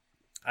mean,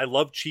 I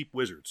love cheap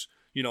wizards.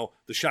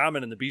 The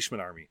Shaman and the Beastman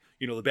army.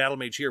 The Battle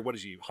Mage here, what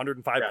is he,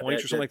 105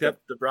 points or something like that?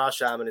 The Bra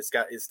Shaman is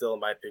still, in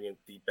my opinion,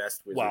 the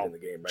best wizard in the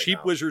game right cheap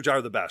now. Wizards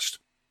are the best.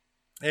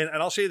 And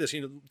I'll say this,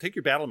 take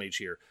your Battle Mage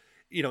here.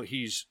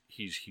 He's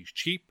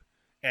cheap.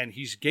 And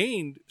he's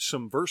gained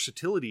some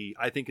versatility,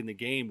 I think, in the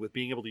game with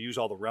being able to use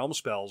all the realm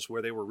spells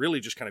where they were really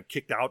just kind of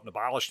kicked out and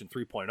abolished in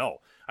 3.0.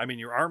 I mean,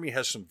 your army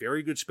has some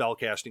very good spell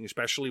casting,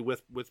 especially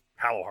with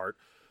Hallowheart,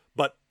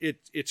 but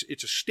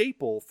it's a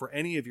staple for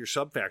any of your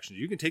sub-factions.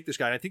 You can take this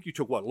guy, and I think you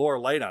took,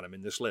 Laura Light on him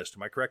in this list.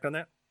 Am I correct on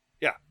that?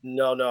 Yeah.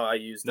 No, I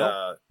used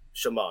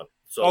Shaman.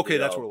 So okay,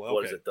 that's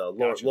what is it? The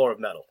Lore of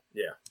Metal.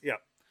 Yeah. Yeah.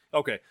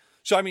 Okay.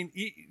 So I mean,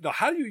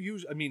 how do you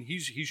use? I mean,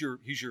 he's your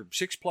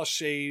 6+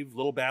 save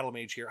little battle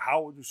mage here.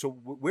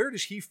 Where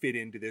does he fit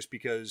into this?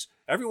 Because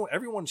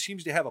everyone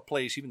seems to have a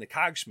place, even the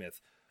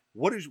cogsmith.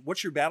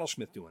 What's your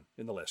battlesmith doing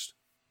in the list?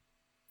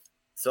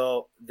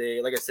 So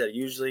like I said,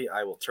 usually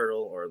I will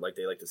turtle, or like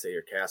they like to say,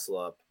 your castle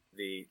up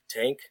the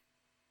tank.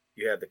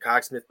 You have the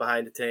cogsmith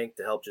behind the tank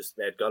to help just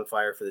add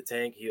gunfire for the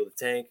tank, heal the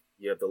tank.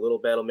 You have the little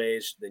battle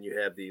mage, then you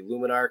have the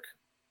Luminarch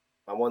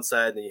on one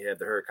side, and then you have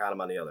the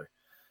Hurricanum on the other.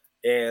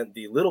 And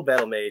the little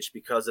battle mage,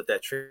 because of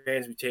that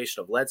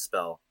transmutation of lead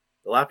spell,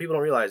 a lot of people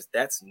don't realize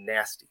that's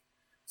nasty.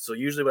 So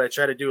usually what I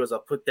try to do is I'll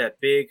put that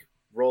big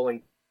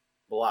rolling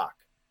block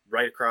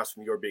right across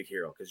from your big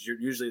hero, because you're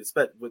usually,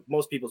 with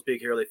most people's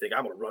big hero, they think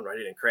I'm going to run right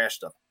in and crash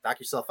stuff.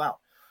 Knock yourself out.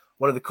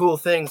 One of the cool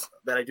things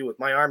that I do with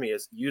my army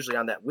is usually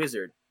on that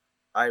wizard,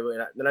 I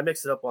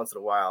mix it up once in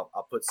a while.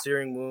 I'll put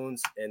Searing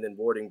Wounds and then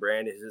Warding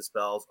Brand as his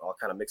spells. I'll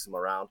kind of mix them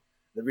around.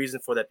 The reason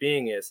for that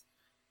being is,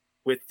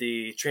 with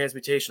the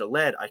transmutation of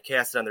lead, I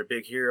cast it on their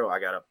big hero.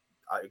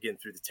 Again,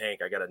 through the tank,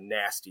 I got a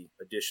nasty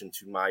addition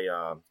to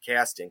my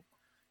casting.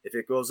 If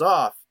it goes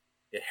off,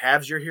 it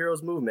halves your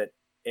hero's movement,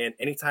 and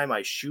anytime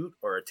I shoot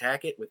or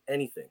attack it with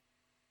anything,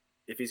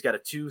 if he's got a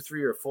 2,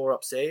 3, or 4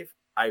 up save,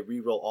 I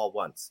re-roll all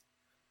once.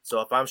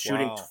 So if I'm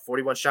shooting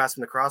 41 shots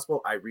from the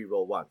crossbow, I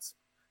re-roll once.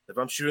 If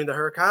I'm shooting the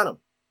Hurricanum,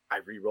 I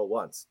re-roll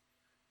once.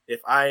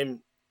 If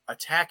I'm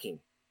attacking,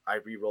 I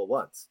re-roll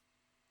once.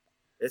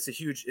 It's a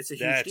huge deal.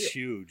 That's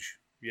huge.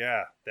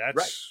 Yeah, that's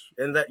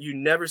right. And that you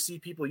never see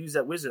people use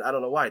that wizard. I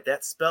don't know why.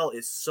 That spell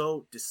is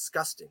so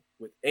disgusting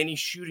with any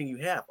shooting you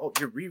have. Oh,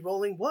 you're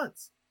re-rolling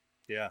once.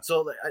 Yeah.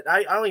 So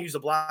I only use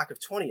a block of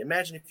 20.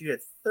 Imagine if you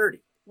had 30.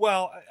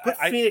 Well, put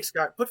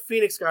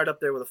Phoenix Guard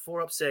up there with a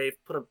 4-up save.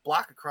 Put a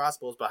block of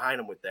crossbows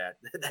behind him with that.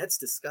 That's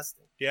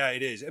disgusting. Yeah,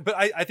 it is. But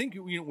I think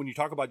when you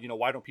talk about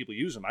why don't people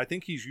use him, I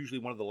think he's usually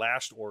one of the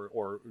last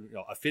or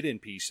a fit-in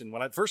piece. And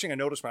first thing I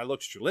noticed when I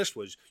looked at your list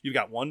was you've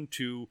got 1,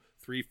 2,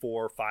 3,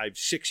 4, 5,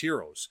 6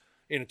 heroes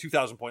in a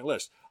 2,000 point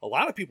list. A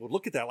lot of people would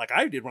look at that like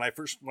I did when I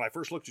first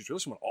looked at your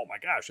list and went, oh my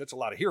gosh, that's a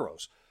lot of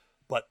heroes.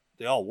 But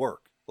they all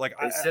work. Like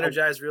they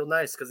synergize real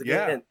nice, because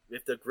again,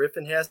 if the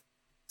Griffin has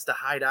to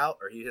hide out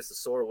or he has to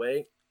soar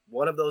away,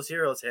 one of those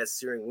heroes has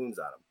Searing Wounds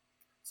on him.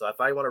 So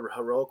if I want a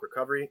heroic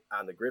recovery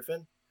on the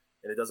Griffin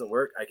and it doesn't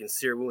work, I can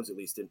Sear Wounds at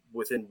least.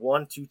 Within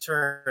 1-2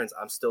 turns,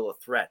 I'm still a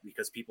threat,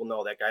 because people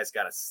know that guy's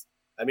got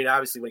I mean,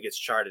 obviously when he gets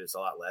charted, it's a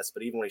lot less,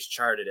 but even when he's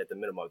charted at the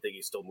minimum, I think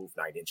he still move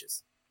 9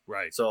 inches.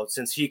 Right. So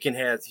since he's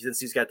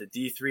got the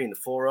D3 and the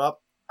 4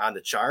 up on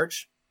the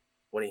charge,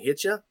 when he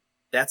hits you,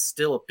 that's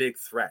still a big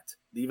threat.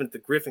 Even if the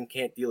Griffin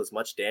can't deal as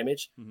much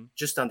damage,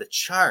 just on the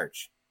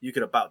charge, you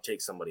could about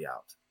take somebody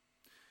out.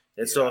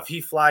 And so if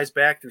he flies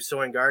back through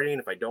Soaring Guardian,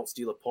 if I don't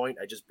steal a point,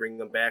 I just bring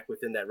them back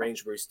within that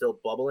range where he's still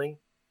bubbling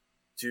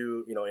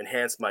to,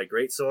 enhance my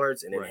great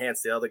swords and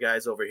enhance the other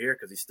guys over here,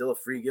 because he's still a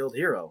free guild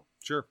hero.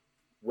 Sure.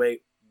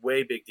 Way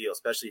big deal,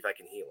 especially if I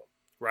can heal him.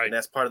 Right. And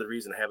that's part of the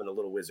reason having the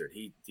little wizard.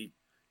 He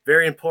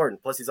very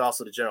important. Plus, he's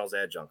also the general's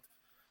adjunct.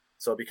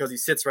 So because he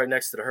sits right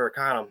next to the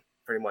Hurricanum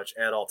pretty much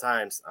at all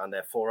times on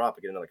that 4-up,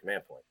 I get another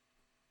command point.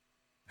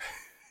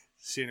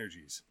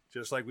 Synergies,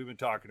 just like we've been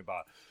talking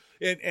about.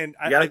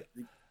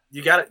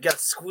 You got to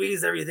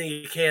squeeze everything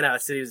you can out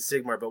of Cities of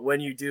Sigmar, but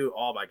when you do,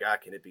 oh my God,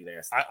 can it be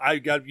nasty? I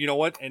got, you know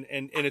what, and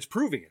it's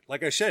proving it.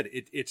 Like I said,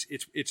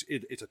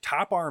 it's a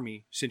top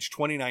army since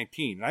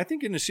 2019, and I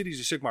think in the Cities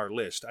of Sigmar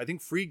list, I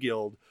think Free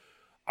Guild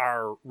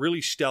are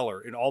really stellar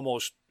in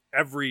almost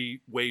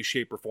every way,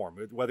 shape, or form.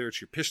 Whether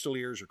it's your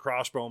pistoliers, your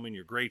crossbowmen,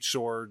 your great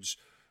swords,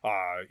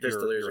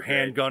 your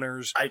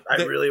handgunners. I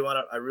really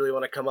want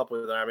to come up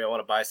with an army. I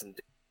want to buy some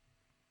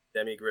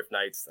Demi-Griff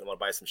Knights. I want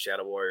to buy some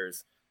Shadow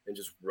Warriors and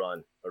just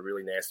run a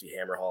really nasty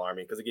Hammer Hall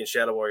army. Because again,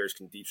 Shadow Warriors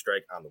can deep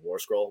strike on the War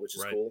Scroll, which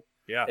is cool.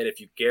 Yeah. And if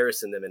you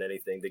garrison them in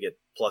anything, they get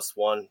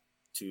 +1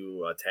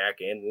 to attack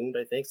and wound,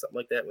 I think, something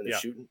like that when they're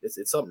shooting. It's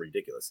something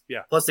ridiculous.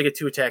 Yeah. Plus they get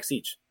 2 attacks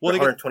each. Well,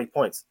 120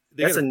 points.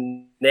 That's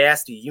a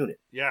nasty unit.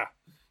 Yeah.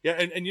 Yeah,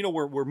 and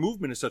where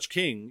movement is such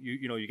king,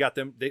 you got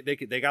them.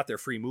 They got their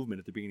free movement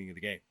at the beginning of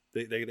the game.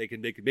 They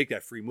can make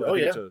that free move.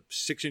 It's a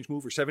 6-inch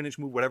move or 7-inch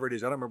move, whatever it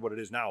is. I don't remember what it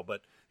is now,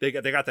 but they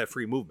got that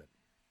free movement,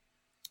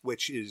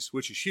 which is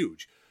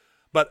huge.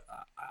 But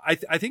I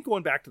think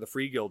going back to the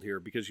Free Guild here,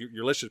 because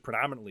your list is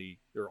predominantly,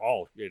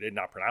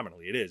 not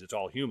predominantly, it's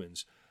all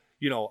humans.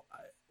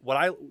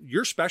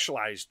 Your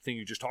specialized thing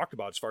you just talked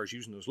about as far as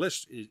using those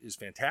lists is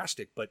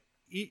fantastic. But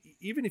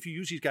even if you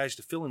use these guys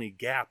to fill any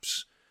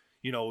gaps,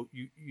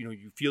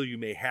 you feel you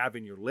may have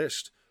in your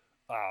list,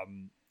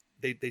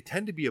 they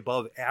tend to be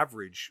above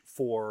average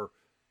for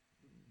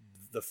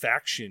the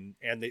faction,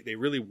 and they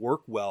really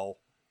work well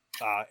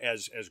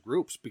as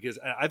groups, because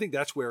I think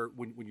that's where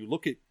when you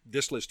look at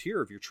this list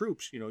here of your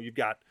troops, you've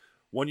got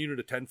 1 unit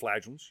of 10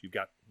 flagellants, you've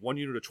got 1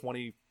 unit of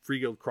 20 free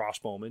guild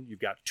crossbowmen, you've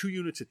got 2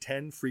 units of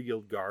 10 free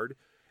guild guard,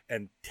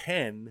 and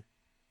 10,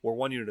 or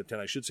 1 unit of 10,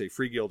 I should say,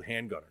 free guild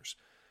handgunners.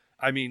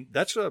 I mean,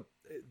 that's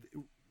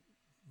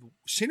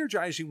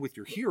synergizing with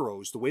your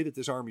heroes, the way that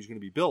this army is going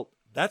to be built.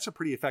 That's a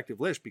pretty effective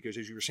list, because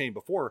as you were saying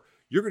before,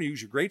 you're going to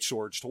use your great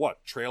swords to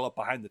what? Trail up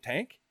behind the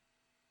tank?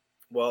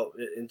 Well,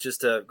 and just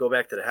to go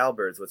back to the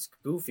halberds, what's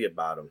goofy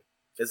about them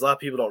is a lot of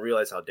people don't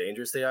realize how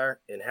dangerous they are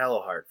in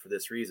Hallowheart for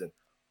this reason.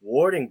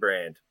 Warding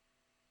Brand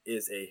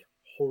is a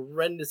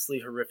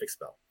horrendously horrific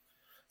spell.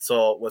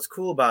 So what's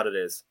cool about it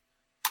is,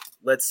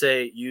 let's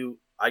say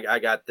I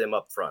got them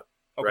up front,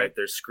 right?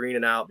 They're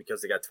screening out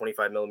because they got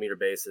 25 millimeter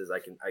bases. I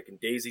can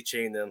daisy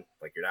chain them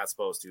like you're not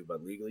supposed to,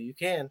 but legally you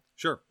can.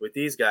 Sure. With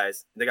these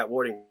guys, they got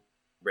Warding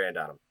Brand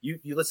on them. You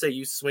let's say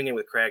you swing in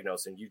with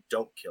Kragnos and you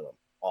don't kill them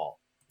all.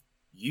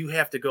 You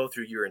have to go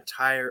through your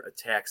entire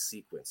attack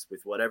sequence with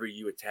whatever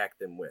you attack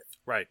them with.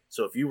 Right.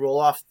 So if you roll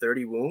off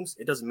 30 wounds,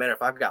 it doesn't matter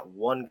if I've got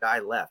one guy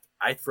left.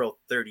 I throw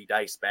 30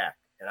 dice back,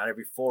 and on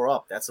every 4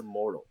 up, that's a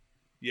mortal.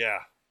 Yeah.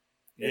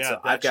 And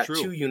so I've got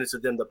 2 units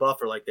of them to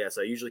buffer like that.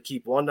 So I usually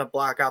keep one to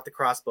block out the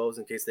crossbows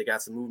in case they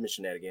got some movement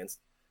shenanigans.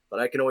 But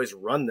I can always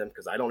run them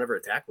because I don't ever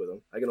attack with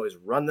them. I can always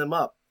run them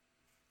up,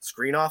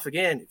 screen off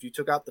again if you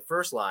took out the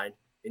first line,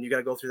 and you got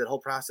to go through that whole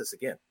process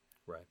again.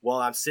 Right. While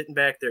I'm sitting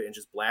back there and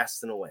just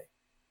blasting away.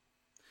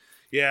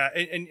 Yeah,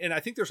 and I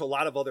think there's a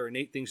lot of other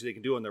innate things that they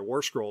can do on their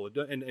war scroll.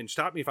 And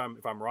stop me if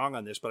I'm wrong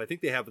on this, but I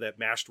think they have that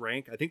masked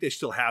rank. I think they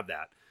still have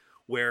that.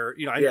 Where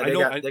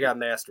they got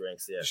master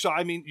ranks. Yeah. So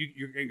I mean,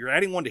 you're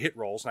adding 1 to hit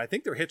rolls, and I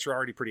think their hits are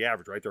already pretty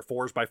average, right? They're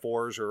 4s by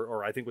 4s,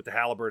 or I think with the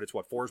halberd it's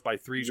what 4s by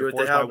 3s or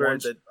 4s by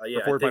 1s.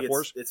 Yeah, 4 by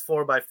 4s. It's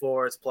 4 by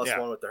 4. It's plus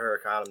 1 with the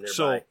Huracan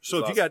nearby.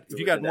 So if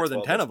you got more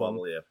than 10 of them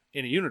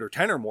in a unit, or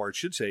 10 or more, it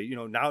should say,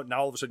 now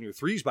all of a sudden you're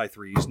 3s by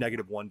 3s,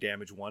 -1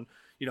 damage 1.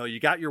 You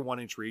got your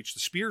 1-inch reach. The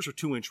spears are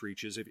 2-inch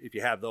reaches if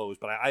you have those,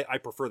 but I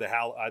prefer the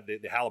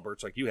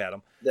halaberts like you had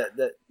them.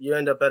 That you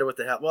end up better with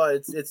the well,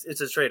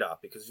 it's a trade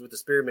off, because with the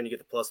spearmen you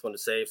get the +1 to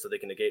save, so they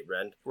can negate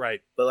rend.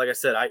 Right. But like I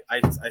said,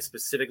 I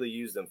specifically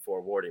use them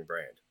for Warding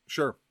Brand.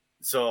 Sure.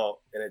 So,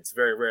 and it's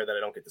very rare that I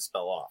don't get the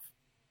spell off.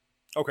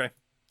 Okay.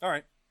 All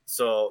right.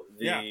 So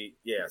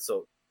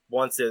so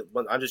I'm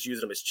just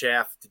using them as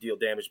chaff to deal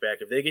damage back.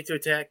 If they get to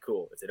attack,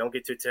 cool. If they don't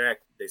get to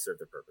attack, they serve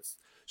their purpose.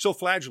 So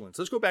flagellants,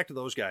 let's go back to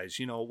those guys.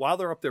 While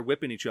they're up there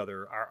whipping each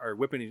other,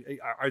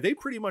 are they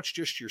pretty much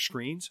just your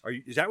screens?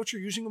 Is that what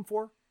you're using them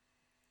for?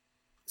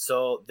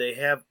 So they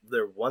have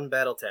their 1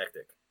 battle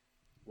tactic,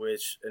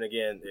 which, and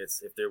again,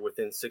 it's if they're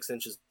within 6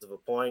 inches of a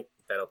point,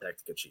 battle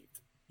tactic achieved.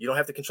 You don't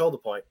have to control the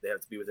point; they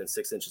have to be within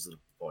 6 inches of the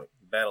point.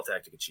 Battle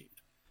tactic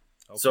achieved.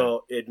 Okay.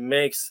 So it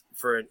makes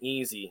for an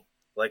easy.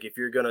 Like if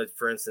you're going to,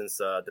 for instance,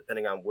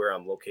 depending on where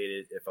I'm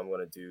located, if I'm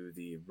going to do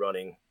the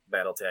running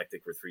battle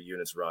tactic where 3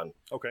 units run,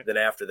 then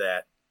after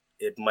that,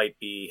 it might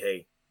be,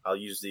 hey, I'll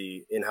use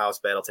the in-house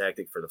battle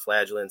tactic for the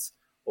flagellants,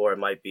 or it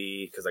might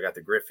be, because I got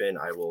the Griffin,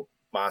 I will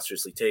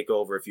monstrously take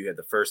over if you had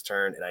the first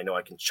turn, and I know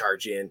I can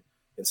charge in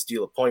and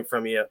steal a point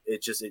from you.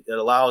 It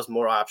allows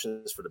more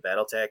options for the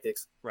battle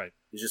tactics. Right.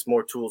 There's just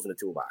more tools in the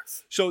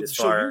toolbox. So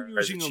you're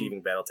using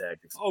achieving battle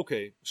tactics.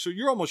 Okay. So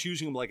you're almost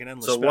using them like an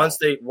endless spell. So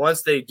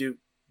once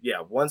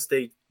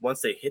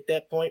they hit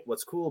that point,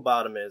 what's cool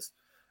about them is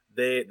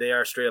they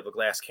are straight up a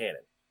glass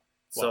cannon.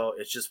 Wow. So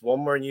it's just 1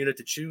 more unit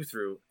to chew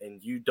through,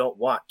 and you don't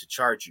want to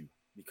charge you,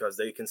 because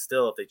they can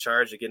still, if they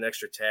charge, they get an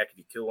extra attack. If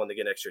you kill 1, they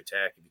get an extra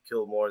attack. If you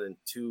kill more than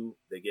 2,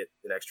 they get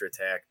an extra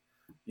attack.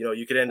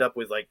 You could end up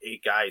with like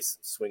 8 guys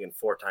swinging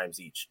 4 times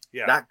each.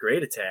 Yeah. Not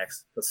great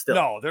attacks, but still.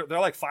 No, they're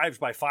like 5s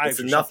by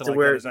 5s or something like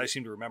that, as I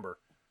seem to remember.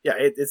 Yeah,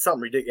 it's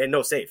something ridiculous. And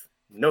no save.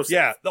 No save.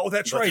 Yeah. Oh,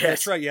 that's right.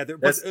 That's right. Yeah.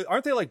 But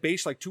aren't they like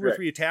base like 2 or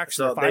 3 attacks?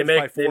 So 5s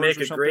by 4s they make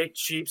or a something? great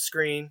cheap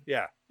screen.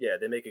 Yeah. Yeah,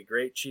 they make a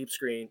great cheap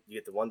screen. You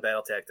get the 1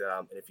 battle tactic on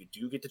them, and if you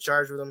do get to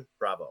charge with them,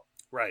 bravo.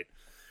 Right.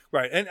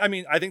 Right. And I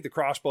mean, I think the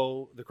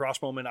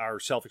crossbowmen are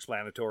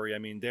self-explanatory. I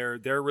mean, they're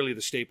really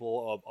the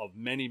staple of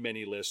many,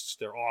 many lists.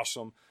 They're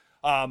awesome.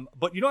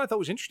 But I thought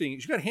was interesting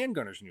is you got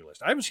handgunners in your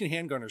list. I haven't seen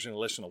handgunners in a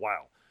list in a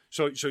while.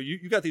 So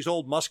you got these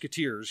old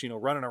musketeers,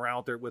 running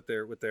around there with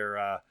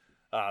their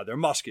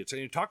muskets.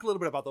 And you talk a little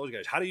bit about those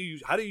guys. How do you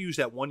use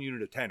that 1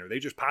 unit of 10? Are they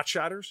just pot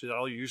shotters? Is that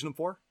all you're using them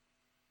for?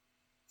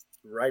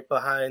 Right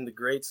behind the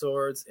great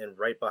swords and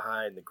right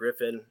behind the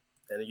Griffin.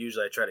 And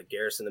usually I try to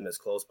garrison them as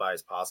close by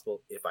as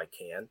possible if I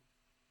can,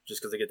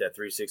 just because they get that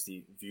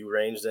 360 view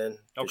range then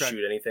to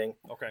shoot anything.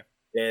 Okay.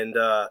 And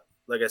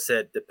like I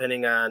said,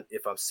 depending on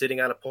if I'm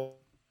sitting on a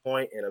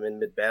point and I'm in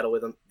mid-battle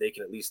with them, they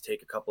can at least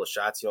take a couple of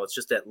shots. It's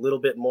just that little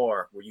bit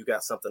more where you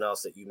got something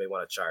else that you may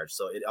want to charge.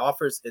 So it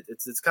offers,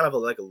 it's kind of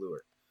like a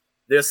lure.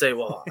 They'll say,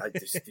 well,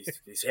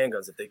 these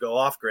handguns, if they go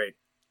off, great,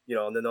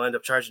 and then they'll end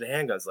up charging the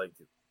handguns. Like,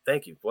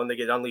 thank you. When they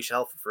get Unleash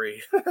Hell for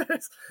free.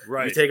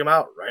 Right. You take them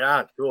out. Right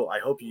on. Cool. I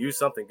hope you use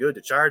something good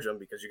to charge them,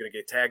 because you're going to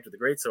get tagged with the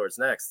great swords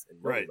next.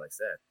 And nobody likes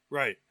that.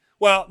 Right.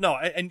 Well, no,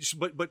 and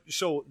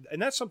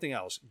that's something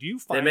else. Do you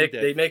find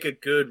they make a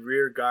good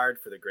rear guard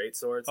for the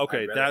greatswords?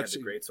 Okay, I'd rather have the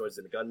greatswords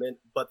than the gunmen,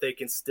 but they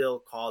can still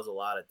cause a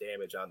lot of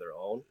damage on their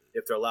own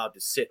if they're allowed to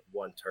sit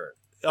one turn.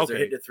 They're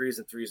hitting the threes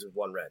with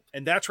one rend.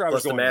 And that's where I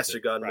was going. Plus the master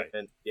gunman, right.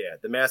 and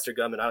the master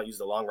gunman. I don't use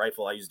the long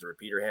rifle. I use the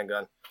repeater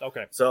handgun.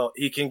 Okay. So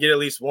he can get at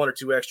least 1 or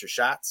 2 extra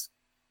shots,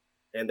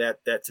 and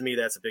that to me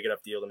that's a big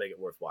enough deal to make it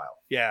worthwhile.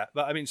 Yeah,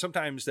 but I mean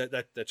sometimes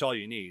that's all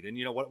you need. And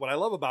you know what I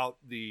love about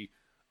the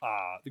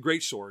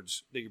great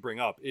swords that you bring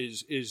up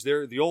is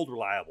they're the old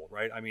reliable,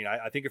 right? I mean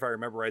I think if I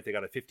remember right, they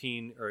got a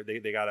 15 or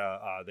they got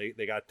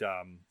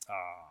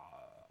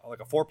like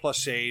a 4+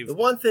 save. The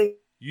one thing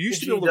you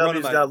used to be able to run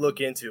them. Got to look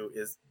into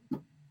is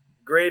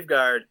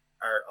Graveguard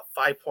are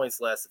 5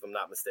 points less, if I'm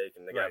not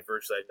mistaken. They got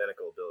virtually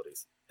identical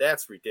abilities.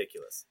 That's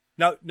ridiculous.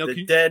 No,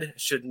 the dead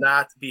should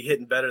not be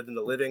hitting better than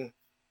the living.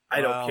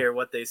 I don't care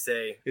what they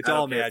say. It's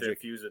all magic. They're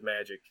infused with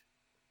magic.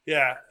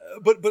 Yeah,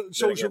 but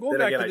so going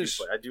back to this,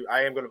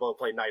 I am going to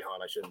play Night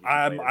Hunt. I shouldn't.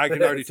 I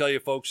can already tell you,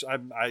 folks.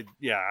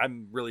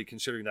 I'm really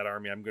considering that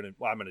army. I'm gonna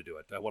do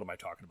it. What am I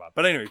talking about?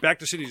 But anyway, back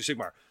to Cities of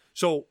Sigmar.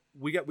 So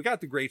we got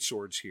the great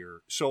swords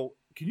here. So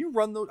can you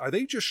run those? Are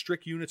they just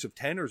strict units of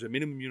 10, or is it a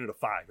minimum unit of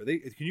 5? Are they?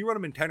 Can you run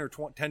them in 10 or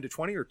 10 to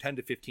 20 or 10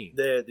 to 15?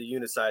 The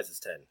unit size is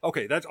 10.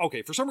 Okay, that's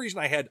okay. For some reason,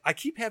 I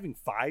keep having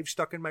 5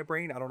 stuck in my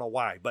brain. I don't know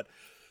why, but.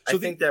 So I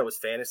think that was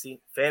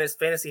fantasy.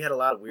 Fantasy had a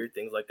lot of weird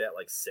things like that,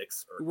 like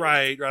 6 or 8.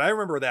 Right. I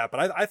remember that,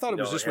 but I thought it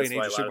was this way in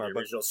Age of Sigmar.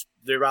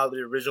 The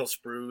original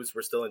sprues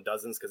were still in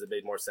dozens because it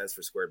made more sense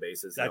for square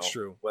bases. That's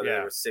true. Whether they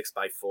were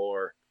 6x4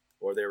 or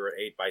they were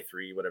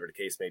 8x3, whatever the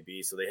case may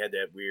be. So they had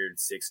that weird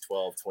 6,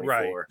 12, 24.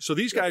 Right. So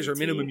these guys are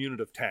minimum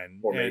unit of 10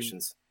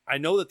 formations. I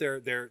know that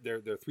they're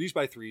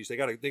 3x3s.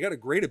 They got a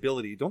great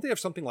ability. Don't they have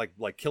something like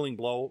killing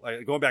blow?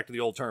 Going back to the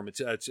old term, it's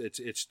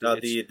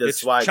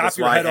chop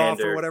your head off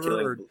or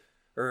whatever.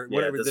 Or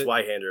whatever, the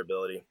Zweihander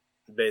ability,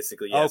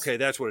 basically. Yes. Okay,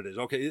 that's what it is.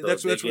 Okay, so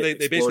that's what they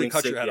basically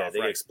cut your head off.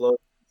 They explode.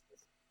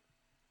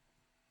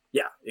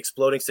 Yeah,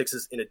 exploding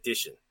 6s in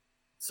addition.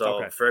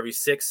 So for every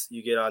 6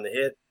 you get on the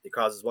hit, it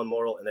causes 1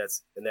 mortal,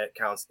 and that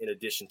counts in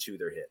addition to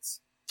their hits.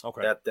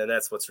 Okay,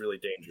 that's what's really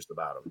dangerous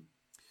about them.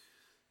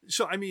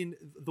 So I mean,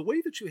 the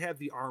way that you have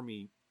the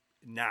army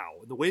now,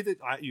 the way that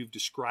you've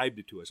described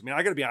it to us. I mean,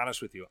 I got to be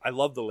honest with you. I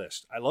love the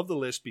list. I love the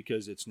list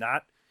because it's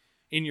not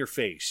in your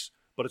face.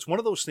 But it's one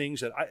of those things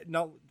that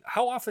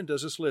how often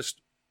does this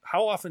list,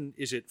 how often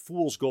is it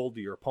fool's gold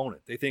to your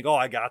opponent? They think, oh,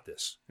 I got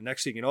this. And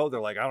next thing you know, they're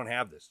like, I don't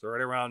have this. They're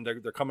right around, they're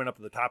coming up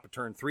to the top of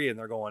turn 3 and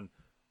they're going,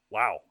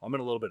 wow, I'm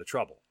in a little bit of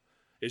trouble.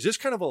 Is this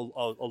kind of a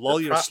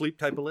lull you to sleep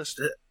type of list?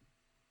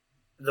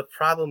 The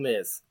problem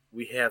is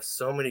we have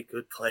so many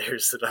good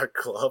players in our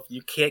club,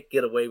 you can't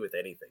get away with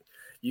anything.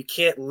 You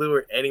can't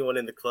lure anyone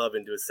in the club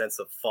into a sense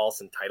of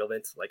false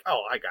entitlement. Like,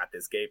 oh, I got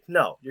this game.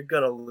 No, you're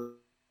going to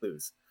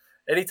lose.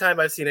 Anytime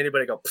I've seen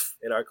anybody go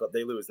in our club,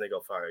 they lose and they go,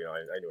 fire,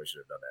 I knew I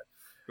should have done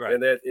that. Right.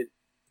 And that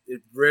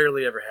it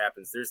rarely ever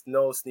happens. There's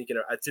no sneaking.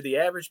 To the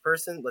average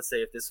person, let's say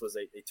if this was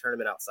a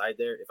tournament outside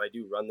there, if I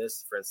do run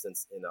this, for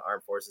instance, in the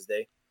Armed Forces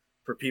Day,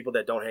 for people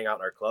that don't hang out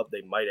in our club,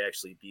 they might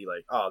actually be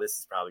like, oh,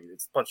 it's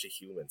a bunch of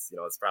humans.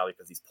 It's probably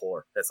because he's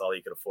poor. That's all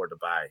he can afford to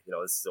buy.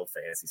 This is still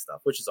fantasy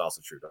stuff, which is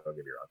also true. Don't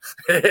get me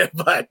wrong.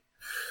 But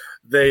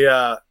they,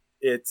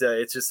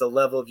 it's just a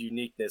level of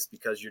uniqueness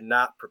because you're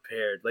not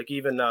prepared. Like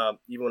even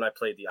when I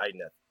played the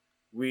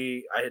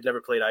Idneth, I had never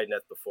played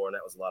Idneth before, and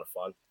that was a lot of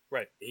fun.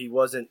 Right. He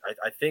wasn't.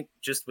 I think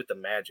just with the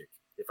magic,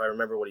 if I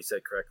remember what he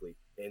said correctly,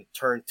 in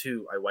turn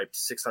 2, I wiped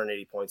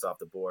 680 points off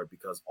the board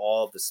because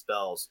all of the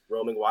spells,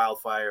 Roaming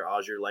Wildfire,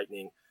 Azure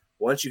Lightning,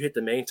 once you hit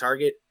the main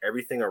target,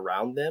 everything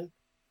around them,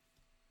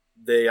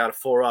 they on a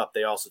 4-up,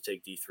 they also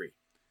take D3.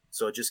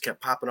 So it just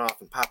kept popping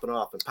off and popping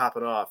off and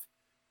popping off.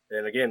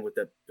 And again, with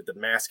the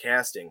mass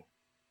casting,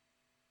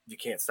 you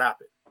can't stop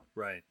it.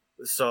 Right.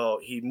 So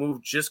he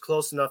moved just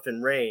close enough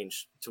in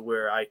range to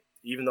where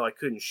even though I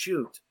couldn't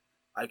shoot,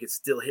 I could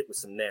still hit with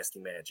some nasty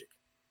magic.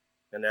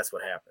 And that's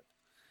what happened.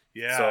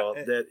 Yeah. So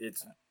that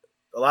it's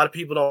a lot of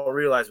people don't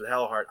realize with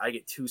Hallowheart, I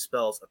get 2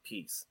 spells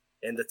apiece.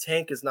 And the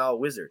tank is now a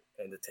wizard,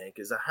 and the tank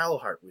is a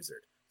Hallowheart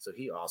wizard. So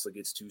he also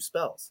gets 2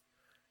 spells.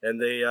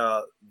 And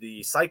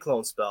the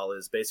Cyclone spell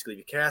is basically if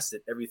you cast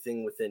it,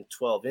 everything within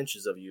 12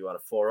 inches of you on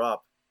a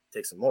 4-up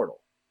takes immortal.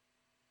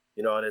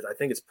 And I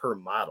think it's per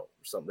model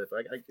or something. If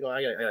I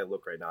gotta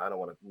look right now. I don't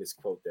want to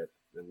misquote that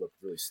and look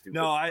really stupid.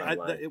 No,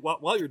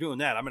 while you're doing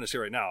that, I'm going to say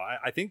right now,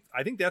 I think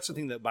that's the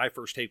thing that my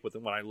first take with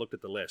it when I looked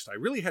at the list. I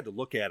really had to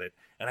look at it,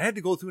 and I had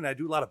to go through and I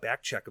do a lot of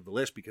back check of the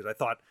list because I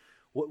thought,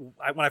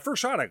 when I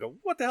first saw it, I go,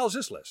 what the hell is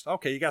this list?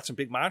 Okay, you got some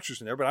big monsters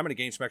in there, but I'm going to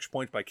gain some extra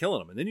points by killing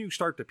them. And then you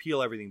start to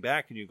peel everything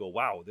back, and you go,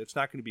 wow, that's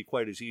not going to be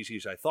quite as easy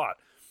as I thought.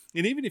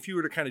 And even if you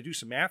were to kind of do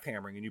some math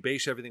hammering and you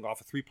base everything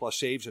off of 3+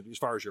 saves as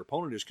far as your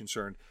opponent is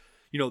concerned,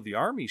 the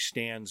army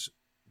stands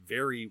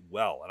very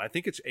well. And I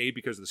think it's A,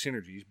 because of the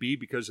synergies, B,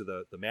 because of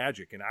the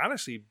magic, and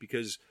honestly,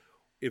 because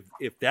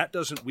if that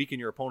doesn't weaken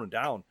your opponent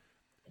down,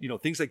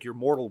 things like your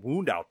mortal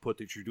wound output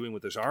that you're doing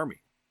with this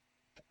army,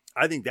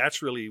 I think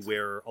that's really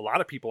where a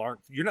lot of people aren't.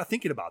 You're not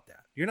thinking about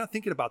that. You're not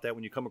thinking about that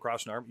when you come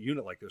across an army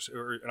unit like this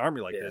or an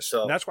army like this.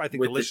 So and that's why I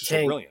think the list is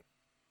so brilliant.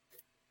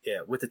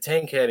 Yeah, with the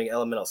tank having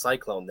elemental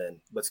cyclone,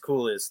 then what's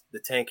cool is the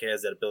tank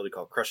has that ability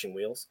called crushing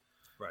wheels.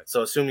 Right.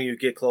 So assuming you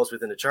get close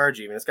within the charge,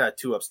 even it's got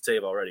a 2-up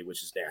save already,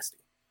 which is nasty.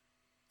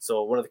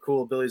 So one of the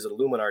cool abilities of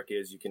the Luminarch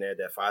is you can add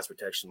that phos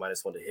protection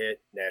 -1 to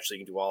hit. Naturally,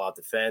 you can do all out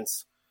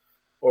defense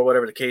or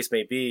whatever the case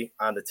may be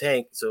on the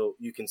tank. So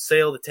you can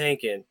sail the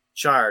tank in,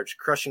 charge,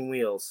 crushing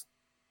wheels,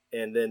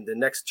 and then the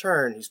next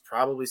turn, he's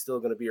probably still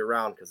going to be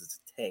around because it's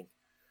a tank.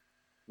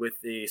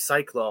 With the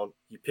Cyclone,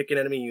 you pick an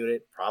enemy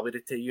unit, probably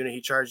the unit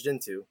he charged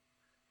into.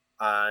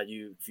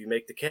 If you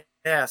make the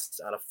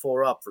cast on a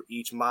 4-up for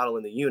each model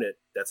in the unit,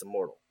 that's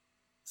immortal.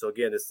 So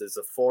again, this is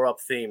a 4-up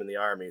theme in the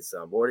armies.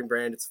 Boarding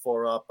Brand, it's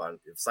 4-up. On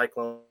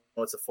Cyclone,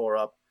 it's a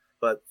 4-up.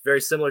 But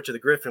very similar to the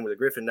Griffin, where the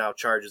Griffin now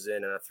charges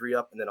in on a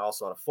 3-up, and then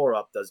also on a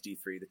 4-up does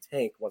D3. The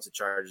tank, once it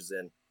charges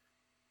in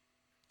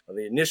on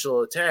the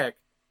initial attack,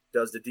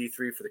 does the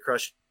D3 for the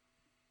crushing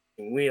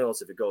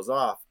wheels if it goes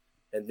off,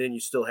 and then you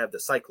still have the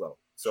Cyclone.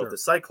 So if the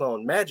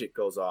Cyclone magic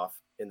goes off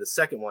in the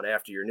second one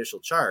after your initial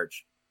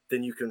charge,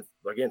 then you can,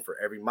 again, for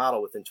every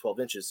model within 12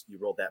 inches, you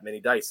roll that many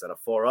dice. On a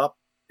 4-up,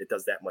 it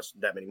does that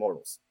many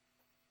mortals.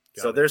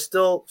 There's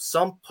still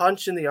some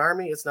punch in the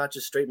army. It's not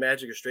just straight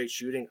magic or straight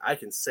shooting. I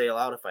can sail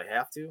out if I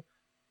have to,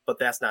 but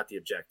that's not the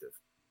objective.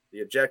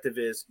 The objective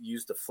is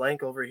use the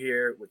flank over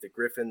here with the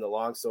Griffin, the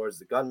longswords,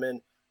 the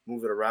gunmen,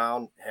 move it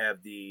around,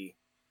 have the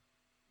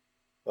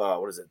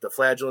the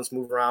flagellants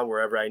move around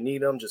wherever I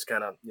need them, just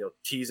kind of,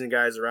 teasing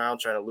guys around,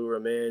 trying to lure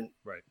them in.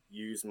 Right.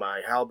 Use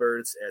my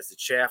halberds as the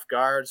chaff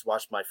guards,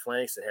 watch my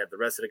flanks, and have the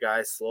rest of the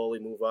guys slowly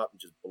move up and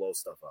just blow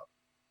stuff up.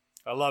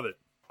 I love it.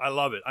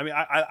 I mean,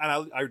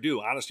 I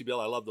do. Honestly, Bill,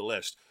 I love the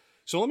list.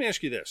 So let me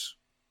ask you this.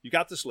 You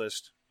got this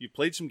list. You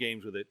played some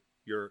games with it.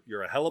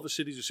 You're a hell of a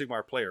Cities of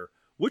Sigmar player.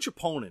 Which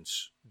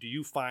opponents do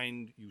you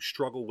find you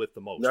struggle with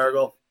the most?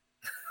 Nurgle.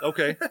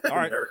 Okay. All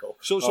right.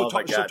 So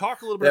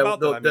talk a little bit about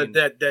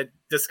that. That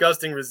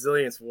disgusting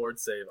resilience ward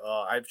save.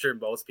 I'm sure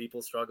most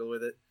people struggle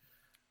with it,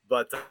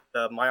 but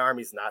my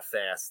army's not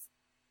fast.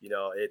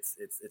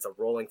 It's a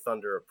rolling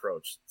thunder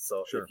approach.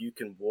 So if you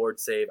can ward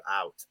save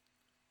out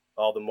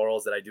all the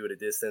morals that I do at a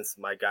distance,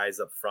 my guys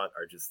up front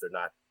are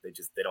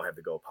they don't have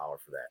the go power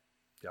for that.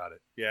 Got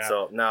it. Yeah.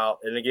 So now,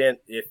 and again,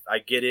 if I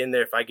get in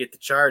there, if I get the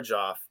charge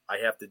off, I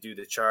have to do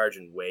the charge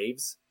in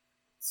waves,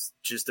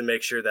 just to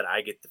make sure that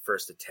I get the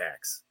first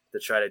attacks to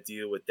try to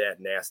deal with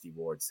that nasty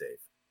ward save.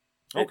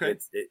 Okay.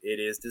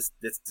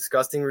 It's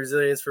disgusting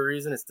resilience for a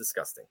reason. It's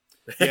disgusting.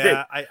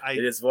 Yeah.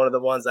 It is one of the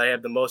ones I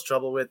have the most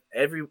trouble with.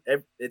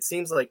 It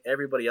seems like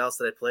everybody else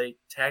that I play,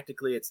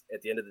 tactically, it's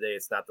at the end of the day,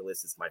 it's not the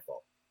list. It's my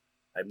fault.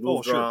 I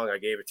moved wrong. I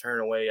gave a turn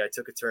away. I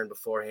took a turn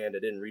beforehand. I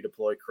didn't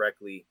redeploy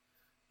correctly.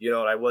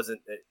 I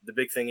wasn't. The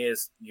big thing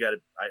is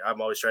I'm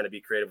always trying to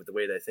be creative with the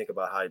way that I think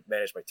about how I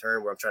manage my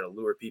turn, where I'm trying to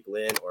lure people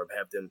in or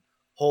have them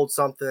hold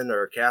something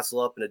or castle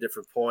up in a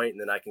different point,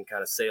 and then I can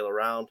kind of sail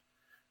around.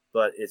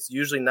 But it's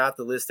usually not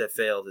the list that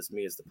failed. It's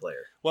me as the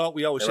player. Well,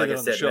 we always say that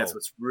on the show. That's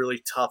what's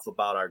really tough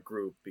about our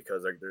group,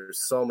 because there's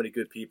so many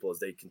good people, as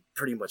they can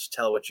pretty much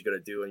tell what you're going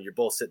to do, and you're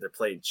both sitting there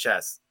playing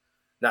chess.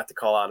 Not to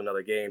call out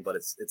another game, but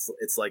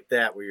it's like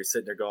that, where you're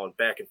sitting there going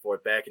back and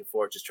forth,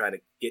 just trying to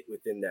get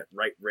within that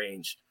right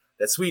range,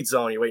 that sweet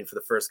zone. You're waiting for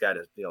the first guy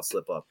to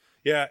slip up.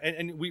 Yeah,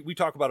 and we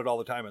talk about it all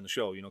the time on the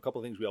show. A couple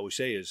of things we always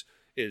say is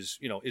is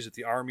it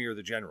the army or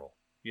the general?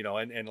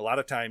 And a lot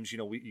of times,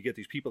 you get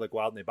these people that go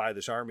out and they buy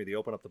this army, they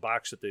open up the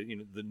box that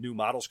the new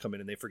models come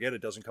in, and they forget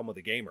it doesn't come with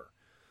a gamer.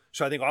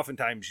 So I think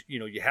oftentimes,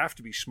 you have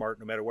to be smart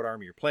no matter what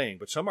army you're playing,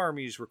 but some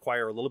armies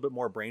require a little bit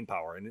more brain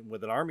power. And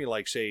with an army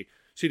like, say,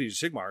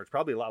 Cities of Sigmar, it's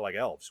probably a lot like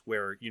Elves,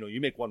 where,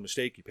 you make one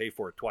mistake, you pay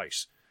for it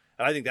twice.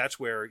 And I think that's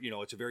where,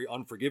 it's a very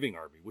unforgiving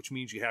army, which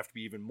means you have to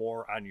be even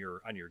more on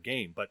your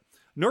game. But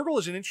Nurgle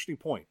is an interesting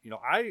point.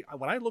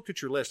 When I looked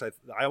at your list,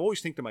 I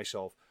always think to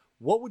myself,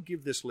 what would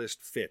give this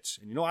list fits?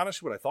 And,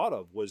 honestly, what I thought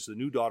of was the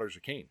new Daughters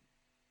of Cain.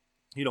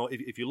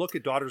 If you look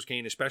at Daughters of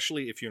Cain,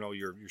 especially if,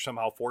 you're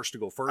somehow forced to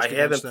go first. I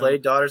haven't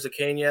played Daughters of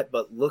Cain yet,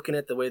 but looking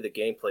at the way the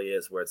gameplay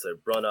is, where it's a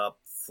run up,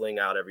 fling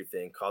out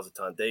everything, cause a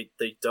ton, they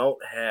don't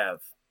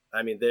have,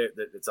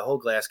 it's a whole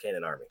glass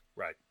cannon army.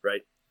 Right.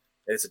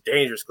 And it's a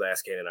dangerous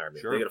glass cannon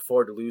army. Sure. They can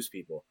afford to lose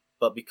people.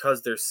 But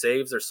because their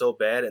saves are so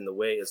bad, and the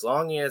way, as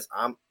long as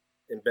I'm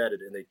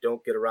embedded and they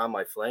don't get around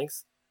my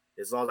flanks,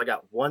 as long as I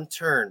got one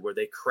turn where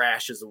they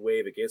crash as a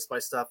wave against my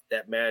stuff,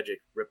 that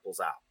magic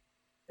ripples out.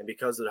 And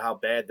because of how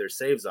bad their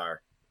saves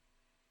are,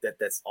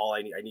 that's all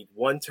I need. I need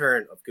one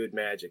turn of good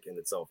magic, and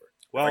it's over.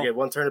 Well, if I get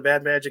one turn of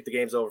bad magic, the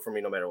game's over for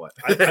me no matter what.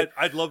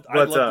 I'd love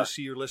to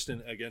see your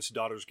listing against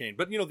Daughters of Cain.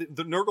 But,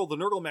 the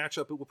Nurgle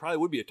matchup, it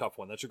would be a tough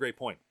one. That's a great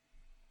point.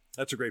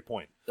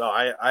 No,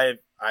 I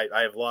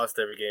have lost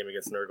every game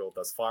against Nurgle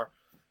thus far.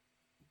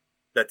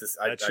 I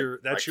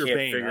can't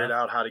figure it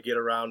out how to get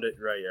around it.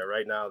 Right, yeah.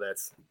 Right now,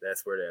 that's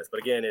where it is. But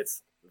again,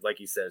 it's like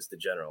you said, it's the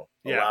general.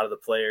 A lot of the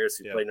players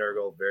who play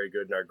Nurgle very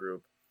good in our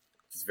group.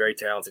 Just very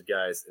talented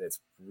guys, and it's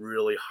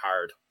really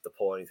hard to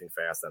pull anything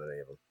fast out of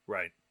any of them.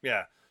 Right.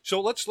 Yeah. So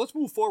let's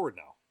move forward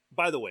now.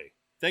 By the way,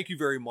 thank you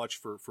very much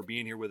for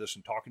being here with us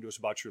and talking to us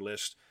about your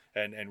list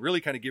and really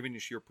kind of giving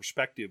us your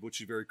perspective, which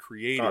is very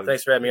creative. Oh,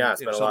 thanks for having me on.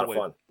 It's been a lot of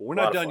fun. But we're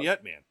not done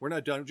yet, man. We're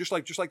not done. Just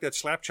like that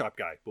slap chop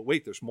guy. But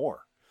wait, there's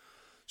more.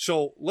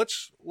 So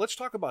let's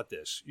talk about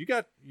this.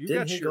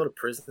 Didn't he go to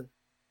prison?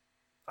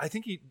 I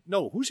think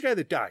who's the guy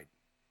that died?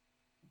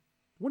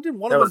 When did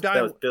one of them die?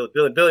 That was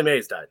Billy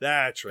Mays died.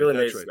 That's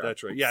right.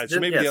 That's right. Yeah. So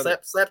maybe the other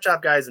slap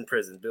chop guy's in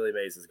prison. Billy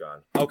Mays is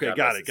gone. Okay,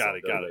 got it.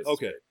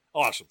 Okay,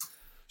 awesome.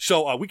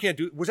 So we can't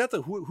do. Was that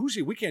the who's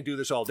he? We can't do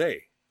this all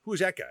day. Who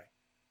is that guy?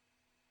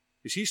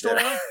 Is he still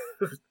around?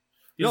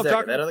 You know what I'm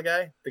talking? That other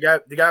guy, the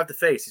guy with the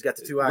face. He's got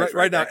the two eyes.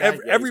 Right now,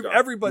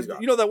 everybody.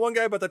 You know that one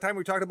guy. About the time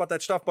we talked about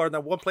that stuff bar in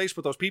that one place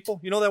with those people.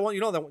 You know that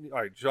one. All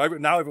right. So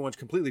now everyone's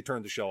completely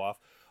turned the show off.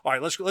 All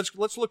right. Let's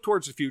look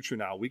towards the future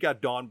now. We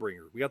got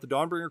Dawnbringer. We got the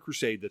Dawnbringer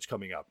Crusade that's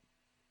coming up.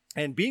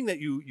 And being that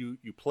you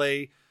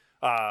play,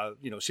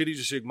 Cities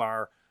of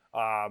Sigmar,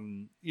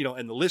 and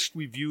the list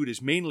we viewed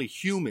is mainly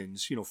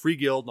humans, Free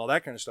Guild and all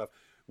that kind of stuff.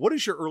 What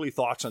is your early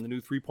thoughts on the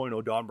new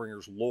 3.0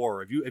 Dawnbringers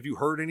lore? Have you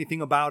heard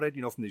anything about it?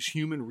 From this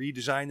human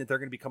redesign that they're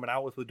going to be coming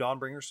out with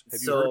Dawnbringers?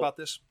 Have you heard about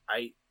this?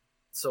 I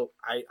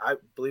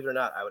believe it or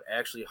not, I would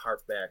actually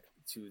hark back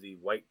to the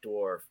White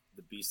Dwarf,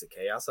 the Beast of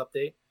Chaos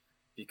update,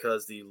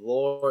 because the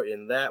lore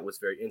in that was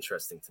very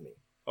interesting to me.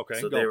 Okay.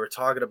 So they were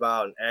talking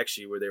about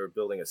actually where they were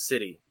building a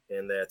city,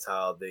 and that's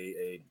how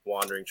a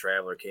wandering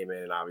traveler came in,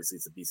 and obviously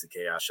it's a Beast of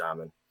Chaos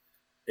shaman.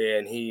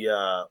 And he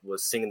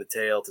was singing the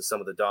tale to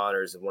some of the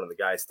Dawners, and one of the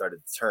guys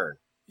started to turn.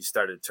 He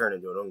started to turn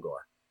into an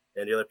Ungor.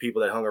 And the other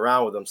people that hung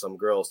around with him, some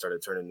girls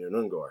started turning into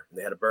an Ungor, and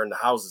they had to burn the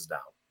houses down.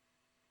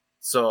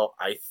 So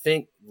I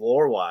think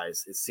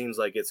lore-wise, it seems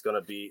like it's going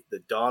to be the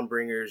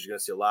Dawnbringers. You're going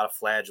to see a lot of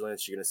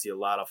flagellants. You're going to see a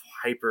lot of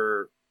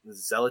hyper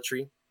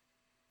zealotry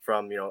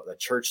from, the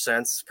church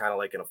sense, kind of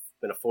like in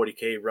a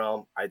 40K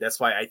realm. That's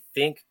why I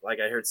think, like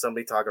I heard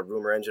somebody talk a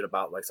rumor engine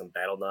about like some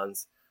battle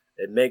nuns.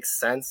 It makes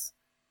sense.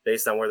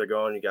 Based on where they're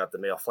going, you got the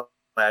male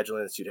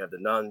flagellants, you'd have the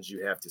nuns,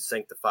 you have to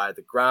sanctify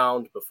the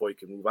ground before you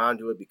can move on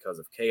to it because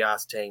of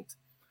chaos taint.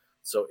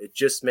 So it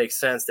just makes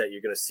sense that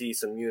you're going to see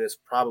some units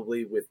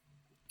probably with.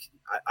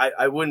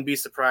 I wouldn't be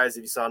surprised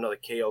if you saw another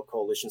KO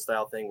coalition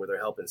style thing where they're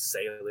helping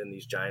sail in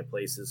these giant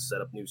places,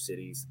 set up new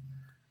cities.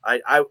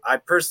 I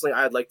personally,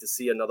 I'd like to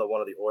see another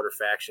one of the Order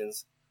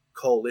factions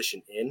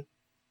coalition in.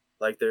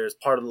 Like there's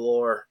part of the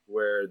lore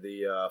where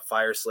the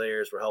Fire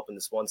Slayers were helping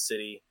this one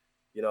city.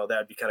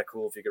 That'd be kind of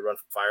cool if you could run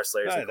Fire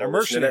Slayers. Yeah, they're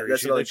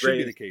mercenaries. That should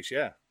be the case,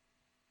 yeah.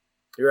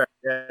 You're right.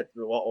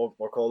 Yeah,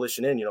 or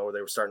Coalition in, where they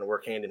were starting to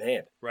work hand in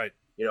hand. Right.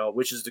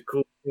 Which is the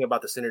cool thing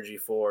about the synergy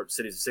for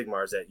Cities of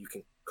Sigmar is that you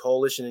can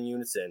coalition in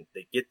units in.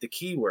 They get the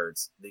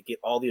keywords. They get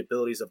all the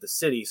abilities of the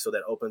city, so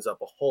that opens up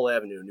a whole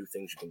avenue of new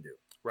things you can do.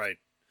 Right.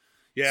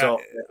 Yeah. So,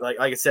 like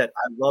I said,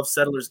 I love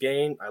Settlers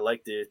Gain. I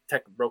like the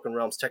Broken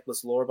Realms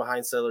techless lore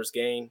behind Settlers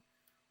Gain.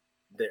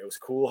 It was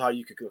cool how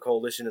you could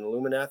coalition in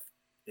Lumineth.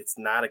 It's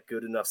not a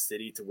good enough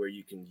city to where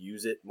you can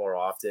use it more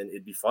often.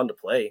 It'd be fun to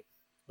play,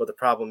 but the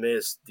problem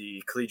is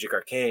the Collegiate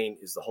Arcane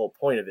is the whole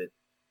point of it,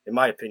 in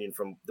my opinion,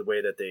 from the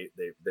way that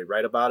they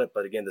write about it.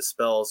 But again, the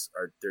spells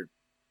they're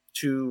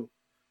too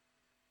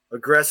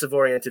aggressive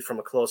oriented from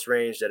a close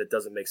range that it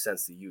doesn't make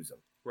sense to use them.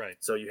 Right.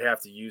 So you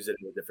have to use it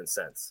in a different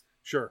sense.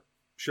 Sure.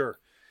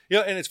 Yeah,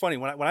 and it's funny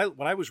when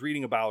I was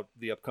reading about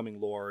the upcoming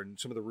lore and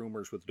some of the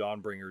rumors with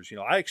Dawnbringers,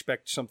 I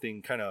expect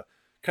something kind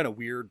of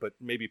weird, but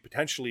maybe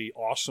potentially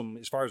awesome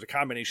as far as a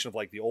combination of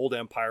like the old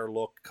Empire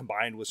look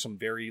combined with some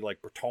very like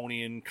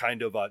Bretonian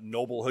kind of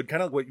noblehood,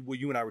 kind of what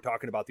you and I were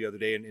talking about the other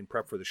day in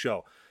prep for the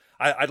show.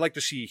 I'd like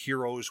to see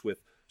heroes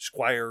with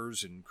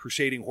squires and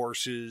crusading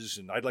horses,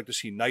 and I'd like to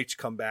see knights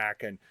come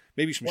back and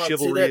maybe some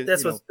chivalry. See,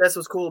 that's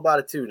what's cool about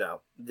it too.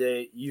 Now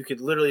you could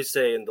literally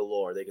say in the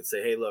lore, they could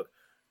say, "Hey, look,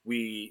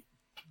 we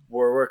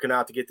were working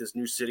out to get this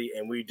new city,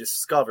 and we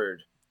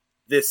discovered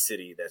this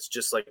city that's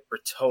just like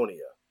Bretonia."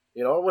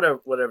 Or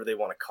whatever they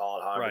want to call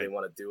it, however they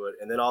want to do it.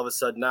 And then all of a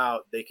sudden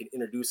now they can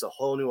introduce a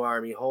whole new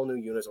army, whole new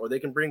units, or they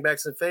can bring back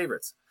some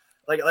favorites.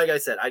 Like I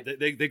said,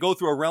 they go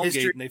through a realm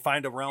gate and they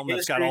find a realm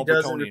that's got all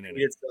Bretonian in it.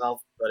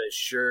 Itself, but it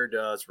sure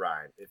does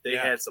rhyme. If they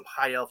had some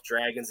high elf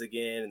dragons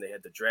again, and they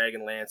had the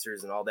dragon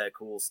lancers and all that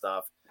cool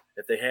stuff.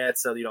 If they had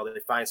some, they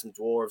find some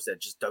dwarves that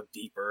just dug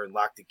deeper and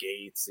locked the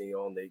gates,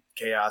 and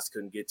chaos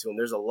couldn't get to them.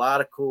 There's a lot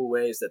of cool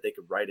ways that they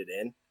could write it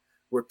in,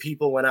 where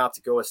people went out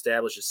to go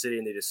establish a city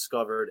and they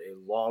discovered a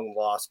long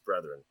lost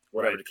brethren,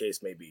 whatever the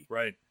case may be.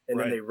 Right. And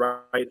then they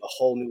write a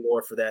whole new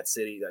lore for that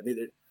city.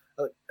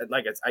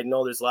 I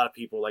know there's a lot of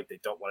people like they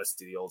don't want to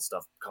see the old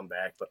stuff come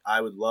back, but I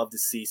would love to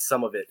see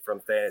some of it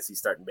from fantasy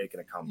starting making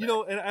a comeback.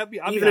 And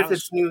I'll even if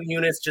it's new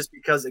units, just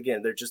because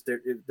again,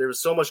 there was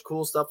so much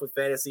cool stuff with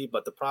fantasy,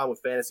 but the problem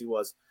with fantasy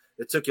was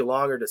it took you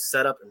longer to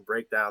set up and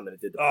break down than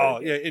it did.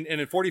 And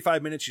in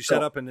 45 minutes you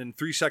set up, and in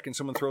 3 seconds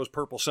someone throws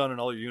Purple Sun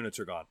and all your units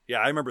are gone. Yeah,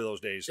 I remember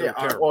those days. They were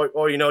terrible.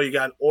 Or you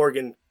got an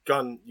Oregon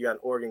gun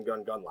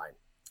line,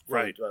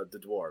 right? The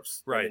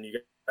dwarves, right? And then you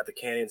got the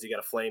cannons, you got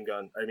a flame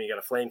gun. I mean, you got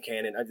a flame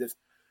cannon.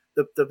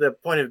 The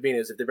point of it being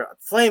is if they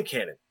brought flame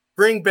cannon,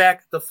 bring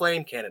back the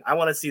flame cannon. I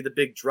want to see the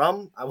big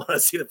drum. I want to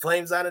see the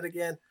flames on it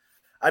again.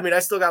 I mean, I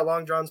still got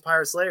Long John's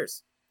Pirate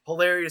Slayers.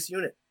 Hilarious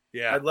unit.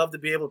 Yeah. I'd love to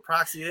be able to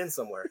proxy it in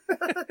somewhere.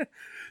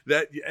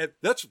 That's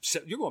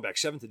you're going back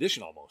 7th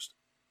edition almost.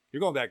 You're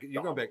going back.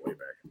 Way back.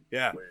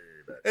 Yeah. Way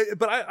back.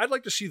 But I'd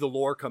like to see the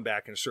lore come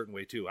back in a certain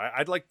way too.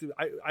 I'd like to.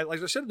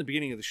 Like I said in the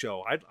beginning of the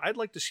show, I'd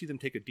like to see them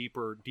take a deep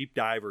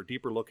dive or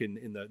deeper look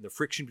in the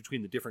friction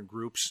between the different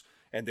groups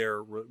and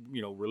their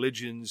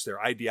religions,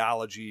 their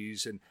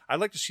ideologies, and I'd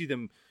like to see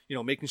them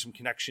making some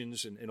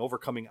connections and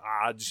overcoming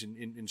odds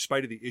in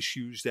spite of the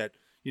issues that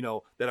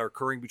that are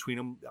occurring between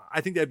them.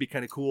 I think that'd be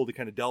kind of cool to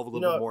kind of delve a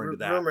little bit more into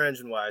that. Rumor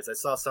engine wise, I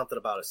saw something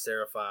about a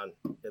Seraphon.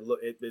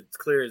 It's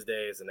clear as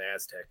day as an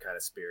Aztec kind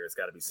of spear. It's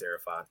got to be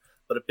Seraphon.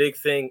 But a big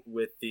thing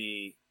with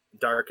the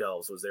Dark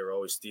Elves was they were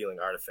always stealing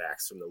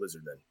artifacts from the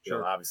Lizardmen.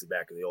 Sure. Obviously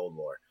back in the old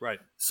lore. Right.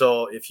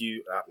 So if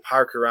you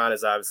Harkonnen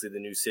is obviously the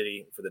new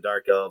city for the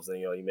Dark Elves, and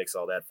you mix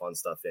all that fun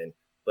stuff in.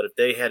 But if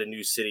they had a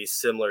new city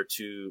similar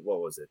to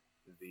what was it?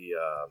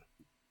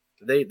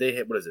 They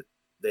had what is it?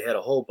 They had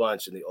a whole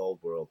bunch in the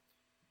old world.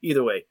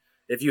 Either way,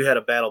 if you had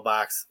a battle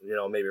box,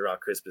 maybe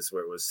around Christmas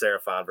where it was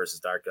Seraphon versus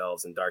Dark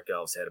Elves, and Dark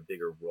Elves had a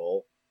bigger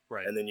role,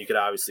 right? And then you could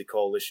obviously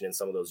coalition in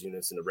some of those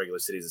units in the regular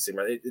cities of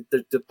Sigmar.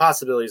 The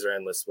possibilities are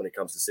endless when it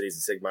comes to cities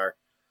of Sigmar.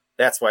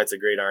 That's why it's a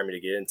great army to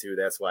get into.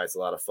 That's why it's a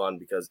lot of fun,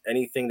 because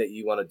anything that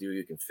you want to do,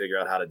 you can figure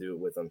out how to do it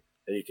with them,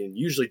 and you can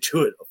usually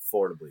do it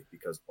affordably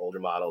because older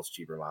models,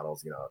 cheaper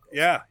models,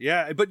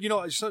 Yeah. But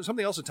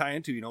something else to tie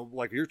into,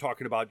 like you're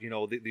talking about,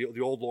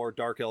 the old lore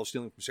Dark Elves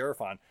stealing from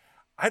Seraphon.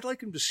 I'd like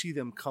them to see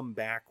them come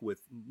back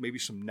with maybe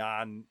some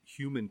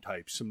non-human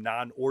types, some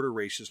non-order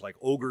races like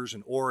ogres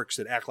and orcs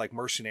that act like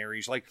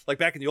mercenaries, like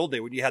back in the old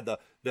day when you had the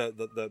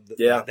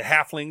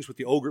halflings with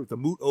the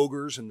moot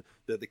ogres and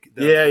the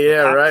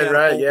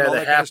right,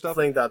 the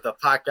halfling, the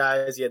pot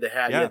guys, you had the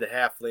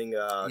halfling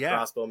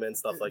crossbowmen,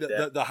 stuff like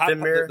that.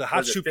 The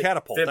hot soup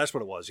catapult, that's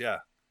what it was, yeah.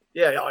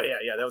 Yeah,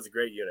 that was a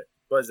great unit.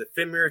 Was it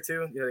Finmir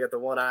too? They got the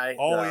one eye.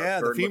 Oh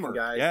the femur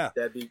guy. Yeah,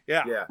 that'd be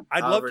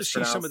I'd love to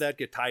see some of that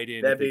get tied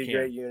in. That'd be a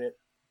great unit.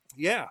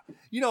 Yeah,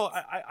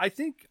 I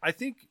think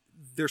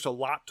there's a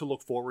lot to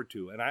look forward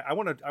to, and I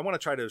want to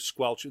try to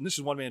squelch. And this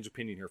is one man's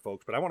opinion here,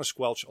 folks, but I want to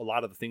squelch a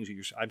lot of the things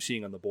that I'm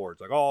seeing on the boards.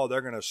 Like,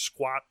 they're going to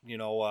squat,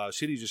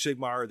 cities of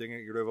Sigmar. They're going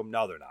to get rid of them.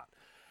 No, they're not.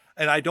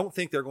 And I don't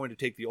think they're going to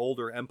take the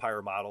older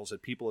Empire models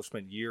that people have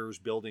spent years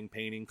building,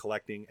 painting,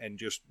 collecting, and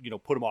just,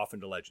 put them off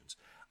into Legends.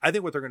 I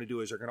think what they're going to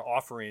do is they're going to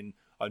offer in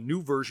a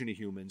new version of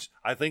humans.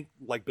 I think,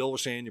 like Bill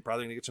was saying, you're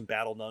probably going to get some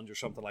battle nuns or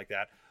something like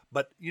that.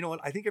 But you know what?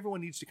 I think everyone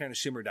needs to kind of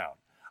simmer down.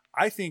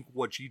 I think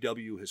what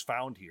GW has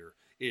found here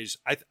is,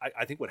 I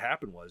think what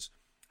happened was,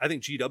 I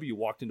think GW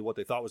walked into what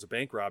they thought was a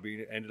bank robbery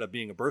and it ended up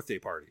being a birthday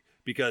party,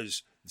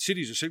 because the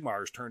Cities of Sigmar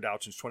has turned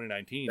out since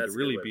 2019 to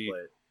really be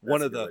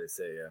one of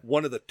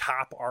the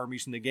top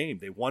armies in the game.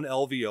 They won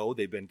LVO.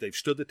 They've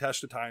stood the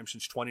test of time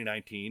since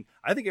 2019.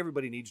 I think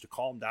everybody needs to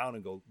calm down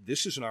and go,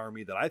 this is an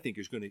army that I think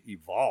is going to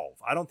evolve.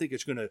 I don't think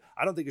it's going to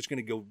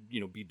go,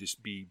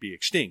 be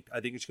extinct. I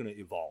think it's going to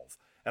evolve.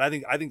 And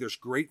I think there's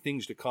great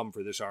things to come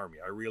for this army.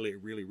 I really,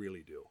 really,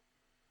 really do.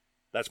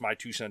 That's my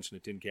 2 cents in a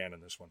tin can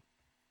on this one.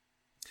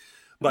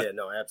 But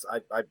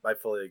I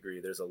fully agree.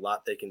 There's a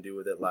lot they can do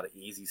with it. A lot of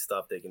easy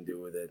stuff they can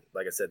do with it.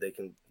 Like I said, they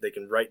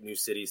can write new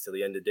cities till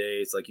the end of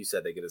days. Like you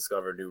said, they can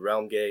discover a new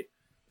realm gate.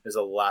 There's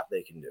a lot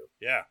they can do.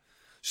 Yeah.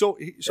 So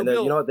and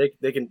then, Bill,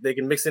 they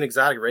can mix in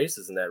exotic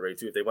races in that rate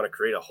too. If they want to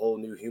create a whole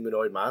new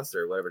humanoid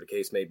monster, whatever the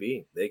case may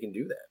be, they can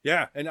do that.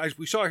 Yeah, and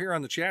we saw here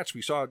on the chats,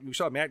 we saw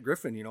Matt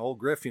Griffin, old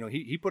Griff,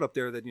 he put up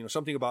there that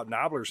something about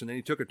nobblers, and then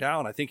he took it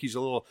down. I think he's a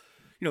little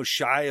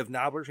shy of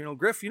nobblers.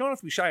 Griff, you don't have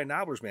to be shy of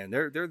nobblers, man.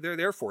 They're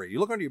there for you. You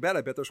look under your bed,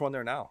 I bet there's one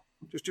there now.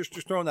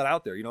 Just throwing that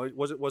out there.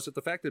 Was it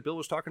the fact that Bill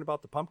was talking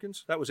about the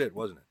pumpkins? That was it,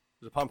 wasn't it?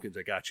 It was the pumpkins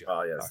that got you.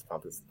 Oh yes,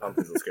 pumpkins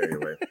will scare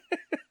you away.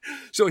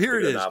 So here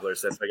it is.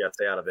 Nobblers, that's why I got to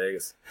stay out of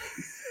Vegas.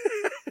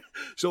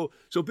 So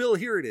Bill,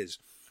 here it is.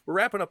 We're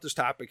wrapping up this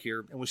topic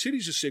here, and with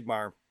Cities of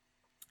Sigmar,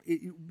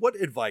 what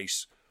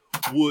advice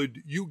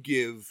would you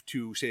give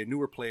to, say, a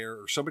newer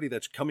player or somebody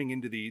that's coming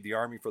into the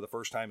army for the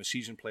first time, a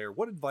seasoned player?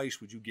 What advice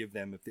would you give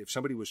them if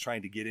somebody was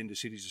trying to get into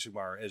Cities of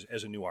Sigmar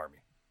as a new army,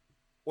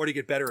 or to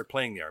get better at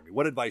playing the army?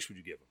 What advice would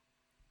you give them?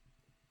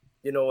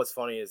 What's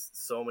funny is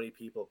so many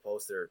people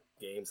post their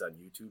games on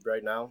YouTube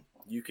right now.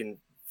 You can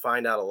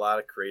find out a lot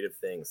of creative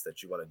things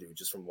that you want to do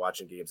just from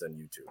watching games on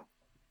YouTube.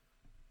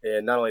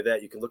 And not only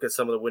that, you can look at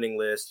some of the winning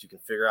lists. You can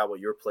figure out what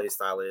your play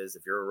style is.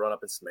 If you're a run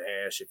up and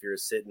smash, if you're a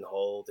sit and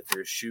hold, if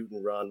you're a shoot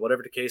and run,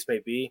 whatever the case may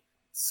be,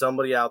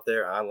 somebody out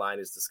there online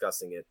is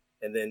discussing it.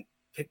 And then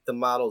pick the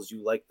models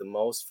you like the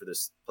most for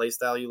this play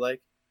style you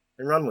like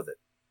and run with it.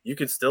 You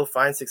can still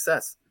find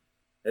success.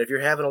 And if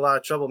you're having a lot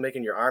of trouble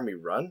making your army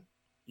run,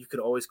 you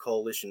can always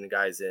coalition the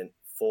guys in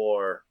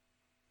for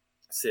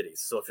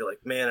cities. So if you're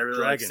like, man, I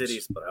really like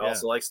cities, but I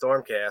also like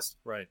Stormcast.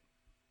 Right.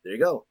 There you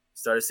go.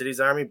 Start a cities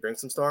army, bring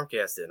some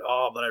Stormcast in.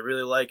 Oh, but I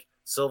really like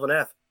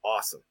Sylvaneth.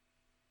 Awesome.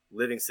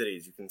 Living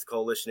Cities. You can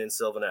Coalition in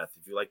Sylvaneth.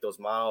 If you like those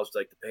models,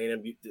 like the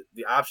paint them,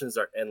 the options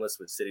are endless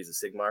with Cities of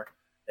Sigmar,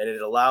 and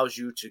it allows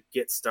you to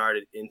get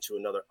started into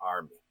another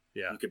army.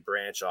 Yeah. You could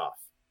branch off.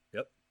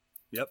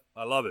 Yep.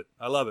 I love it.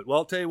 Well,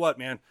 I'll tell you what,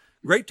 man.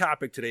 Great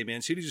topic today,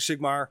 man. Cities of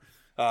Sigmar.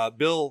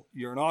 Bill,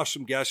 you're an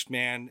awesome guest,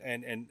 man,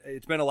 and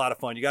it's been a lot of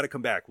fun. You got to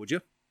come back, would you?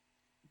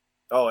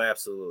 Oh,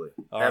 absolutely.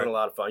 All Having right. a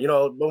lot of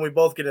fun. When we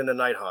both get into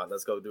night hunt,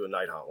 let's go do a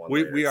night hunt one day.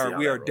 We and see how are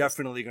that rolls.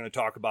 definitely going to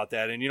talk about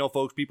that. And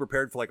folks, be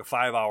prepared for like a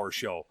 5-hour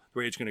show, the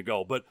way it's going to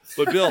go. But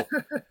Bill,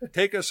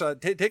 take us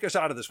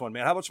out of this one,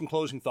 man. How about some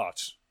closing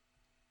thoughts?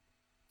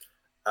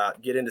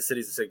 Get into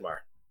Cities of Sigmar,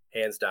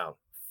 hands down.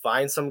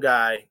 Find some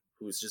guy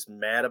who's just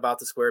mad about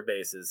the square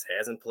bases,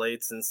 hasn't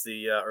played since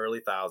the early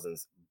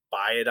thousands.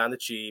 Buy it on the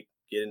cheap.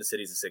 Get into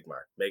Cities of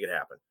Sigmar. Make it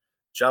happen.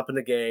 Jump in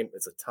the game.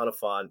 It's a ton of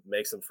fun.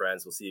 Make some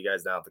friends. We'll see you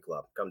guys down at the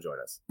club. Come join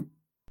us.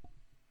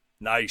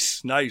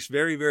 Nice.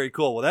 Very, very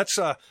cool. Well, that's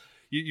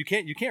you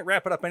can't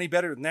wrap it up any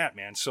better than that,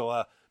 man.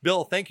 So,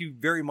 Bill, thank you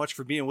very much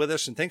for being with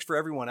us, and thanks for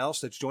everyone else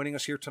that's joining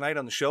us here tonight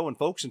on the show. And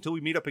folks, until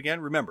we meet up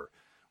again, remember,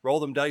 roll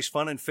them dice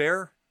fun and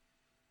fair,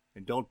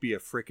 and don't be a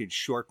frickin'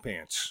 short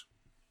pants.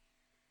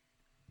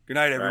 Good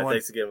night, everyone. All right,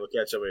 thanks again. We'll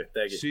catch up with you.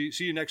 Thank you.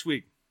 See you next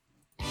week.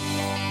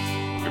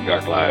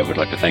 Grimdark Live would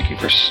like to thank you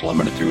for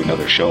slumming it through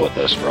another show with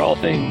us for all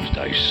things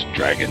dice,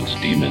 dragons,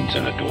 demons,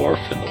 and a dwarf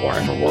in the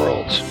Warhammer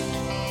worlds.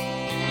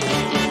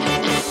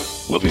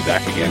 We'll be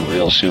back again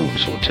real soon,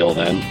 so until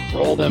then,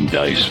 roll them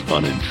dice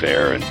fun and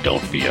fair, and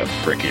don't be a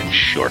frickin'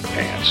 short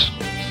pants.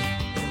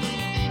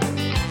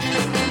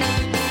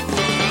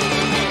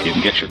 You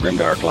can get your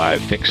Grimdark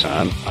Live fix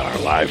on our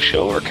live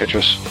show or catch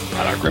us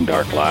on our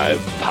Grimdark Live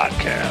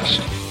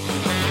podcast.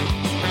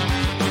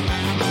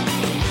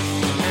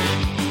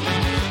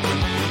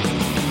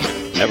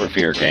 Never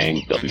fear,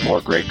 gang. There'll be more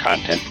great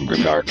content from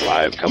Grimdark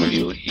Live coming to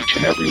you each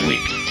and every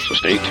week. So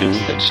stay tuned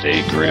and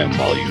stay grim,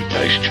 all you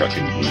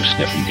dice-chucking,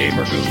 glue-sniffing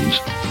gamer goons.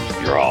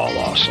 You're all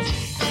awesome.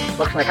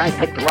 Looks like I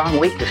picked the wrong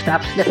week to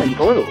stop sniffing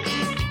glue.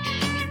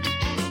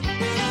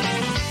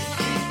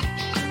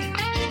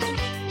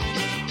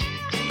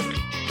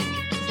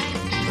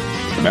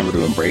 Remember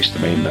to embrace the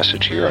main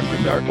message here on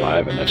Grimdark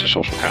Live, and that's a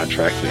social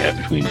contract we have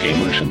between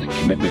gamers and the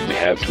commitment we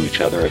have to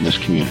each other in this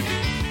community.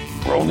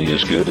 We're only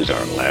as good as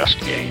our last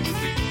game.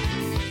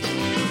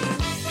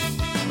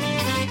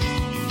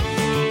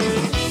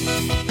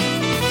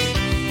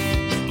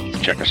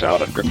 Check us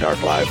out at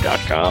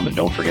grimdarklive.com, and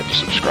don't forget to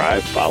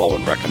subscribe, follow,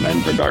 and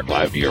recommend Grimdark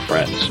Live to your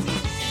friends.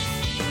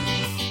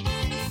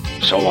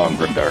 So long,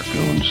 Grimdark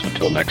Goons.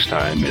 Until next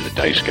time, may the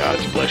dice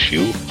gods bless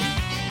you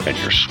and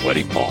your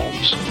sweaty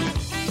palms.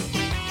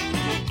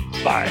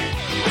 Bye.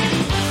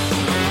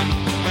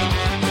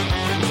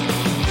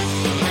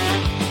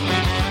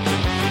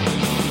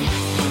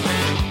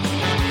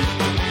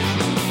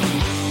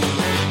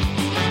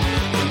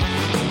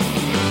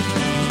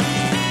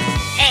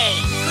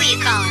 Hey, who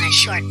you calling a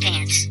short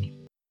pants?